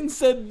 Hogan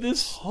said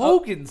this.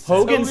 Hogan's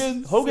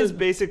Hogan's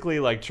basically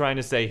like trying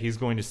to say he's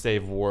going to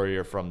save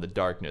Warrior from the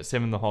darkness,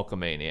 him and the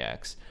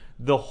Hulkamaniacs.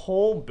 The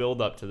whole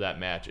build up to that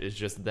match is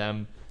just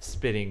them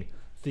spitting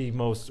the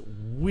most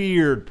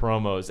weird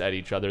promos at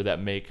each other that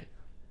make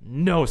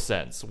no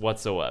sense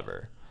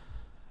whatsoever.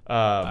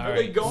 Are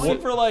they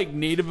going for like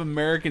Native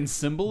American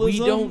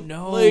symbolism? We don't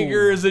know. Like,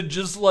 or is it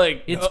just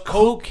like It's Ho-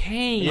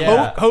 cocaine.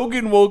 Yeah.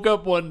 Hogan woke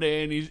up one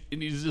day and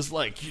he's just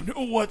like, you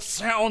know what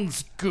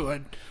sounds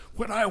good?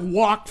 when I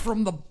walked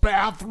from the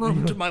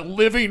bathroom to my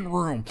living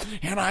room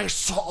and I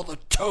saw the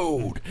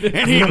Toad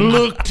and he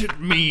looked at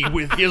me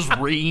with his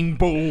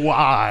rainbow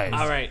eyes.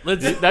 All right,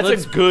 That's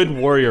let's a good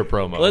Warrior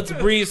promo. let's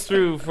breeze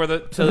through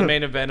to the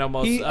main event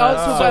almost. He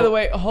also, by the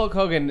way, Hulk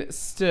Hogan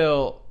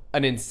still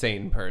an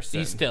insane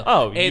person. He's still.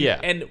 Oh, and, yeah.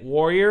 And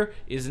Warrior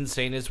is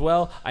insane as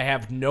well. I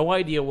have no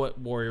idea what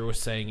Warrior was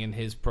saying in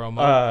his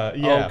promo.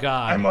 Yeah. Oh,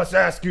 God. I must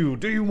ask you,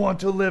 do you want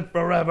to live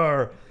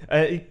forever?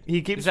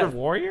 He keeps Is that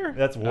Warrior?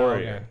 That's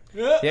Warrior.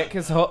 Yeah,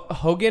 because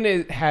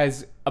Hogan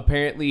has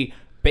apparently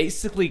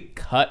basically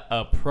cut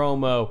a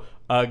promo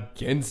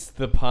against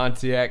the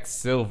Pontiac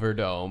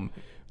Silverdome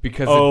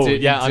because it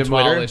didn't on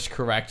demolish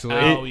correctly.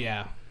 Oh,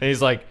 yeah. And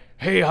he's like,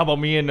 hey, how about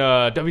me and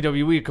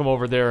WWE come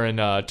over there and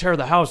tear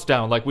the house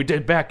down like we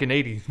did back in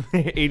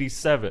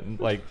 87?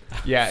 Like,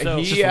 Yeah, So-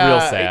 he, It's just real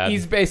sad.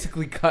 he's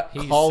basically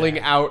calling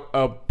sad. out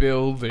a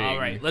building. All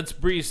right, let's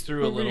breeze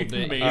through a little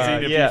bit.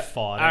 Amazing if yeah. he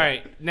fought All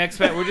right, next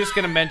match. We're just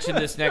going to mention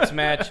this next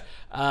match.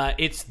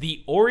 It's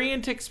the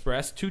Orient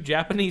Express, 2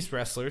 Japanese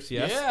wrestlers,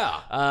 yes.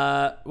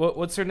 Yeah.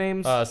 What's their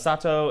names?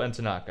 Sato and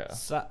Tanaka.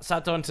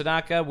 Sato and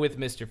Tanaka with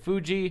Mr.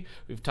 Fuji.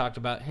 We've talked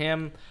about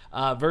him.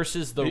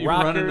 Versus the You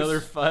Rockers. run another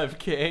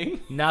 5K?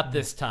 Not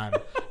this time.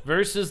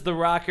 Versus the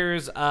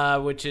Rockers,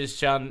 which is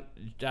Shawn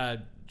Michaels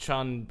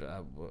Shawn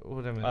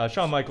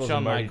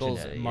and Marty Michaels,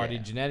 Jannetty, Marty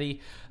yeah. Jannetty.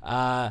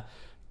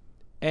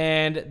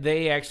 And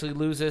they actually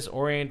lose this.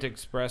 Orient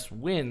Express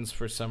wins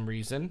for some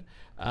reason.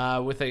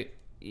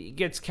 It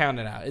gets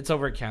counted out. It's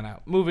over a count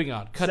out. Moving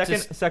on. Cut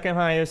Second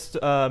highest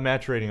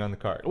match rating on the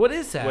card. what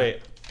is that?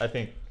 Wait, I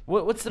think.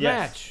 What's the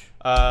Yes.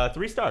 match?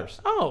 3 stars.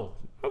 Oh,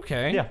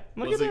 okay. Yeah.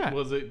 Look Was at it, that.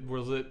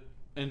 was it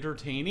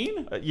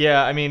entertaining?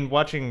 Yeah, I mean,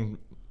 watching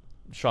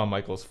Shawn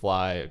Michaels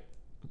fly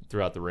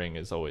throughout the ring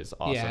is always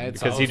awesome Yeah, it's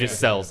because he always just good.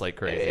 sells like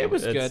crazy. It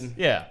was good.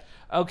 Yeah.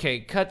 Okay,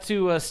 cut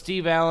to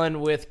Steve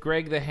Allen with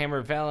Greg the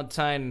Hammer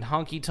Valentine and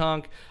Honky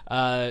Tonk.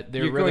 They're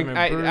You're Rhythm going,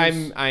 and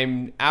Bruce.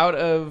 I'm out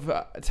of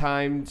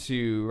time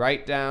to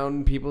write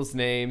down people's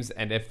names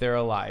and if they're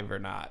alive or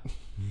not.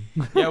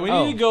 Yeah, we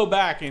Oh. need to go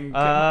back and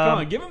come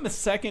on, give him a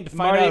second to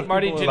find Marty- out. If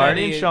Marty people are Jannetty-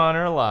 Marty and Shawn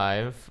are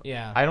alive.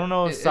 Yeah. I don't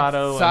know if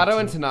Sato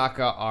and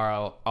Tanaka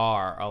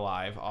are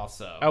alive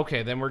also.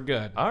 Okay, then we're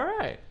good. All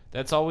right.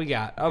 That's all we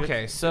got.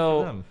 Okay,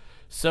 for them.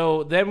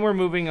 so then we're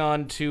moving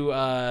on to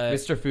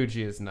Mr.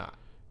 Fuji is not.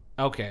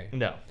 okay.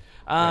 No.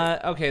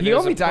 Okay, He there's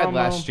only a died promo.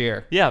 last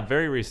year. Yeah,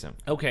 very recent.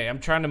 Okay, I'm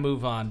trying to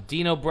move on.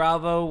 Dino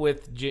Bravo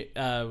with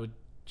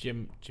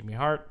Jimmy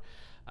Hart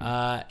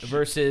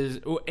versus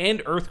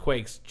and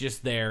Earthquake's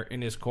just there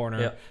in his corner.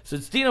 Yeah. So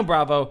it's Dino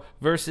Bravo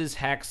versus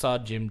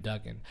Hacksaw Jim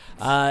Duggan.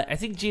 I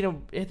think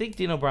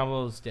Dino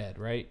Bravo's dead,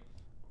 right?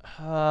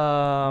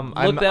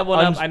 Look that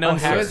one up. I know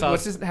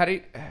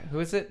Hacksaw. Who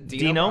is it?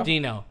 Dino?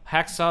 Dino.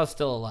 Hacksaw's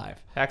still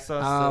alive.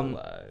 Hacksaw's still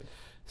alive.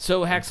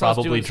 So Hacksaw's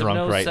probably doing some drunk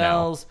no right now.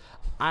 cells.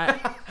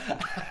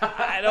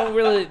 I don't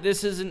really.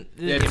 This isn't.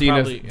 Yeah, it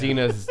Dina's, probably-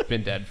 Dina's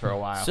been dead for a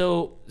while.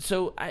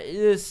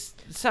 This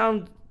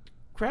sound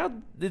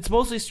crowd. It's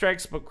mostly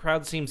strikes, but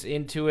crowd seems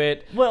into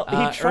it. Well, he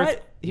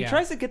yeah.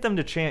 tries to get them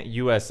to chant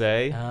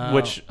USA, Oh.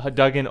 which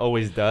Duggan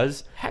always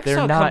does. They're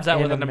Hacksaw not comes out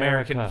in with an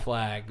America. American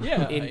flag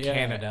in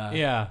Canada.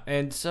 Yeah.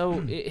 And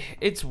so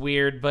it's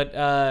weird, but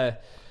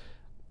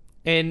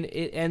and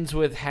it ends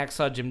with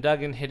Hacksaw Jim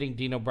Duggan hitting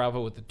Dino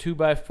Bravo with the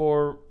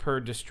 2x4 per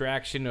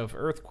distraction of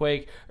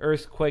Earthquake.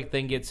 Earthquake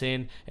then gets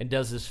in and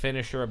does his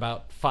finisher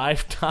about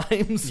 5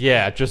 times.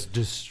 Yeah, just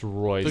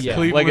destroys The it.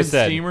 Cleveland Like I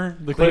said, steamer.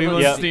 The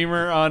Cleveland yeah.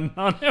 steamer on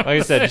like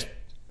I said, just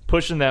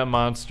pushing that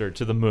monster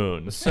to the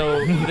moon.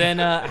 So then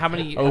how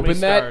many open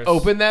stars?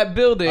 that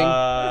building.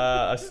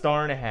 A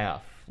 1.5,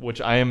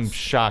 which I am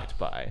shocked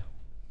by.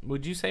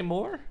 Would you say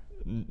more?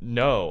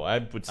 No, I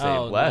would say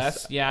Oh, less.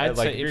 less? Yeah, I'd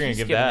like say if if you're gonna he's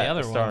give given that the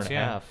other a star ones, and a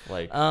yeah. half.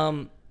 Like,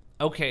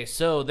 Okay,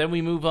 so then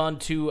we move on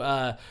to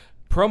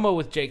promo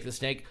with Jake the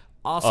Snake.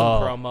 Awesome Oh,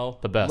 promo.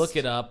 the best. Look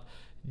it up.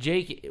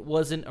 Jake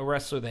wasn't a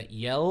wrestler that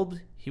yelled.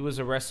 He was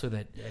a wrestler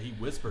that. Yeah, he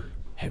whispered.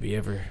 Have you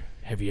ever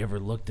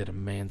looked at a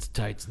man's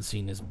tights and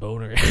seen his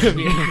boner? I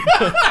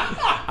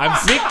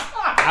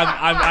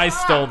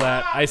stole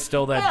that. I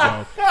stole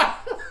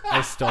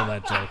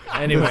that joke.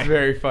 Anyway, It's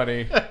very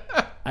funny.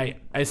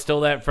 I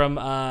stole that from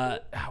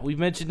we've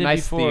mentioned it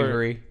Nice before.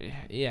 thievery.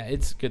 Yeah,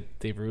 it's good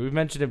thievery. We've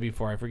mentioned it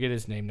before. I forget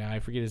his name now. I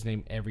forget his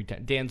name every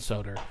time. Dan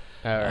Soder.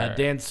 right.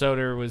 Dan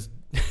Soder was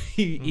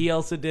he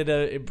also did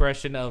an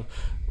impression of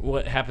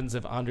what happens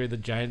if Andre the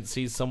Giant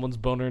sees someone's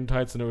boner in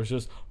tights, and it was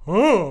just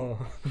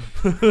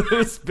that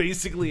was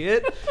basically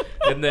it.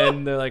 And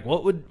then they're like,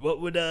 what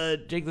would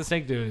Jake the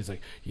Snake do? And he's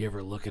like, you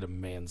ever look at a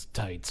man's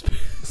tights?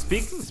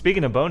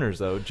 speaking of boners,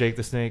 though, Jake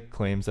the Snake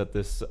claims that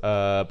this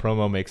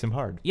promo makes him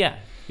hard. Yeah,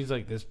 he's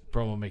like, this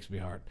promo makes me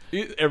hard.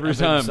 Every I think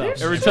time, so.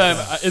 it's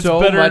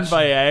So better much- than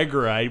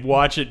Viagra. I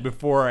watch it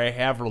before I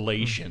have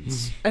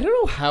relations. I don't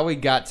know how we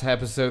got to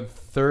episode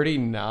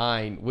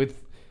 39 with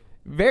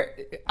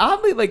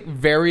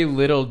very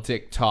little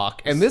dick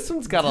talk, and this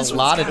one's got a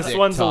lot of dick This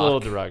one's talk. a little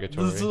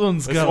derogatory. This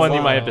one's This got a one you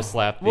lot. might have to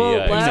slap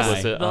the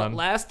explicit on.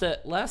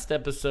 last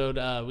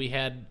episode, we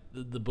had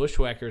the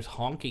Bushwhackers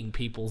honking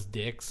people's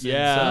dicks.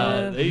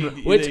 Yeah,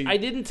 Which I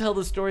didn't tell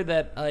the story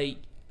that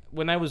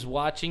when I was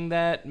watching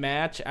that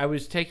match, I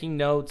was taking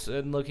notes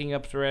and looking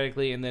up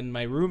sporadically, and then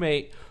my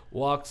roommate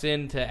walks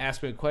in to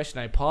ask me a question.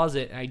 I pause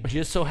it, and I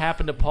just so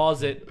happened to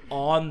pause it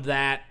on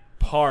that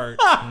part,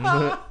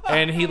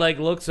 and he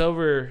looks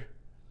over.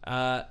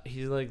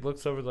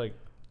 Looks over like,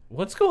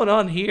 what's going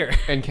on here?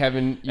 And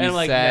Kevin, you And,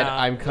 said, nah.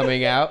 I'm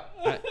coming out.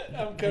 I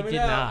did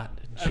not.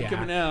 I'm Jack.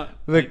 coming out.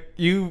 Look,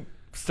 you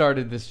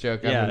started this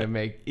joke. I'm going to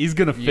make He's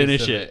gonna use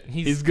finish of it. it.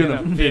 He's gonna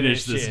gonna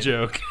finish finish this it.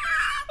 joke.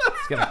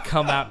 He's gonna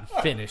come out and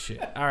finish it.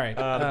 All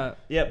right.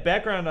 Yeah,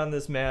 background on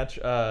this match.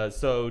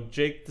 So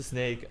Jake the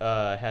Snake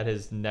had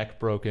his neck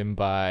broken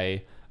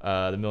by the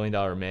 $1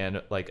 Million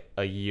Man like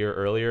a year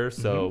earlier.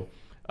 So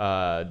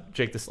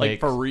Jake the Snake, Like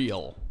for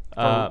real.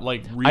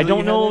 Really I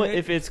don't know had it?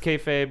 if it's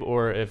kayfabe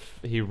or if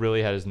he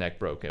really had his neck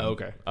broken.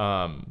 Okay.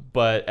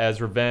 But as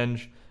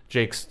revenge,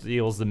 Jake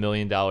steals the $1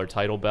 Million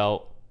title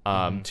belt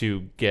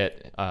to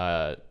get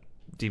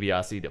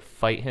DiBiase to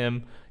fight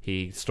him.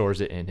 He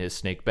stores it in his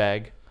snake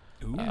bag.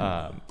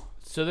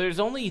 So there's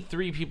only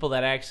 3 people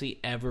that actually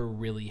ever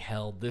really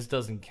held. This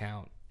doesn't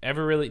count.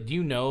 Ever really? Do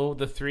you know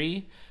the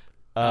 3?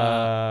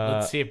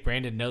 Let's see if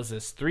Brandon knows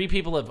this. 3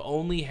 people have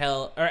only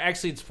held, or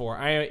actually it's 4.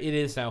 It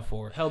is now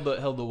 4. Held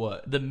the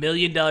what? The $1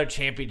 Million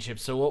Championship.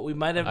 So what we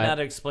might have not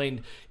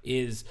explained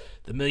is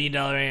the $1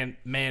 Million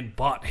Man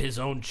bought his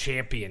own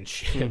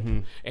championship,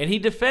 and he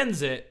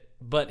defends it,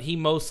 but he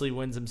mostly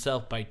wins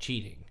himself by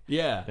cheating.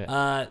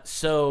 Yeah.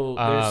 So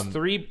there's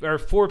 3 or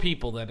 4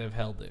 people that have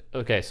held it.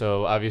 Okay,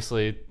 so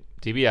obviously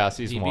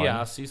DiBiase's one.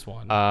 DiBiase's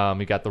one.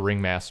 We got the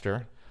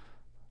ringmaster,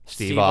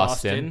 Steve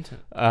Austin.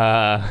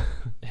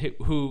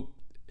 Who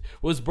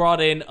was brought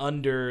in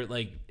under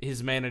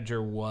his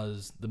manager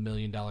was the $1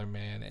 Million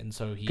Man, and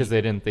so he Because they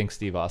didn't think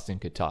Steve Austin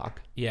could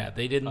talk.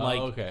 they didn't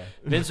okay.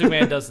 Vince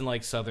McMahon doesn't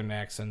like Southern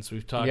accents.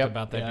 We've talked Yep.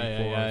 about that Yeah,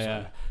 before. yeah, so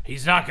yeah.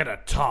 he's not gonna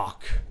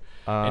talk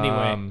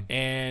anyway.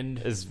 And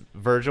Is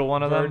Virgil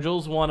one of them?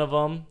 Virgil's one of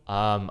them.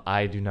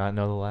 I do not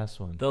know the last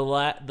one. The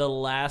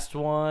last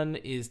one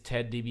is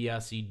Ted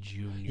DiBiase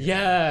Jr.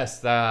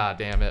 Yes.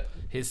 Damn it.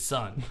 His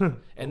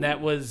son, and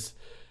that was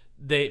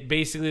the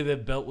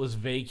belt was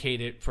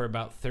vacated for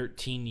about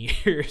 13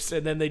 years,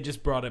 and then they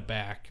just brought it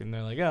back, and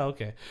they're like, oh,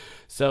 okay.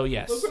 So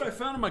yes, Look what I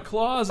found in my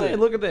closet. hey,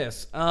 look at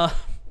this.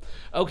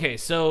 Okay,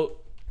 so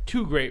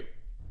 2 great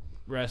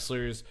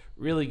wrestlers,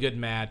 really good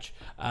match.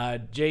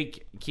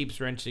 Jake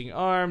keeps wrenching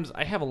arms.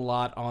 I have a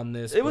lot on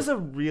this. It was a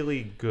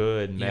really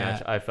good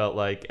match, Yeah. I felt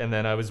like, and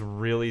then I was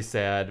really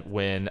sad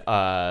when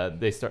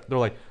they're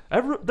like,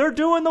 they're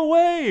doing the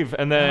wave,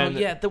 and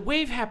then the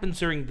wave happens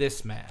during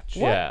this match.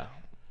 yeah,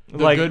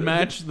 The good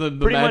match, the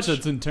pretty match much-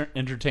 that's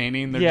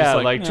entertaining. They're yeah,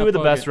 just like 2 of the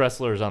fuck best it.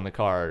 wrestlers on the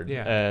card,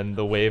 Yeah. and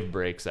the wave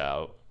breaks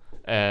out.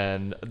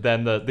 And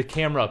then the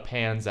camera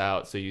pans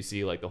out, so you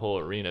see the whole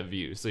arena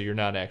view. So you're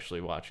not actually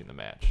watching the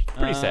match.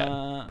 Pretty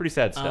sad. Pretty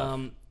sad stuff.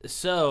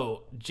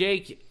 So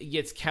Jake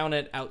gets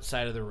counted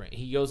outside of the ring.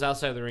 He goes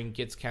outside of the ring,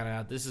 gets counted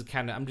out. This is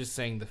I'm just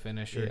saying the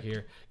finisher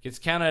here. Gets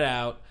counted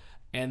out,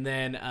 and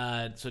then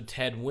so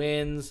Ted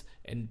wins,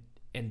 and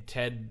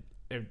Ted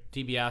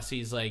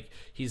DiBiase's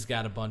he's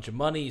got a bunch of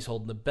money. He's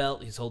holding the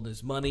belt. He's holding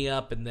his money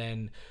up, and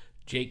then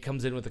Jake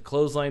comes in with a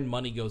clothesline.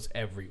 Money goes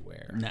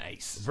everywhere.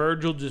 Nice.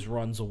 Virgil just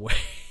runs away.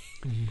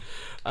 Did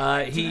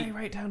I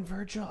write down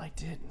Virgil? I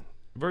didn't.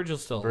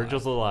 Virgil's still alive.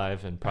 Virgil's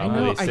alive and know,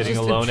 probably I sitting just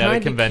am alone at trying a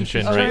to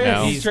convention keep- right He's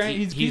now.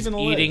 He's He's keeping the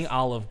eating list.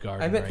 Olive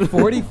Garden. I met right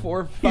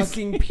 44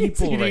 fucking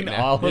people eating right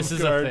now. Olive This is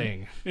a Garden.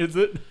 thing. Is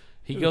it?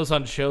 He goes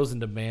on shows and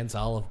demands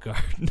Olive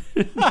Garden.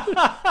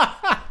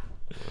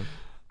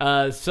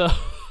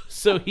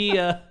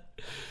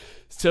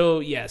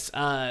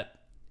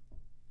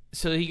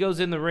 So he goes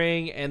in the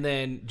ring, and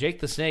then Jake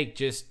the Snake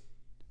just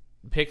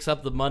picks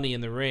up the money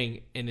in the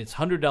ring, and it's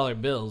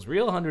 $100 bills,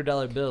 real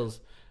 $100 bills.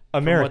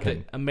 from what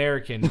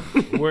American.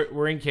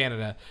 we're in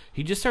Canada.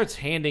 He just starts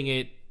handing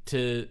it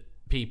to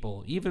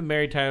people. Even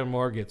Mary Tyler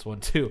Moore gets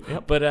one too.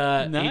 But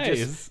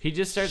Nice. he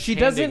just starts. She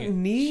handing doesn't it.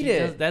 need She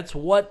it. That's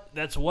what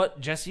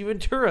Jesse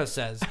Ventura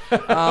says.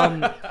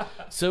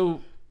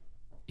 So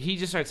he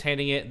just starts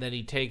handing it, and then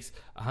he takes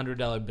a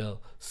 $100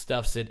 bill,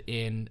 stuffs it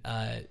in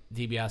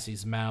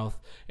DiBiase's mouth,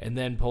 and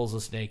then pulls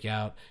the snake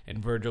out. And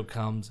Virgil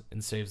comes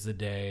and saves the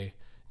day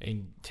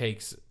and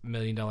takes $1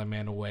 Million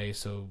Man away,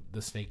 so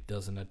the snake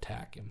doesn't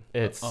attack him.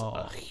 It's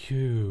a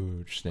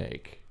huge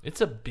snake.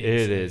 It's a big.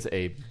 It snake. is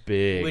a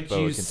big. Would boa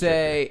you constrictor.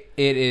 say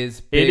it is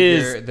It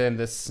bigger is- than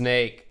the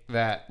snake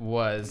that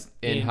was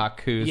in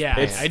Haku's Yeah,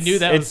 pants? I knew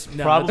that It's was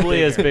no, probably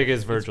that's as bigger. big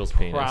as Virgil's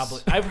penis.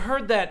 Probably. I've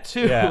heard that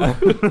too. Yeah.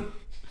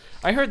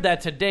 I heard that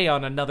today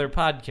on another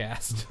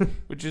podcast,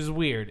 which is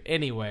weird.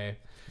 Anyway,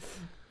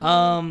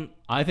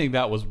 I think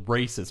that was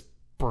racist.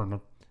 Burn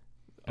it.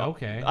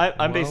 okay.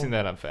 I'm basing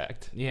that on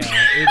fact. Yeah,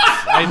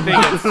 I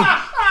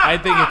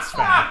think it's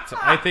fact.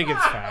 I think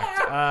it's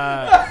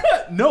fact.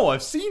 No,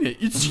 I've seen it.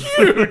 It's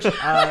huge.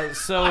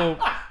 So,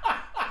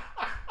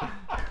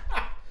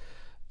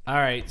 all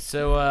right.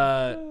 So,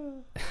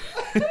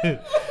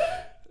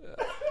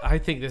 I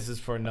think this is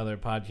for another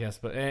podcast.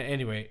 But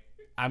anyway,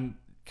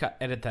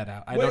 edit that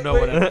out. I don't know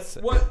what it's.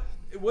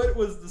 What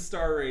was the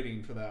star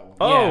rating for that one?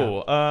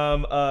 Oh,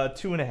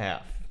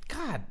 2.5.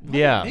 God,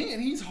 Yeah, Man,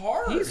 he's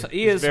hard.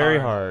 he is very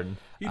hard. hard.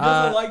 He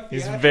doesn't like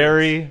He's theatrics.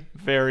 very,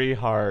 very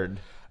hard.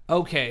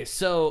 Okay,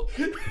 so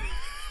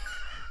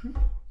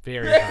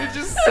very hard.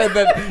 Just said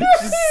that,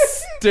 just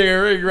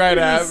staring right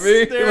at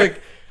me.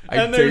 Like, I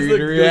And dare there's you the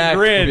to react,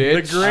 grin.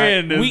 The bitch.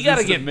 grin. We is got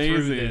to just get amazing.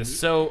 through this.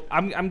 So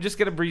I'm just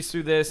gonna breeze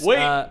through this. Wait,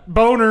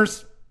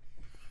 boners.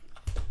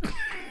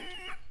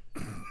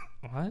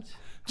 What?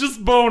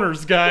 Just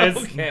boners, guys.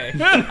 Okay.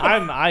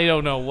 I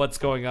don't know what's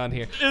going on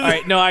here. All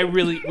right, no,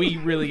 we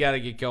really got to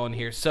get going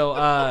here.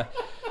 So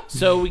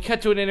we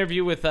cut to an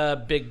interview with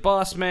Big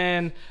Boss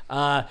Man.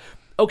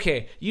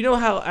 Okay, you know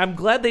how I'm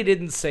glad they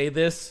didn't say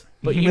this,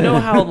 but you know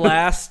how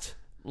last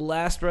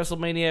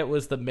WrestleMania it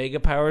was the Mega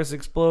Powers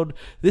explode?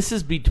 This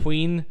is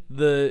between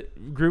the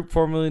group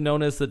formerly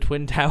known as the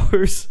Twin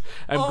Towers.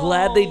 I'm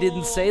glad they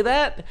didn't say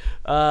that,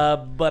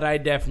 but I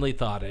definitely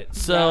thought it.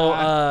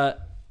 So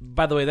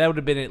by the way, that would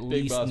have been at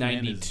least Boss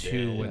Man is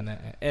 92 dead. when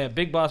that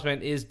Big Boss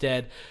Man is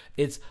dead.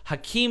 It's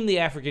Hakeem the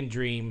African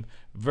Dream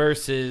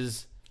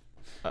versus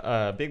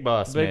Big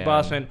Boss Big Man.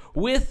 Boss Man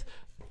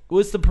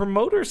was the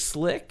promoter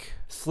Slick,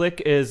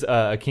 Slick is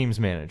Akeem's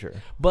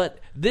manager. but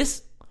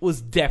this was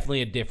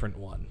definitely a different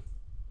one.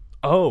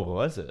 Oh,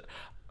 was it?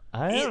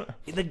 I don't.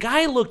 The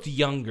guy looked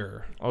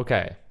younger.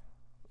 Okay.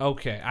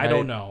 Okay, I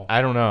don't know.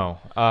 I don't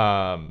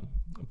know.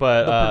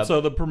 But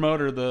So the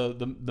promoter,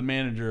 the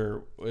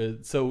manager,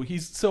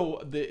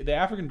 the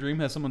African Dream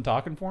has someone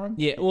talking for him.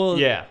 Yeah, well,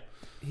 yeah,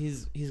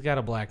 he's got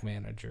a black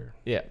manager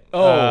yeah.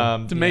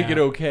 To make yeah. it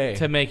okay.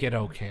 to make it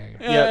okay.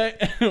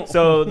 Yeah.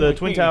 So the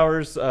Twin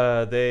Towers,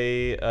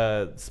 they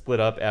split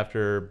up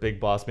after Big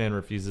Boss Man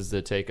refuses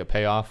to take a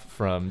payoff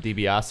from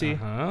DiBiase.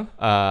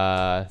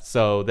 Huh?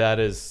 So that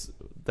is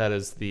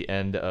the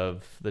end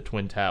of the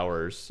Twin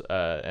Towers,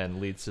 and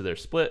leads to their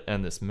split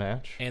and this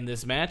match. And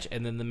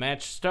then the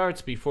match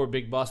starts before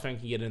Big Boss Man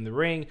can get in the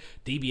ring.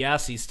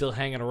 DiBiase's still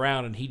hanging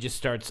around, and he just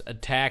starts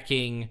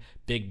attacking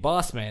Big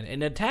Boss Man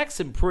and attacks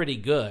him pretty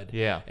good.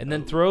 Yeah. And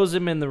then throws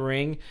him in the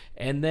ring,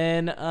 and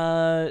then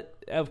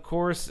of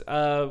course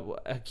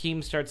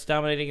Hakeem starts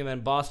dominating, and then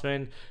Boss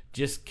Man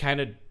just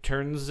kind of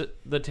turns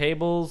the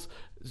tables.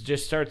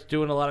 Just starts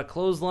doing a lot of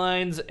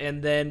clotheslines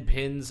and then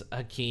pins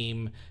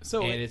Hakeem,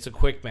 and it's a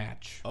quick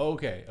match.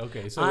 Okay.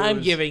 So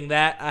I'm giving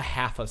that a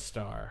half a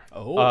star.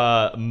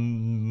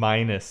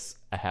 Minus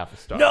a half a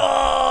star.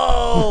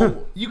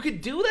 No, you could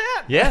do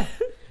that. Yeah.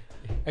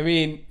 I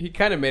mean, he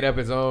kind of made up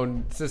his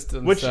own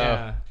system. Which-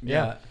 so.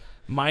 Yeah.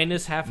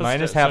 Minus half a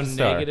Minus star. half a so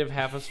star. negative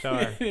half a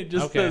star. It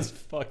just okay. says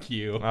 "fuck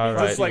you." All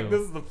right. It's like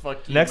this is the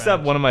 "fuck you." Next up,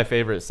 match. one of my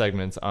favorite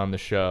segments on the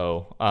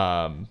show.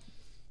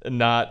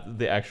 Not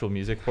the actual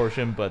music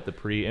portion, but the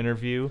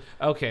pre-interview.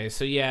 Okay,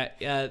 so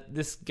yeah,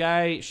 this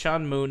guy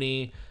Sean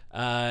Mooney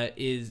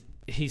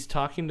he's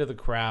talking to the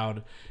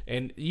crowd,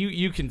 and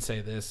you can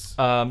say this.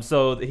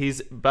 So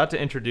he's about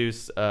to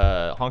introduce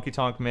Honky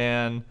Tonk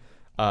Man.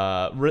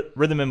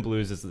 Rhythm and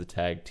Blues is the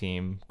tag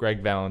team.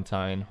 Greg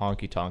Valentine,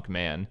 Honky Tonk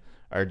Man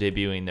are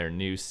debuting their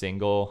new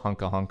single,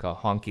 Hunka Hunka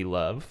Honky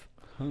Love.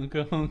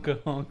 Hunka hunka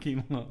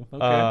honky love.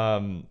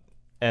 Okay.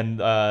 And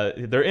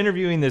they're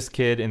interviewing this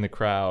kid in the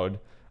crowd,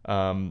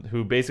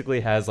 who basically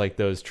has like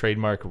those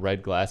trademark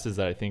red glasses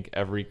that I think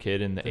every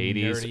kid in the 80s,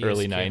 nerdiest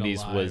early kid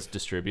 90s alive. was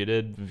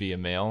distributed via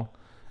mail.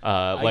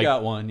 I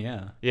got one.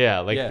 Yeah.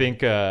 Yeah, like Yeah.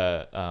 think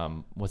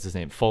what's his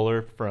name?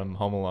 Fuller from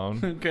Home Alone.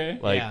 Okay.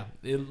 Like yeah,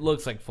 it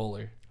looks like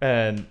Fuller.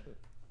 and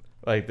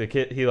like the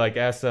kid he like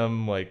asks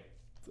him like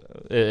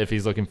if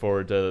he's looking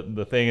forward to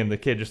the thing, and the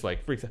kid just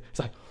like freaks out. He's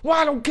like, "Well,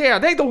 I don't care.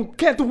 They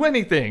can't do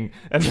anything."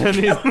 And then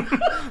he's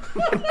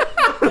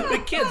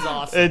The kid's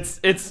awesome.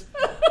 it's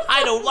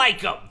I don't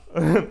like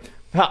him.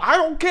 I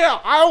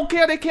don't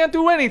care. They can't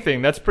do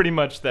anything. That's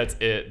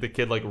it. The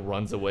kid like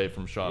runs away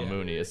from Sean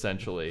Mooney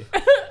essentially.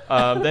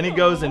 Then he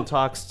goes and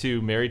talks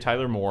to Mary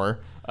Tyler Moore,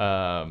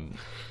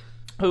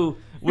 who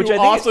Which I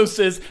think also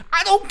says,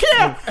 "I don't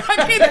care.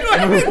 I can't do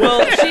anything."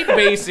 Well, she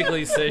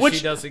basically says which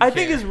she doesn't I care.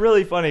 think is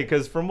really funny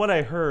because from what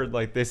I heard,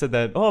 like they said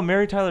that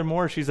Mary Tyler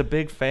Moore, she's a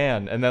big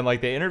fan, and then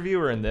like they interview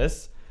her in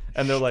this,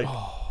 and they're like,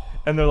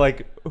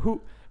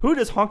 who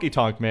does Honky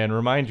Tonk Man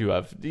remind you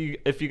of?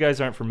 If you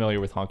guys aren't familiar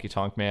with Honky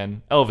Tonk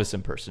Man, Elvis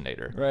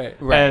impersonator, Right.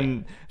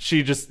 And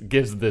she just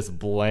gives this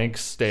blank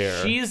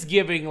stare. She's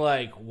giving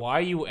like, why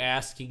are you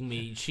asking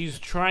me? She's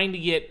trying to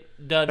get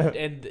done,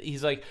 and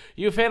he's like,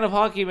 "You a fan of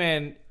Honky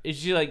Man?" Is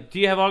she like,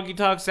 "Do you have Honky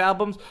Tonk's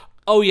albums?"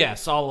 "Oh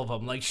yes, all of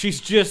them." Like she's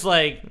just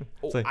like,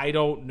 like, I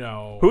don't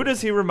know. Who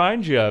does he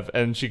remind you of?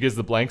 And she gives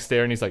the blank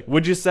stare, and he's like,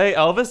 "Would you say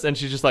Elvis?" And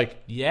she's just like,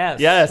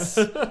 Yes. "Yes."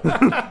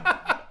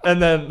 And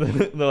then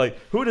they're like,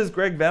 "Who does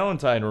Greg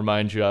Valentine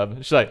remind you of?"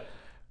 She's like,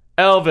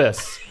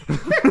 "Elvis."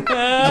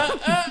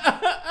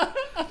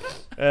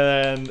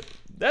 And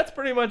That's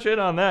pretty much it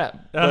on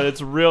that. But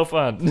it's real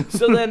fun.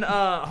 So then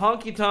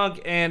Honky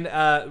Tonk and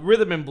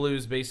Rhythm and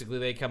Blues, basically,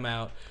 they come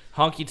out.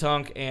 Honky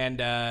Tonk and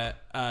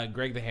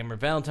Greg the Hammer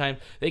Valentine,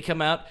 they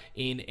come out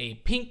in a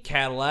pink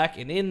Cadillac,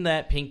 and in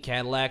that pink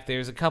Cadillac,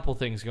 there's a couple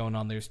things going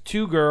on. There's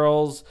two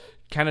girls,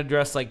 kind of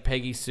dressed like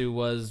Peggy Sue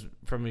was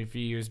from a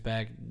few years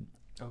back.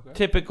 Okay.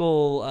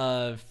 Typical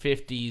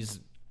 50s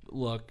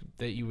look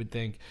that you would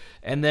think.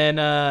 And then,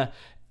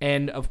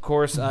 and of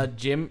course,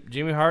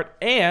 Jimmy Hart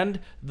and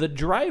the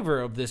driver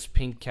of this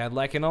pink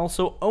Cadillac and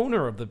also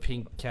owner of the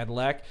pink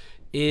Cadillac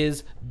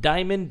is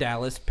Diamond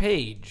Dallas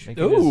Page,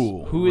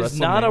 Ooh, who is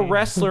not a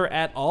wrestler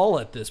at all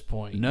at this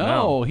point.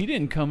 No, he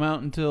didn't come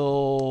out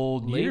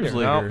until years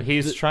later. No,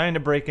 he's trying to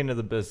break into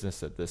the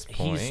business at this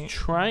point. He's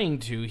trying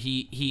to.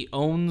 He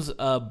owns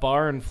a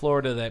bar in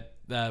Florida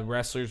that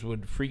wrestlers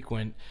would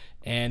frequent,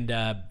 and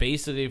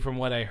basically, from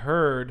what I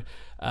heard,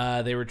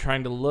 they were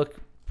trying to look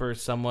for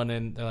someone,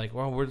 and they're like,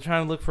 "Well, we're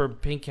trying to look for a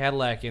pink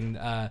Cadillac," and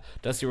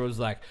Dusty Rhodes was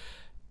like,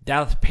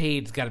 Dallas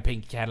Page's got a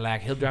pink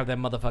Cadillac. He'll drive that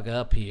motherfucker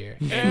up here.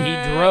 And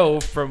he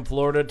drove from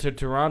Florida to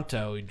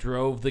Toronto. He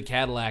drove the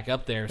Cadillac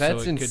up there.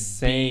 That's so it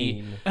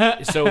insane. Could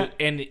be, so,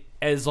 and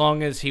as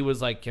long as he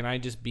was like, can I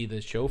just be the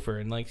chauffeur?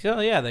 And like, oh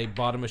yeah, they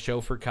bought him a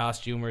chauffeur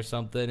costume or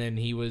something, and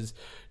he was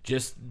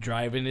just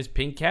driving his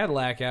pink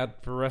Cadillac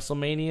out for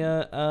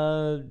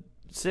WrestleMania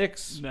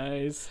 6.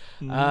 Nice.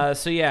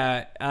 So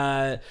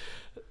yeah,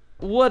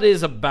 what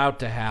is about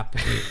to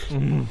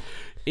happen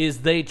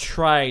is they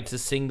try to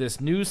sing this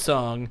new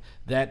song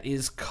that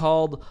is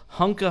called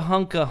Hunka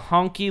Hunka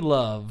Honky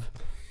Love.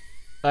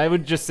 I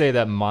would just say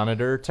that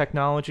monitor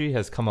technology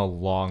has come a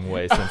long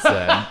way since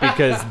then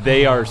because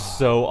they are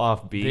so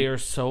offbeat. They are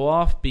so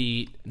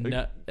offbeat.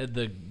 No,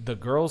 the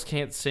girls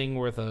can't sing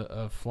worth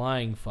a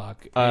flying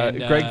fuck.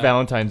 Greg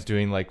Valentine's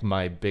doing like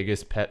my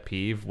biggest pet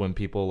peeve when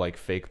people like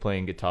fake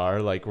playing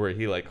guitar, like where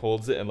he like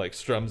holds it and like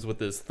strums with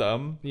his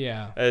thumb.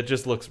 Yeah. It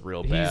just looks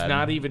real bad. He's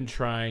not even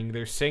trying.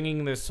 They're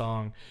singing this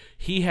song.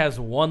 He has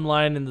one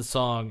line in the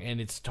song, and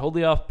it's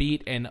totally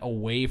offbeat and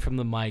away from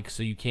the mic,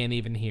 so you can't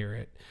even hear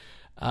it.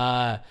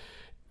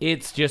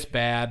 It's just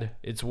bad.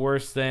 It's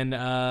worse than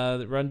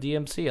Run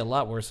DMC. A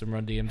lot worse than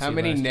Run DMC. How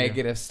many last year.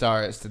 negative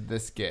stars did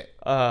this get?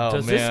 Oh,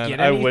 Does man. this get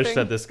I wish anything?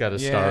 that this got a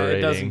Yeah, star rating.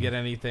 it doesn't get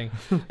anything.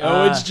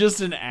 It's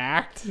just an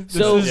act. This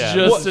so is Yeah.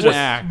 just an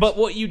act. But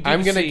what you do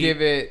I'm gonna see-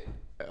 give it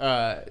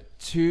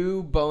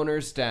 2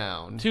 boners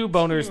down. 2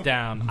 boners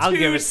down. I'll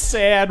give Two it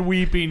sad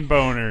weeping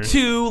boners.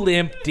 2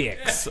 limp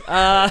dicks.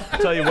 I'll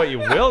tell you what you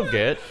will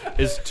get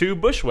is 2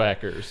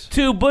 bushwhackers.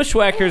 2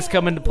 bushwhackers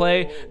come into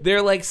play.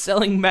 They're like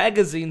selling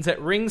magazines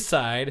at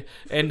ringside,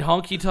 and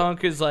Honky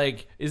Tonk is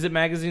like, is it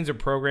magazines or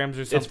programs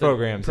or something?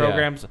 programs, yeah.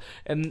 Programs.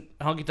 And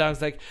Honky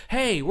Tonk's like,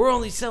 hey, we're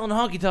only selling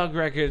Honky Tonk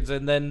records.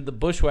 And then the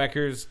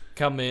bushwhackers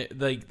come in,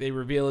 like they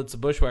reveal it's the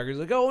bushwhackers.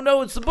 Like, oh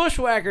no, it's the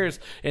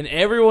bushwhackers. And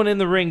everyone in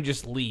the ring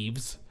just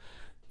leaves.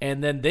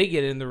 And then they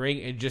get in the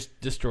ring and just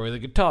destroy the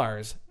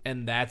guitars.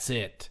 And that's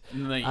it.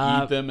 And they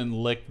eat them and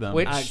lick them.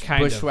 Which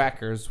kind of.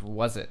 bushwhackers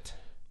was it?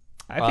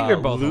 I think they're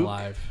both Luke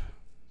alive.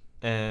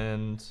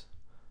 And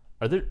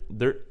are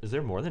is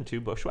there more than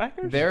 2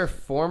 bushwhackers? Their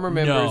former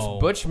members: No.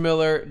 Butch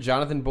Miller,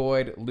 Jonathan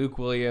Boyd, Luke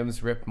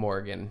Williams, Rip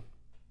Morgan.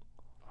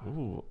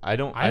 Ooh, I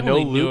know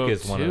only knew Luke of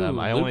is one of 2. them.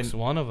 Luke's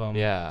one of them.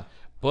 Yeah.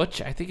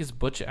 Butch, I think it's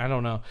Butch. I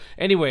don't know.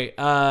 Anyway,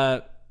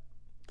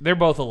 they're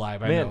both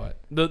alive. I Man. know it.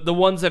 The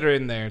ones that are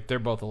in there, they're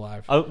both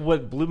alive.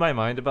 What blew my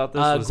mind about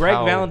this was Greg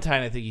how,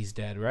 Valentine, I think he's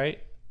dead, right?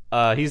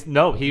 he's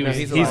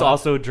he's alive.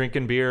 also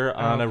drinking beer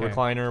on a Okay.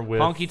 recliner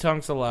with Honky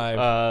Tonk's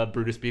alive.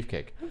 Brutus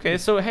Beefcake. Okay,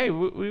 so hey,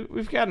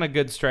 we've gotten a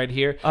good stride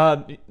here.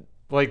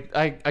 Like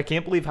I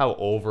can't believe how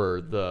over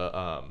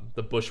the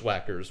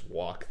Bushwhackers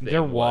walk thing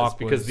Their walk was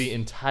because was- the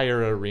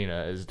entire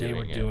arena is They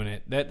doing were doing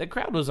it. The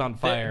crowd was on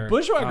fire.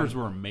 Bushwhackers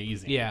were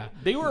amazing. yeah.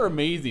 They were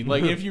amazing.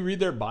 Like, if you read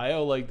their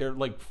bio, like, they're,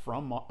 like,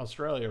 from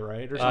Australia,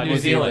 right? Or New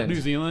Zealand. New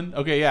Zealand?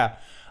 Okay, yeah.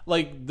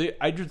 Like,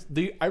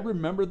 I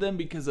remember them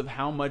because of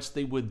how much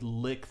they would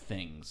lick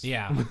things.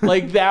 Yeah.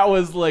 Like, that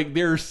was, like,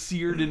 they're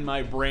seared in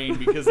my brain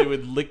because they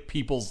would lick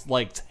people's,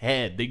 like,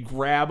 head. They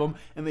grab them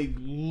and they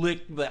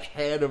lick the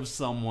head of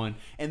someone.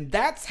 And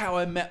that's how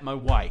I met my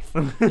wife.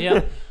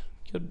 Yeah.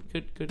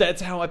 Good.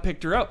 That's how I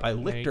picked her up. I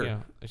There licked you her.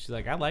 go. She's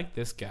like, I like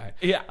this guy.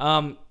 Yeah.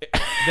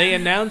 They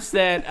announced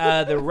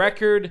that the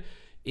record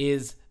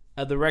is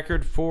the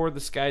record for the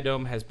Sky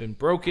Dome has been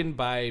broken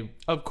by.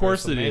 Of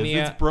course it is.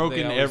 WrestleMania. It's broken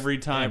They always- every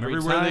time.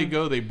 Everywhere they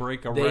go, they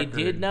break a They record.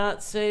 did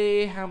not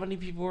say how many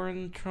people were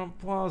in Trump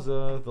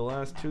Plaza the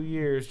last 2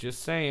 years.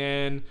 Just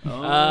saying.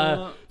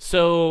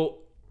 So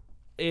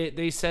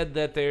they said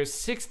that there's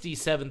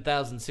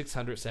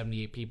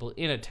 67,678 people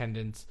in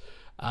attendance.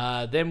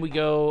 Then we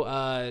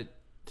go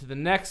to the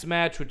next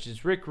match, which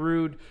is Rick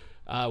Rude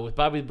with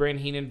Bobby the Brain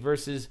Heenan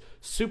versus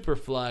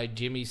Superfly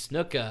Jimmy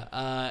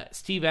Snuka.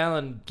 Steve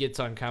Allen gets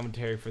on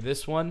commentary for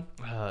this one.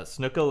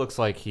 Snuka looks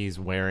like he's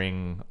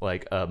wearing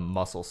like a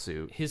muscle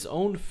suit. His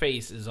own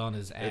face is on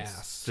his It's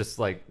ass. just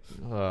like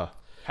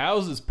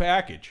How's his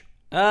package?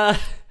 I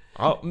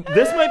Oh,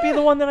 this might be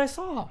the one that I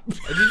saw.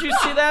 Did you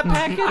see that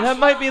package? That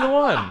might be the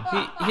one.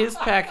 His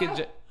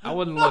package. I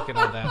wasn't looking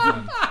at that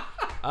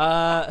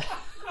one.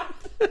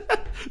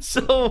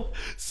 So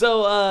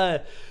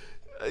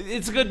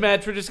it's a good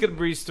match. We're just gonna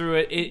breeze through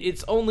it.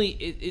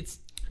 It's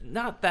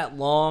not that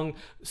long.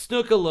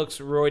 Snuka looks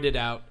roided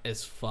out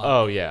as fuck.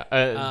 Oh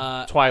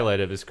yeah, twilight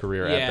of his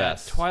career at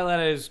best. Twilight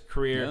of his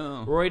career,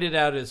 Yeah. roided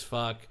out as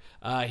fuck.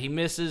 He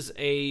misses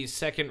a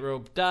second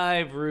rope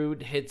dive.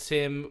 Rude hits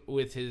him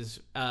with his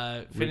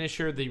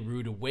finisher, the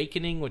Rude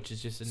Awakening, which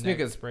is just a neck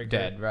Snuka's breaker.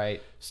 dead,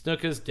 right?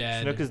 Snuka's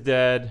dead. Snook is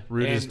dead.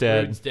 Rude and is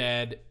dead. Rude's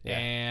dead. Yeah.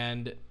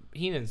 And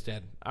Heenan's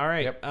dead. All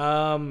right.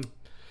 Yep.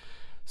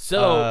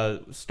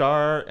 So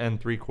Star and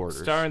 3/4.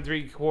 Star and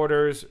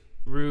 3/4.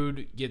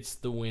 Rude gets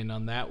the win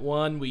on that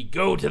one. We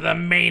go to the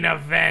main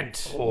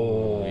event.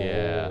 Oh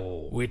yeah.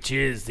 Which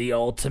is the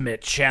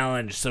Ultimate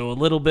Challenge. So a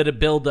little bit of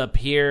build up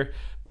here.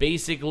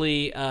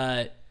 Basically,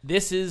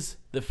 this is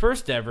the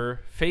first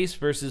ever face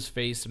versus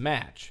face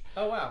match.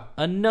 Oh wow.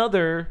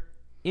 Another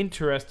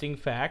interesting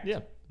fact Yeah.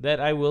 that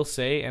I will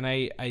say, and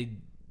I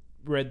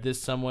read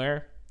this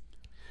somewhere.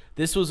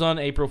 This was on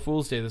April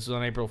Fool's Day. This was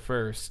on April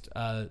 1st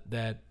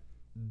that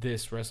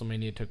this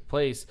WrestleMania took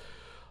place.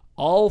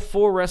 All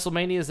 4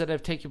 WrestleManias that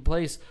have taken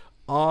place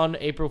on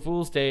April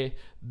Fool's Day,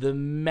 the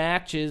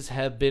matches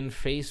have been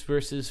face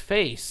versus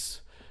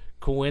face.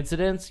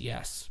 Coincidence?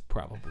 Yes,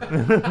 probably.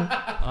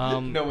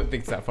 No one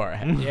thinks that far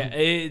ahead. Yeah,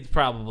 it's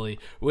probably.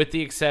 With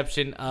the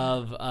exception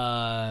of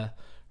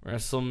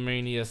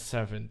WrestleMania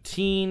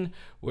 17,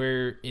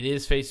 where it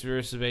is face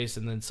versus face,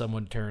 and then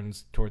someone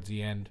turns towards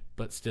the end,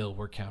 but still,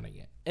 we're counting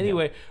it.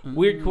 Anyway,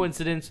 weird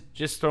coincidence,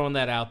 just throwing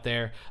that out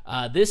there.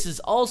 This is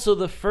also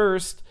the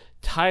first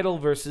title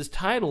versus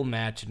title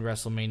match in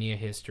WrestleMania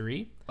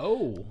history.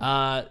 Oh.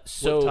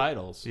 So what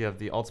titles? You have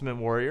the Ultimate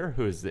Warrior,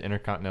 who is the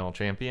Intercontinental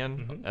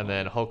Champion, and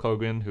then Hulk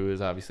Hogan, who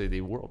is obviously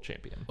the World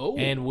Champion. Oh.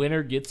 and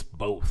winner gets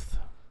both.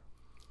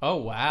 Oh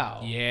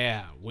wow.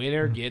 Yeah,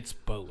 winner gets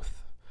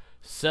both.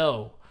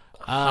 So,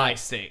 High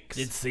stakes.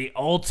 it's the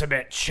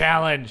Ultimate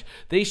Challenge.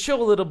 They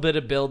show a little bit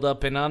of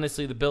build-up, and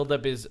honestly, the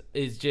build-up is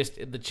just,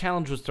 the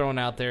challenge was thrown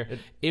out there.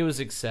 It was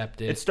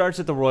accepted. It starts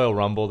at the Royal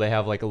Rumble. They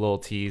have like a little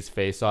tease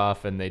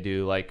face-off, and they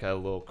do like a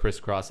little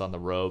crisscross on the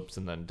ropes,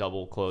 and then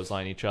double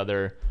clothesline each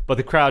other. But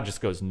the crowd just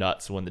goes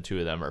nuts when the two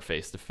of them are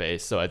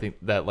face-to-face. So I think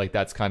that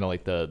that's kind of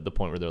like the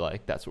point where they're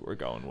like, that's what we're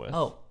going with.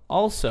 Oh,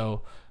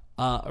 also,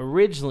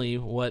 originally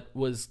what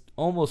was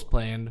almost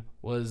planned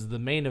was the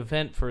main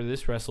event for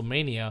this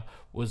WrestleMania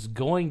was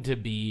going to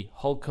be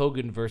Hulk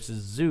Hogan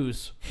versus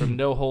Zeus from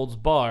No Holds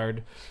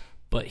Barred,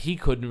 but he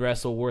couldn't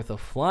wrestle worth a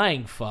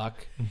flying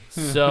fuck.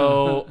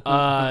 So,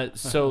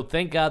 so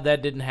thank God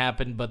that didn't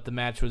happen, but the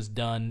match was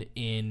done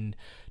in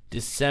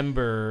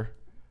December,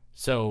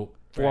 so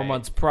 4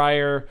 months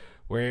prior,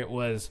 where it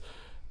was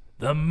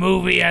the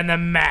movie and the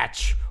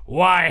match.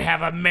 Why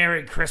have a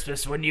Merry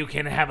Christmas when you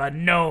can have a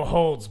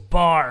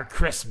no-holds-bar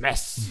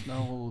Christmas?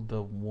 No,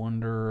 the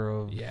wonder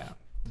of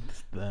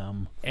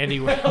them.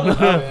 Anyway, of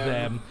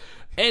them.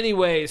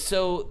 Anyway,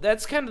 so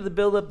that's kind of the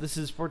build-up. This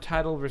is for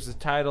title versus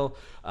title.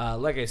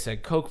 Like I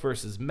said, Coke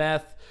versus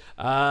meth.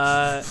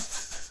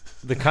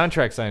 The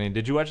contract signing.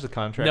 Did you watch the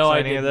contract No, I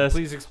signing of didn't. this?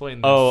 Please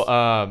explain this.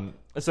 Oh,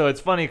 so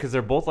it's funny because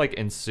they're both like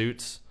in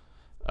suits,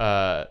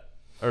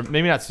 or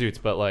maybe not suits,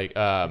 but like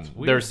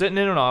they're sitting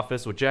in an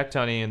office with Jack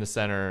Tunney in the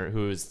center,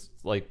 who's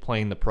like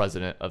playing the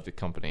president of the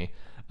company.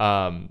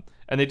 And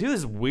they do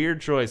this weird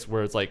choice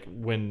where it's like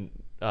when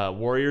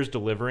Warrior's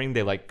delivering,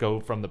 they like go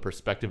from the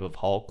perspective of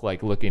Hulk,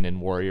 like looking in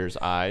Warrior's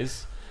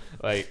eyes,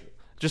 like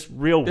just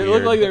real weird. It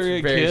looked like they were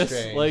That's gonna very kiss.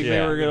 strange. Like they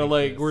Yeah. were gonna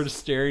like we're just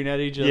staring at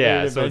each other.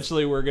 Yeah, and so it's-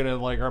 eventually we're gonna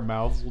like our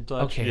mouths will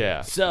touch. Okay.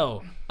 Yeah.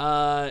 So,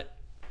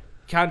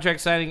 contract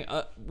signing.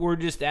 We're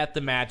just at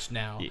the match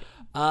now.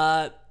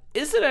 Yeah.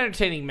 It's an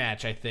entertaining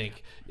match. I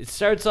think it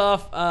starts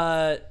off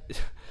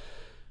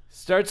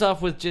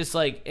with just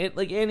like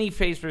any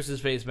face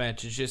versus face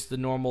match. It's just the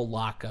normal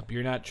lockup.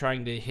 You're not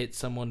trying to hit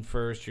someone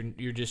first.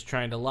 You're just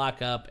trying to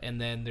lock up, and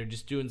then they're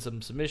just doing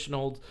some submission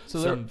holds,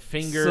 some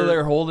finger. So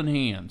they're holding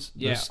hands.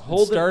 yeah. It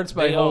They starts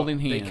by are. holding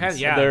They hands. kinda-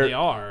 yeah, They're- they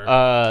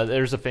are.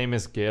 There's a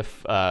famous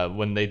GIF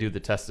when they do the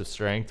test of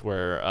strength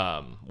where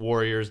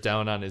Warrior's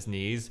down on his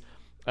knees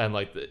and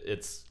like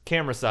it's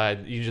camera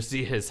side. You just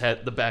see his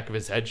head, the back of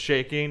his head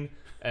shaking,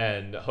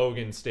 and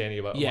Hogan standing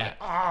about. Yeah, like,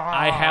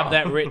 I have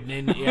that written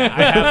in.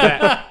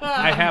 Yeah,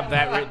 I have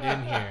that written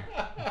in here.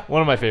 one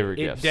of my favorite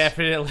It GIFs.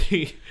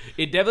 definitely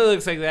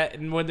looks like that.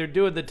 And when they're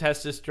doing the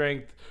test of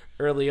strength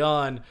early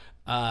on,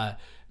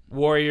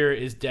 Warrior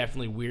is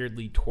definitely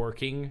weirdly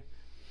twerking.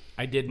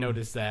 I did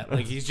notice that.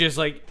 Like he's just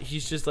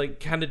like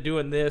kind of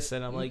doing this,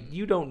 and I'm like,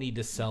 you don't need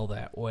to sell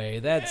that way.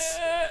 That's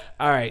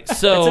all right.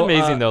 So It's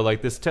amazing though.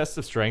 Like this test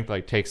of strength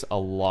like takes a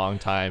long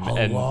time.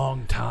 A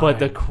long time. But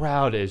the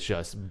crowd is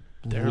just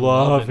They're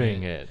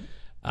loving it.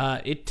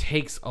 It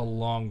takes a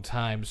long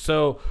time.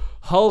 So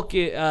Hulk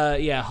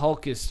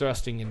is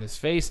thrusting in his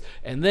face,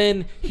 and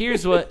then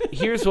here's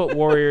what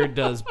Warrior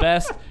does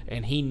best,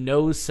 and he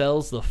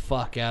no-sells the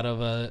fuck out of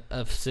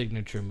a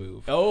signature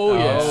move. Oh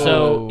yeah.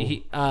 So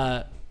he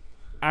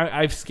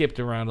I've skipped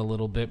around a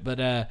little bit,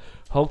 but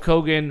Hulk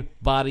Hogan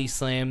body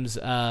slams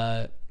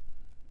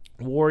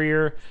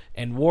Warrior,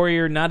 and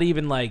Warrior not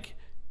even like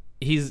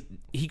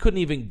he couldn't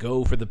even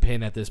go for the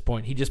pin at this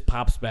point. He just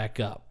pops back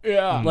up.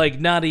 Yeah. Like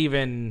not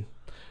even.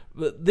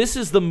 This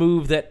is the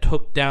move that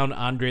took down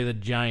Andre the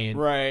Giant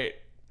Right.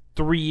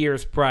 3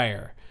 years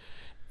prior,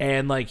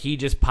 and like he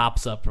just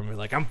pops up from it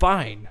like I'm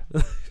fine.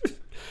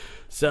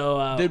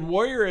 So Did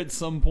Warrior at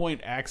some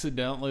point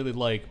accidentally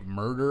like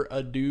murder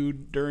a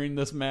dude during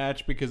this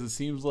match? Because it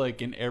seems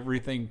like in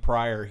everything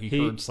prior he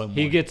hurt someone.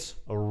 He gets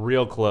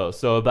real close.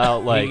 So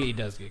about like he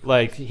does get close.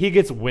 like he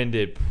gets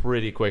winded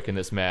pretty quick in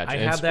this match. I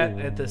and have it's that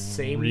at the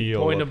same real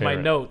point of my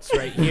apparent. notes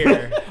right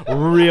here.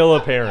 Real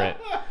apparent.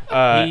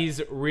 He's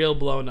real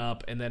blown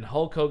up, and then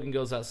Hulk Hogan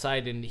goes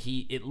outside, and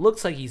it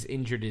looks like he's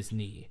injured his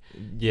knee.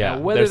 Yeah, Now,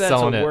 whether they're that's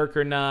selling a it. work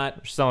or not,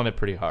 They're selling it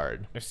pretty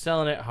hard. they're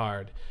selling it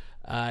hard.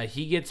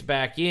 He gets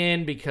back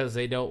in because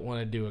they don't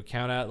want to do a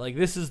count out. Like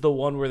this is the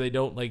one where they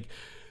don't like.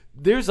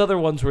 There's other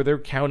ones where they're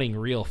counting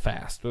real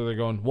fast, where they're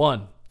going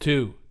 1,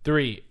 2,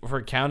 3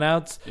 for count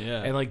outs.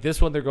 Yeah. And like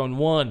this one, they're going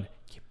 1,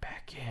 get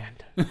back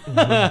in.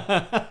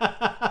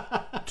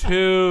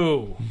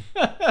 2,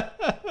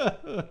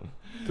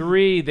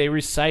 3. They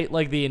recite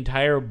like the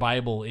entire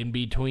Bible in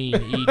between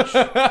each.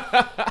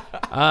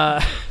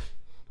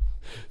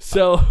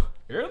 So.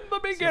 in the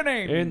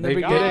beginning. In the They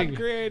beginning. God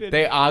created.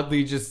 They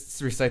oddly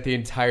just recite the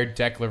entire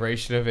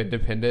Declaration of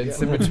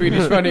Independence in between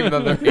each one, even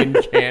though they're in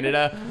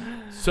Canada.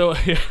 So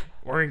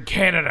we're in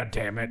Canada,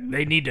 damn it.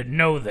 They need to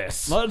know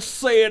this. Let's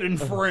say it in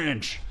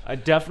French. I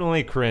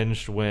definitely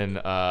cringed when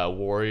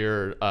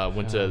Warrior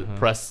went to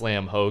press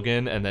slam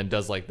Hogan and then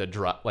does like the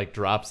drop, like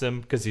drops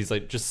him because he's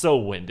like just so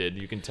winded,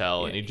 you can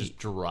tell, and he just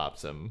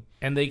drops him.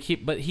 And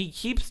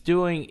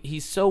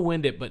he's so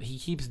winded, but he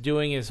keeps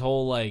doing his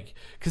whole like,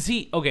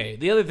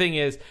 the other thing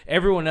is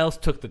everyone else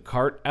took the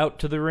cart out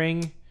to the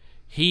ring.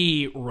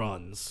 He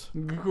runs.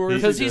 Of course,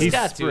 Because he he's does.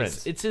 got to.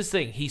 sprints. It's his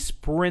thing. He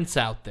sprints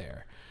out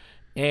there.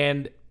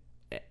 And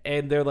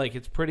they're like,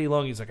 it's pretty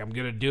long. He's like, I'm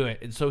going to do it.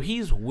 And so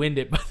he's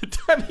winded by the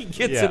time he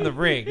gets Yeah. in the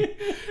ring.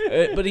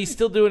 But he's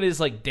still doing his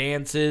like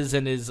dances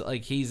and his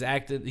like he's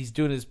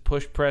doing his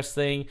push press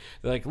thing.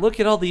 They're like, look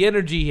at all the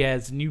energy he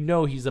has, and you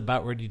know he's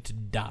about ready to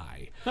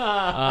die.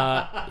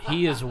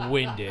 He is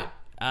winded.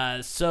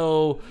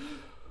 So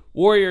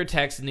Warrior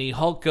attacks the knee.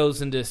 Hulk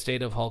goes into a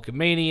state of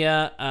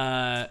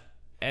Hulkamania.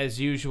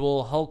 As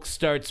usual, Hulk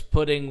starts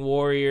putting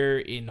Warrior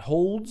in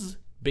holds.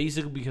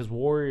 Basically because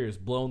Warrior is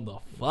blown the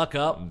fuck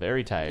up. I'm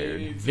very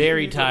tired.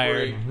 Very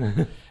tired.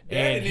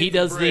 And he needs a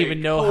doesn't break.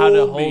 even know how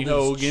to Hold me,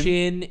 hold his Hogan.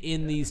 chin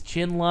in these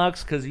chin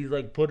locks because he's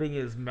like putting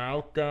his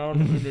mouth down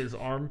in his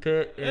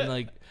armpit and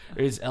like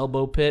or his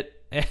elbow pit.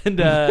 And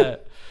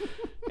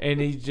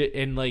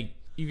and like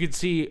you can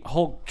see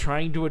Hulk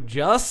trying to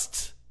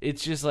adjust.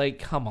 It's just like,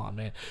 come on,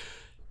 man.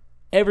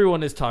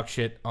 Everyone has talked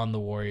shit on the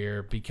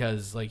Warrior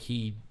because like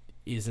he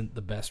isn't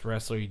the best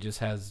wrestler. He just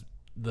has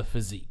the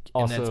physique,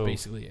 and that's Also-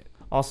 basically it.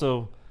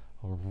 Also,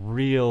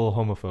 real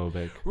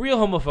homophobic. Real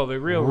homophobic,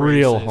 real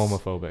racist.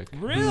 homophobic.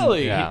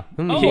 Really? Yeah.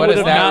 He What would've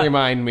does that not-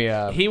 remind me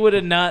of? He would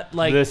have not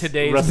liked This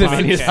today's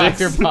WrestleMania podcast.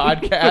 Soccer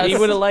podcast. He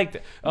would have liked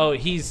it. Oh,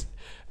 he's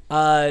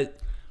all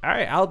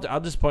right. I'll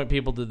just point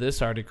people to this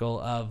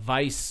article.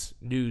 Vice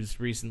News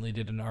recently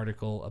did an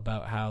article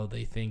about how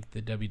they think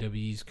the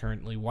WWE is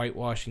currently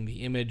whitewashing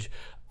the image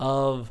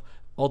of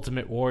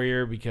Ultimate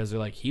Warrior because they're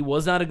like he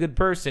was not a good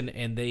person,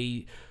 and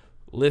they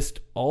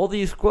list all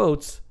these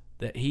quotes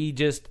that he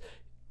just.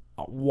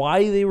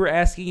 Why they were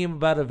asking him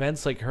about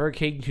events like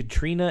Hurricane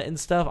Katrina and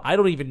stuff, I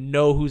don't even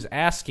know who's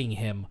asking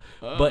him.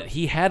 But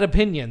he had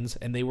opinions,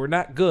 and they were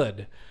not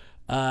good.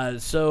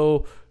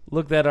 So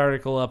look that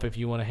article up if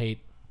you want to hate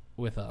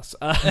with us.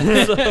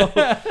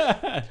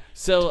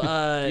 So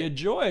You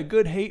enjoy a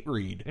good hate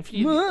read. if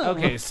you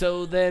okay,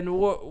 so then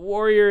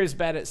Warrior is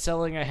bad at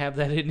selling. I have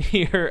that in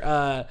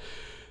here.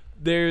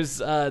 There's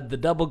the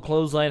double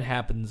clothesline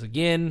happens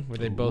again, where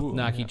they both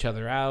knock each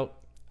other out.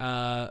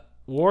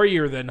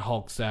 Warrior then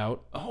hulks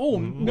out. Oh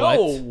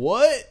no!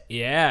 What?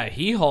 Yeah,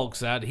 he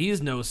hulks out.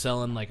 He's no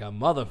selling like a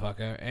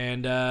motherfucker.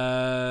 And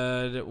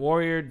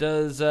Warrior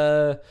does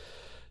a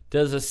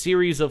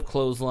series of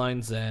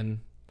clotheslines. Then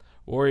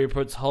Warrior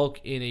puts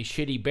Hulk in a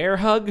shitty bear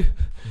hug.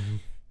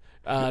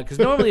 Because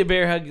normally a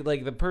bear hug,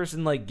 like the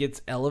person like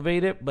gets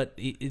elevated, but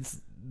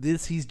it's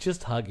this. He's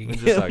just hugging.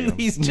 just hugging him.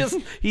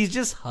 he's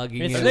just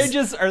hugging. him.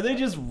 Are they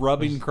just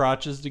rubbing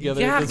crotches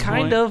together? Yeah, at this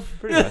kind point? of.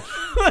 Pretty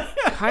much.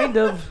 Kind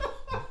of.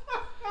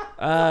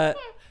 I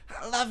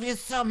love you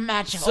so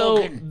much, So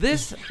Hogan.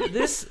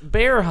 this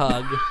bear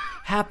hug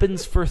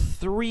happens for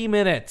 3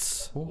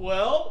 minutes.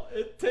 Well,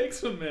 it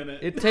takes a minute.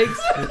 It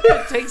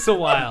takes a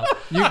while.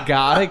 You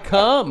gotta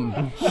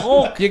come.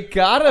 Hulk, You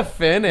gotta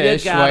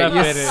finish. You gotta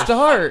You finish.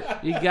 start.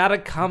 you gotta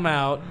come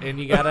out and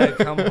you gotta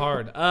come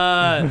hard.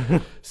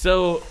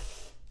 So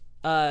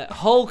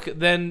Hulk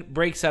then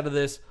breaks out of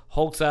this.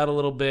 Hulk's out a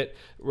little bit.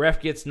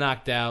 Ref gets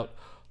knocked out.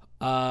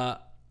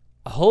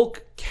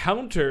 Hulk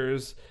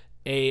counters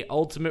a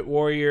Ultimate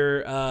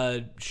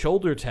Warrior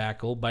shoulder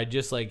tackle by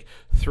just like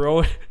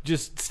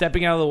just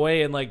stepping out of the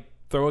way and like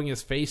throwing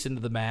his face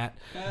into the mat.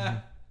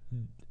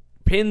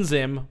 Pins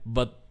him,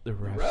 but the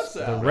ref's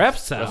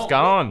out. It's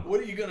gone. What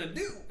are you gonna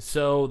do?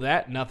 So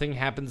that nothing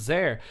happens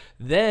there.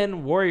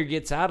 Then Warrior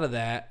gets out of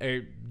that,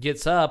 or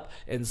gets up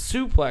and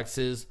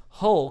suplexes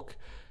Hulk,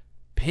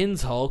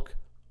 pins Hulk,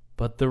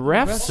 but the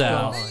ref's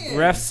out.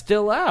 Ref's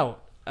still out.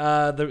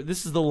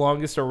 This is the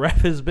longest a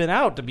ref has been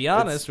out, to be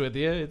honest with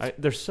you.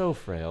 They're so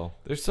frail.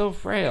 They're so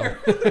frail.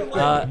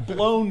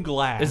 Blown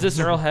glass. Is this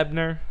Earl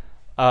Hebner?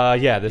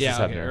 Yeah, this is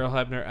Okay, Hebner. Earl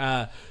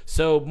Hebner.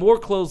 So more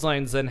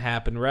clotheslines then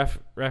happen. Ref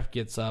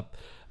gets up.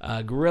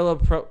 Gorilla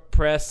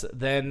press,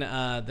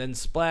 then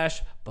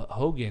splash, but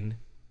Hogan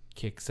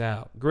kicks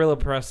out. Gorilla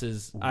press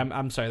is.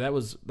 I'm sorry. That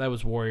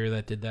was Warrior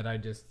that did that.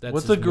 That's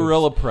What's his a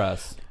gorilla moves.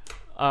 press?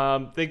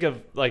 Think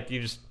of like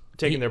you just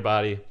taking their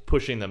body,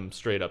 pushing them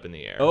straight up in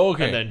the air,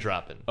 Okay. and then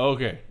dropping.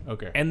 Okay.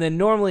 And then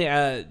normally,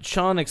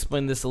 Sean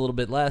explained this a little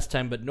bit last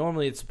time, but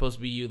normally it's supposed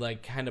to be you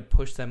like kind of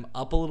push them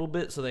up a little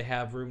bit so they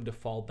have room to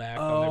fall back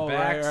on their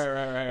backs.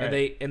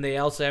 Right. And they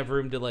also have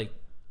room to like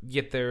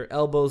get their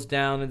elbows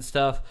down and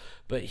stuff.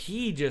 But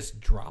he just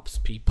drops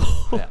people.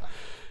 Yeah.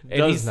 And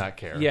Does he's- not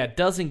care. Yeah,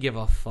 doesn't give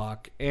a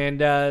fuck.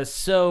 And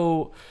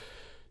so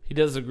he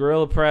does a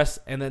gorilla press,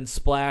 and then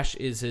splash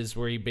is his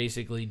where he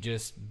basically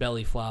just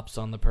belly flops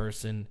on the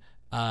person.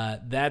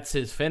 That's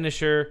his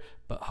finisher,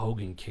 but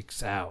Hogan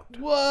kicks out.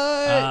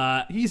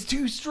 What? He's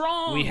too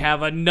strong. We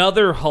have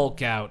another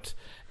Hulk out.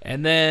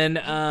 And then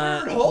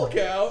Third Hulk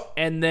out.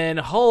 and then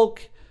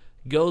Hulk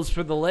goes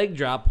for the leg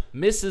drop,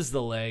 misses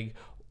the leg,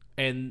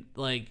 and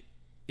like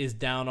is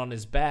down on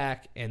his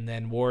back, and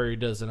then Warrior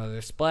does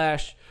another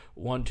splash.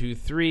 1, 2,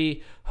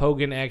 3.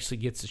 Hogan actually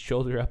gets his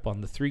shoulder up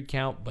on the 3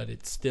 count, but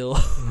it's still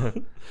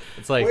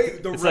It's like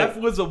Wait, the it's ref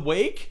like, was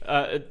awake?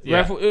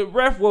 yeah.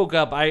 ref woke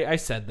up. I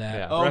said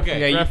that. Yeah.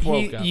 Okay. Yeah, Ref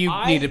woke up. you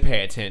need to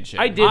pay attention.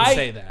 I did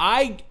say that.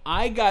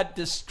 I got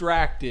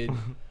distracted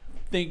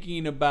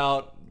thinking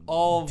about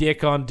all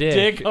Dick on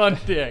dick. dick on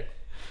dick.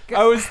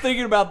 I was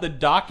thinking about the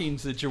docking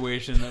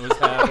situation that was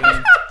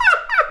happening,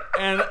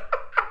 and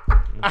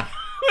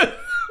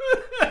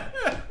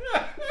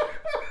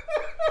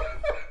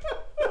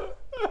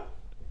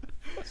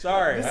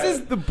sorry, This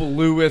is the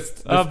bluest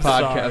this I'm podcast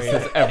sorry.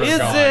 has ever Is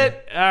gone.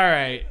 it? All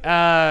right.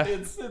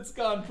 it's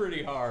gone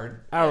pretty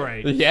hard. All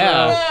right.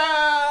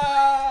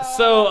 Yeah.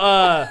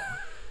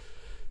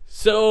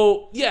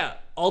 So yeah,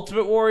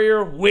 Ultimate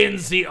Warrior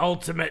wins the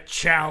Ultimate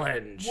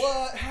Challenge.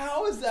 What?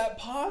 How is that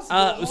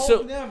possible? Hulk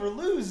so- never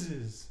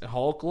loses.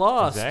 Hulk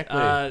lost.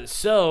 Exactly.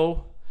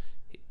 So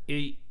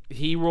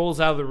he rolls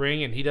out of the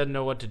ring and he doesn't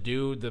know what to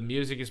do. The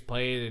music is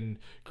played and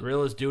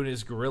Gorilla's doing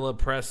his gorilla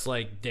press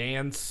like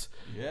dance.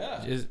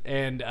 Yeah.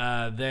 And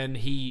then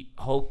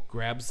Hulk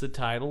grabs the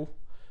title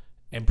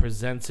and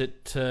presents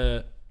it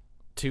to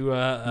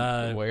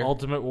Warrior?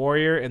 Ultimate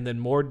Warrior, and then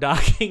more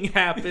docking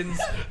happens.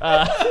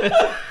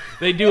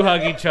 They do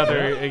hug each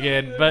other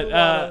again, but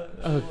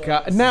Oh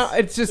god! Now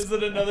it's just. Is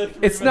it another?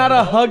 It's not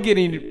a hug to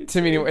me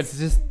anymore. It's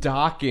just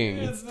docking.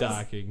 it's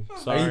docking. I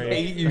Sorry,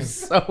 hate you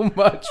so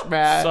much,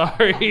 Matt.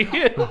 sorry.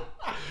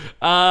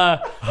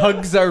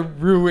 Hugs are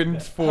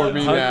ruined for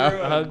me now.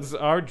 Hugs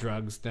are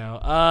drugs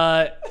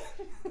now.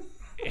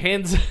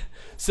 Hands.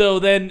 So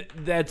then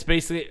that's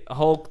basically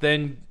Hulk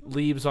then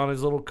leaves on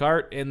his little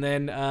cart, and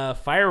then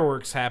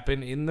fireworks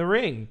happen in the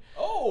ring.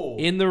 Oh.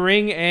 In the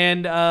ring,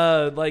 and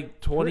like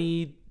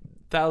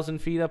 20,000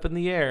 feet up in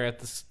the air at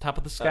the top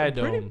of the Sky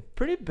Dome.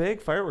 Pretty big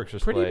fireworks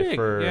display. Pretty big,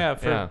 for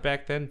for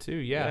back then too.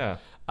 Yeah.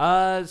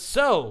 Yeah.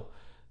 So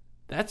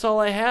that's all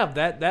I have.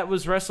 That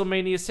was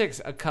WrestleMania 6.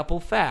 A couple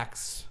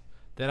facts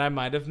that I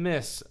might have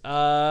missed. Nope,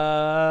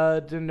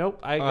 I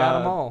got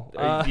them all.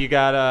 You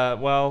got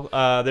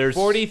there's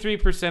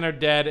 43% are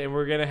dead, and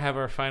we're gonna have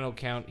our final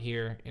count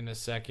here in a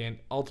second.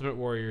 Ultimate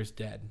Warrior's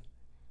dead.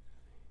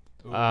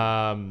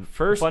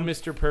 First,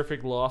 Mr.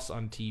 Perfect loss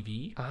on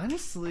TV.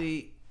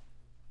 Honestly,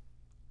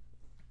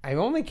 I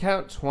only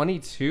count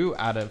 22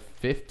 out of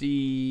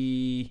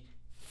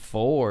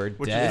 54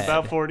 which dead. is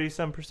about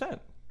 47%.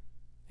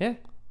 Yeah.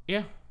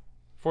 Yeah,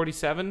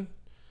 47.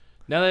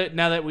 Now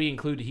that we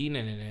include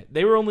Heenan in it,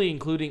 they were only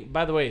including.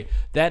 By the way,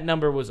 that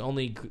number was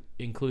only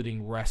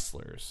including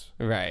wrestlers.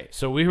 Right.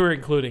 So we were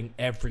including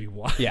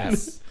everyone.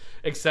 Yes.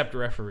 Except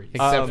referees.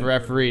 Except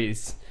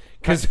referees.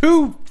 Because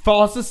who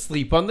falls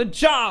asleep on the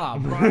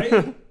job,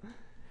 right?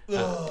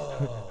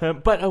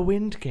 But a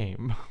wind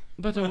came.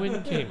 But a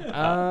win came.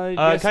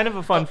 Yes. Kind of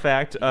a fun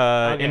fact.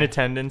 In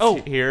attendance Oh.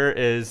 here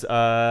is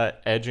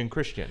Edge and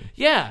Christian.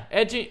 Yeah,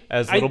 Edge.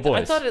 As little I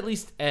boys. thought at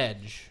least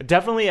Edge.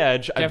 Definitely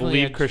Edge. I Definitely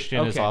believe Edge.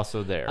 Christian is Okay.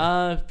 also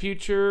there.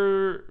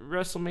 Future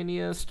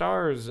WrestleMania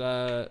stars.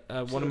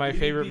 One of my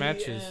favorite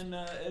matches. And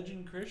Edge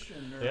and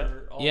Christian. Yeah.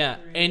 Yeah,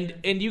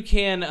 and you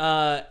can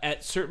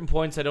at certain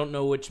points, I don't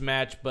know which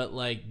match, but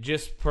like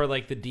just for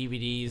like the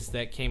DVDs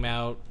that came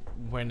out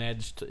when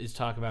Edge is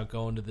talking about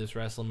going to this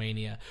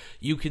WrestleMania,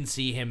 you can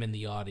see him in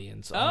the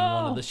audience on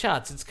one of the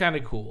shots. It's kind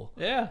of cool.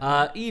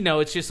 Yeah.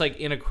 It's just like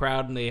in a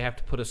crowd and they have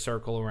to put a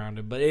circle around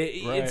him, but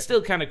it's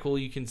still kind of cool.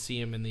 You can see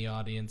him in the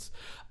audience.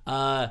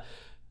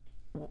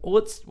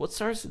 What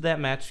stars did that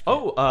match get?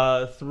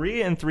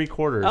 3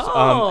 3/4.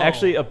 Oh.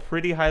 Actually, a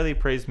pretty highly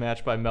praised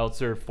match by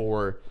Meltzer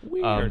for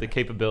Weird. the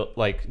capability,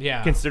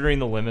 Yeah. considering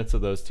the limits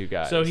of those two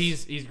guys. So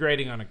he's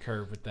grading on a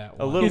curve with that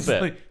one. a little It's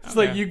bit. like, it's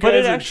like you But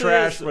guys it are actually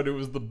trash, is- but it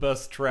was the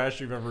best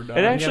trash you've ever done.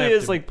 It gonna actually have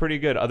is to- like pretty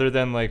good, other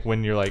than like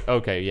when you're like,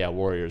 okay, yeah,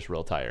 Warrior's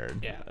real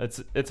tired. Yeah.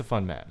 it's a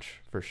fun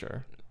match for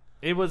sure.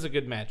 It was a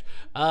good match.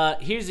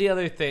 Here's the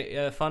other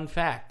thing. Fun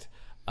fact.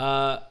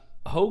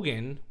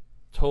 Hogan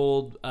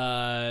told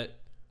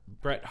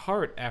Bret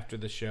Hart after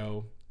the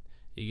show,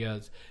 he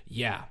goes,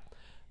 "Yeah,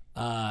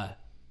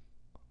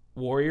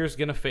 Warrior's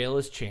gonna fail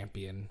as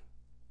champion,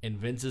 and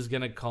Vince is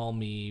gonna call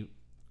me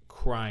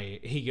crying."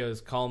 He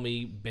goes, "Call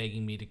me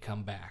begging me to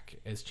come back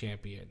as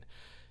champion,"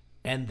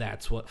 and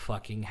that's what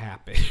fucking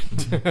happened.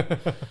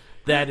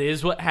 That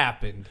is what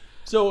happened.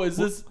 So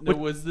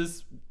was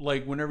this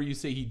like whenever you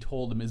say he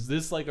told him, is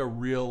this like a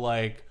real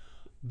like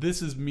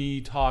this is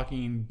me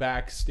talking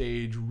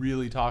backstage,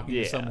 really talking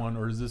Yeah. to someone,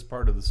 or is this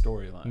part of the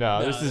storyline?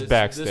 No, this is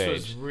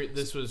backstage.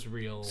 This was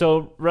real.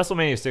 So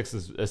WrestleMania 6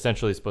 is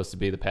essentially supposed to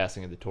be the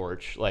passing of the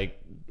torch. Like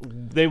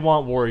they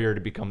want Warrior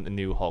to become the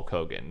new Hulk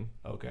Hogan.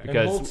 Okay. and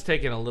because- Hulk's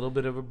taking a little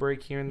bit of a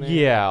break here and there.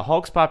 Yeah,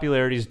 Hulk's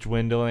popularity is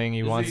dwindling.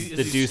 He wants to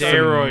do some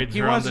steroids?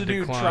 He Are on wants the to do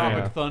decline. Tropic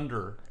Yeah.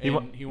 Thunder. He And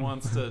wa- he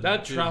wants to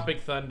Not do-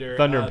 Tropic Thunder.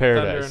 Thunder in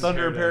Paradise.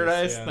 Thunder in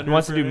Paradise. yeah. Thunder- He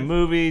wants to do Paradise.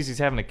 movies. He's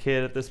having a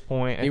kid at this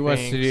point. I He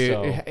wants think, to do.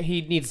 so-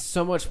 He needs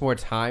so much more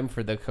time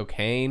for the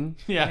cocaine.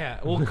 Yeah.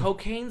 Well,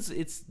 cocaine's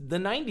it's the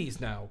 90s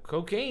now.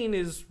 Cocaine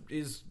is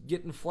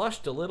getting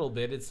flushed a little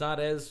bit. It's not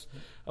as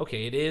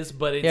okay. It is,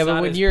 but it's Yeah, not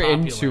but when as you're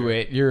popular. into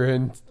it, you're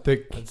in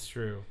the. That's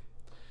true.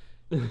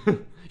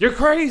 You're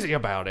crazy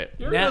about it.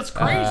 You're Now- just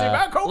crazy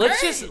about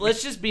cocaine.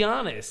 Let's just be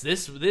honest.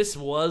 This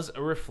was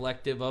a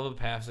reflective of a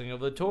passing of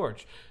the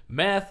torch.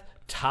 Meth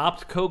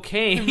topped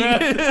cocaine.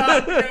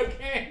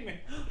 cocaine.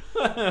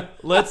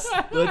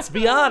 let's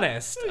be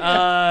honest.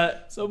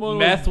 Someone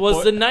Meth was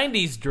was the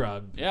 90s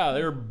drug. Yeah,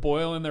 they were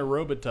boiling their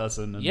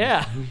Robitussin. And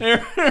Yeah.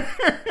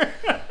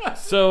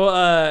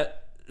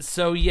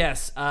 So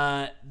yes,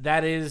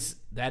 that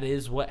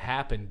is what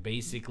happened.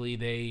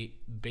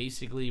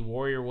 Basically,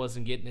 Warrior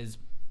wasn't getting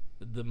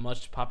the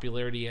much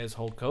popularity as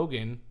Hulk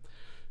Hogan.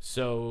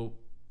 So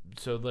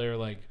they're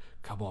like,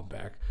 "Come on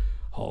back,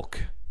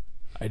 Hulk.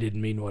 I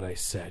didn't mean what I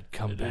said.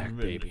 Come back,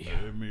 baby.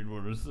 I didn't mean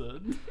what I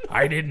said.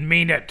 I didn't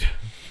mean it.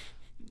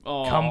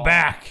 Come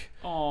back.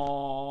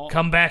 Aww.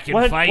 Come back and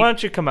Why fight.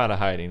 don't you come out of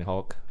hiding,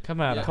 Hulk?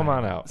 Come out. Come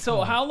on out.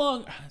 So how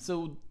long?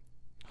 So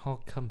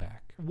Hulk, come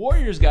back.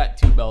 Warrior's got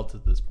 2 belts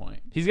at this point.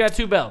 He's got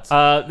 2 belts.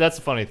 That's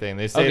a funny thing.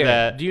 They say okay.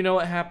 that. Do you know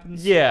what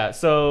happens? Yeah,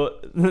 so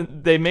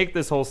they make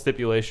this whole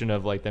stipulation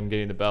of like them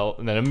getting the belt,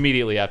 and then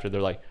immediately after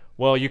they're like,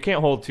 "Well, you can't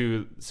hold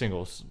 2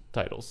 singles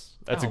titles.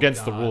 That's Oh,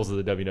 against the God. rules of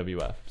the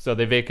WWF." So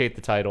they vacate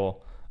the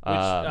title. Which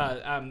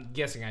I'm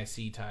guessing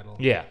IC title.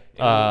 Yeah,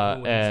 And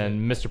who wins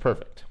and Mr.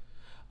 Perfect.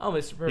 Oh,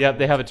 Mr. Perfect. Yeah,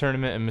 they have a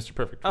tournament, and Mr.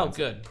 Perfect. Oh, wins.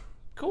 good.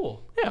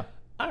 Cool. Yeah.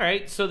 All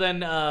right. So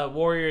then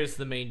Warrior is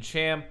the main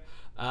champ,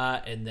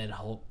 and then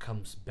Hulk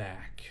comes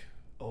back.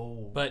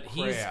 Oh, But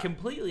he's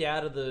completely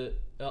out of the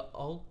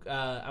Hulk.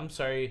 I'm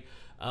sorry.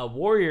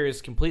 Warrior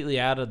is completely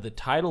out of the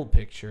title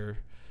picture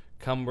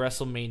come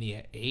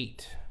WrestleMania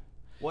 8.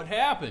 What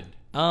happened?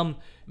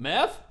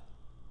 Meth?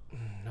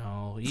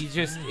 No, he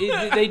just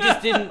they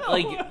just didn't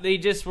like. They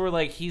just were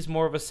like he's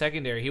more of a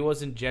secondary. He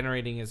wasn't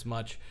generating as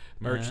much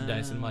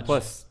merchandise and much.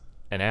 Plus,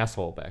 an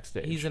asshole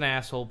backstage. He's an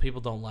asshole. People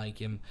don't like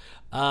him.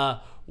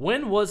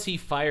 When was he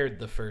fired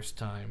the first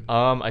time?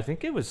 I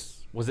think it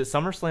was it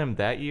SummerSlam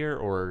that year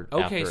or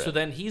Okay, after so it?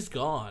 then he's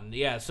gone.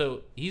 Yeah,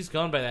 so he's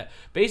gone by that.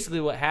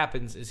 Basically, what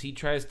happens is he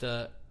tries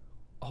to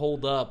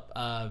hold up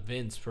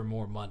Vince for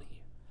more money.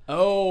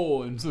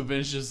 Oh, and so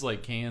Vince just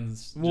like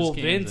cans. Well, just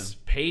cans Vince him.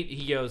 paid.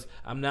 He goes,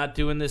 "I'm not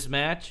doing this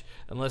match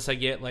unless I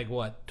get like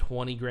what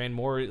 20 grand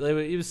more."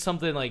 It was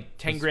something like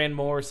 10 grand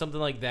more, something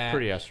like that.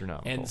 pretty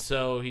astronomical. And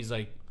so he's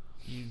like,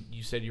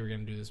 "You said you were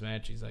going to do this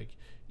match." He's like,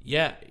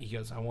 "Yeah." He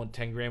goes, "I want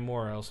 10 grand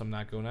more, or else I'm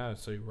not going out."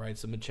 So he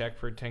writes him a check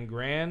for 10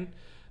 grand.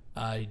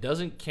 He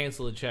doesn't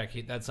cancel the check.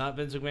 That's not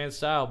Vince McMahon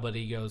style, but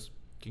he goes,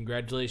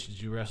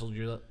 "Congratulations, you wrestled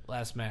your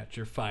last match.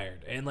 You're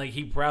fired." And like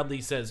he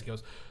proudly says, he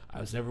goes, "I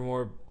was never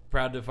more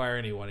proud to fire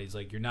anyone." He's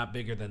like, "You're not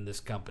bigger than this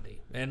company,"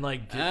 and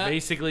like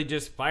basically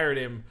just fired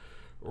him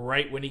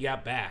right when he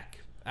got back.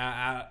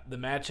 The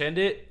match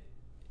ended.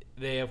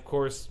 they of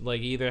course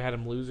like either had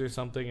him lose or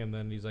something, and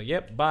then he's like,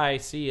 "Yep, bye,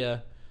 see ya.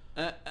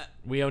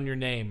 We own your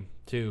name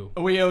too."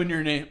 We own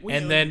your name.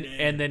 And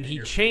then he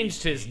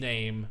changed his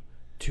name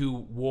to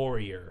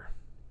Warrior.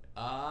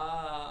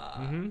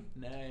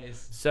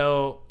 Nice.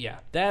 So yeah,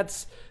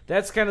 that's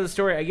kind of the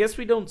story. I guess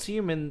we don't see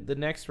him in the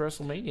next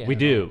WrestleMania. We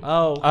do.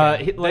 Oh,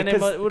 okay.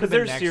 Because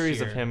there's a next series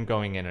year. of him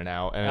going in and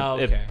out, and Oh,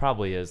 it okay.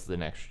 probably is the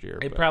next year.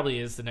 It but- probably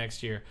is the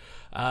next year.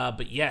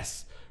 But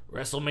yes,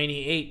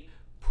 WrestleMania 8,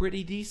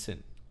 pretty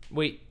decent.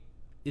 Wait,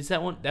 is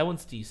that one? That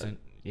one's decent.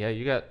 Yeah,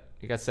 you got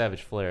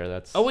Savage Flair.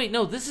 That's Oh wait,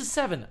 no, this is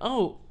 7.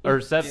 Oh,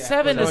 or seven.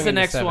 Seven Going is the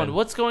into next 7. one.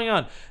 What's going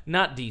on?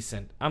 Not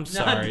decent. I'm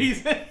sorry. Not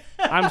decent.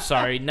 I'm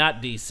sorry.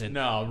 Not decent.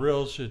 No,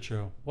 real shit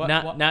show. What?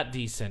 Not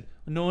decent.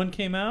 No one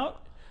came out?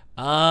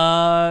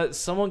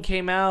 Someone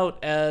came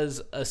out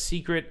as a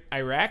secret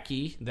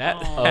Iraqi. That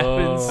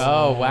happens.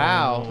 Oh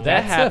wow, That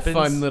that's happens. a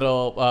fun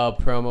little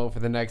promo for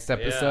the next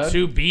episode.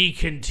 To be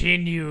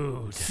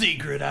continued.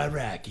 Secret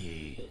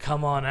Iraqi.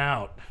 Come on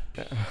out.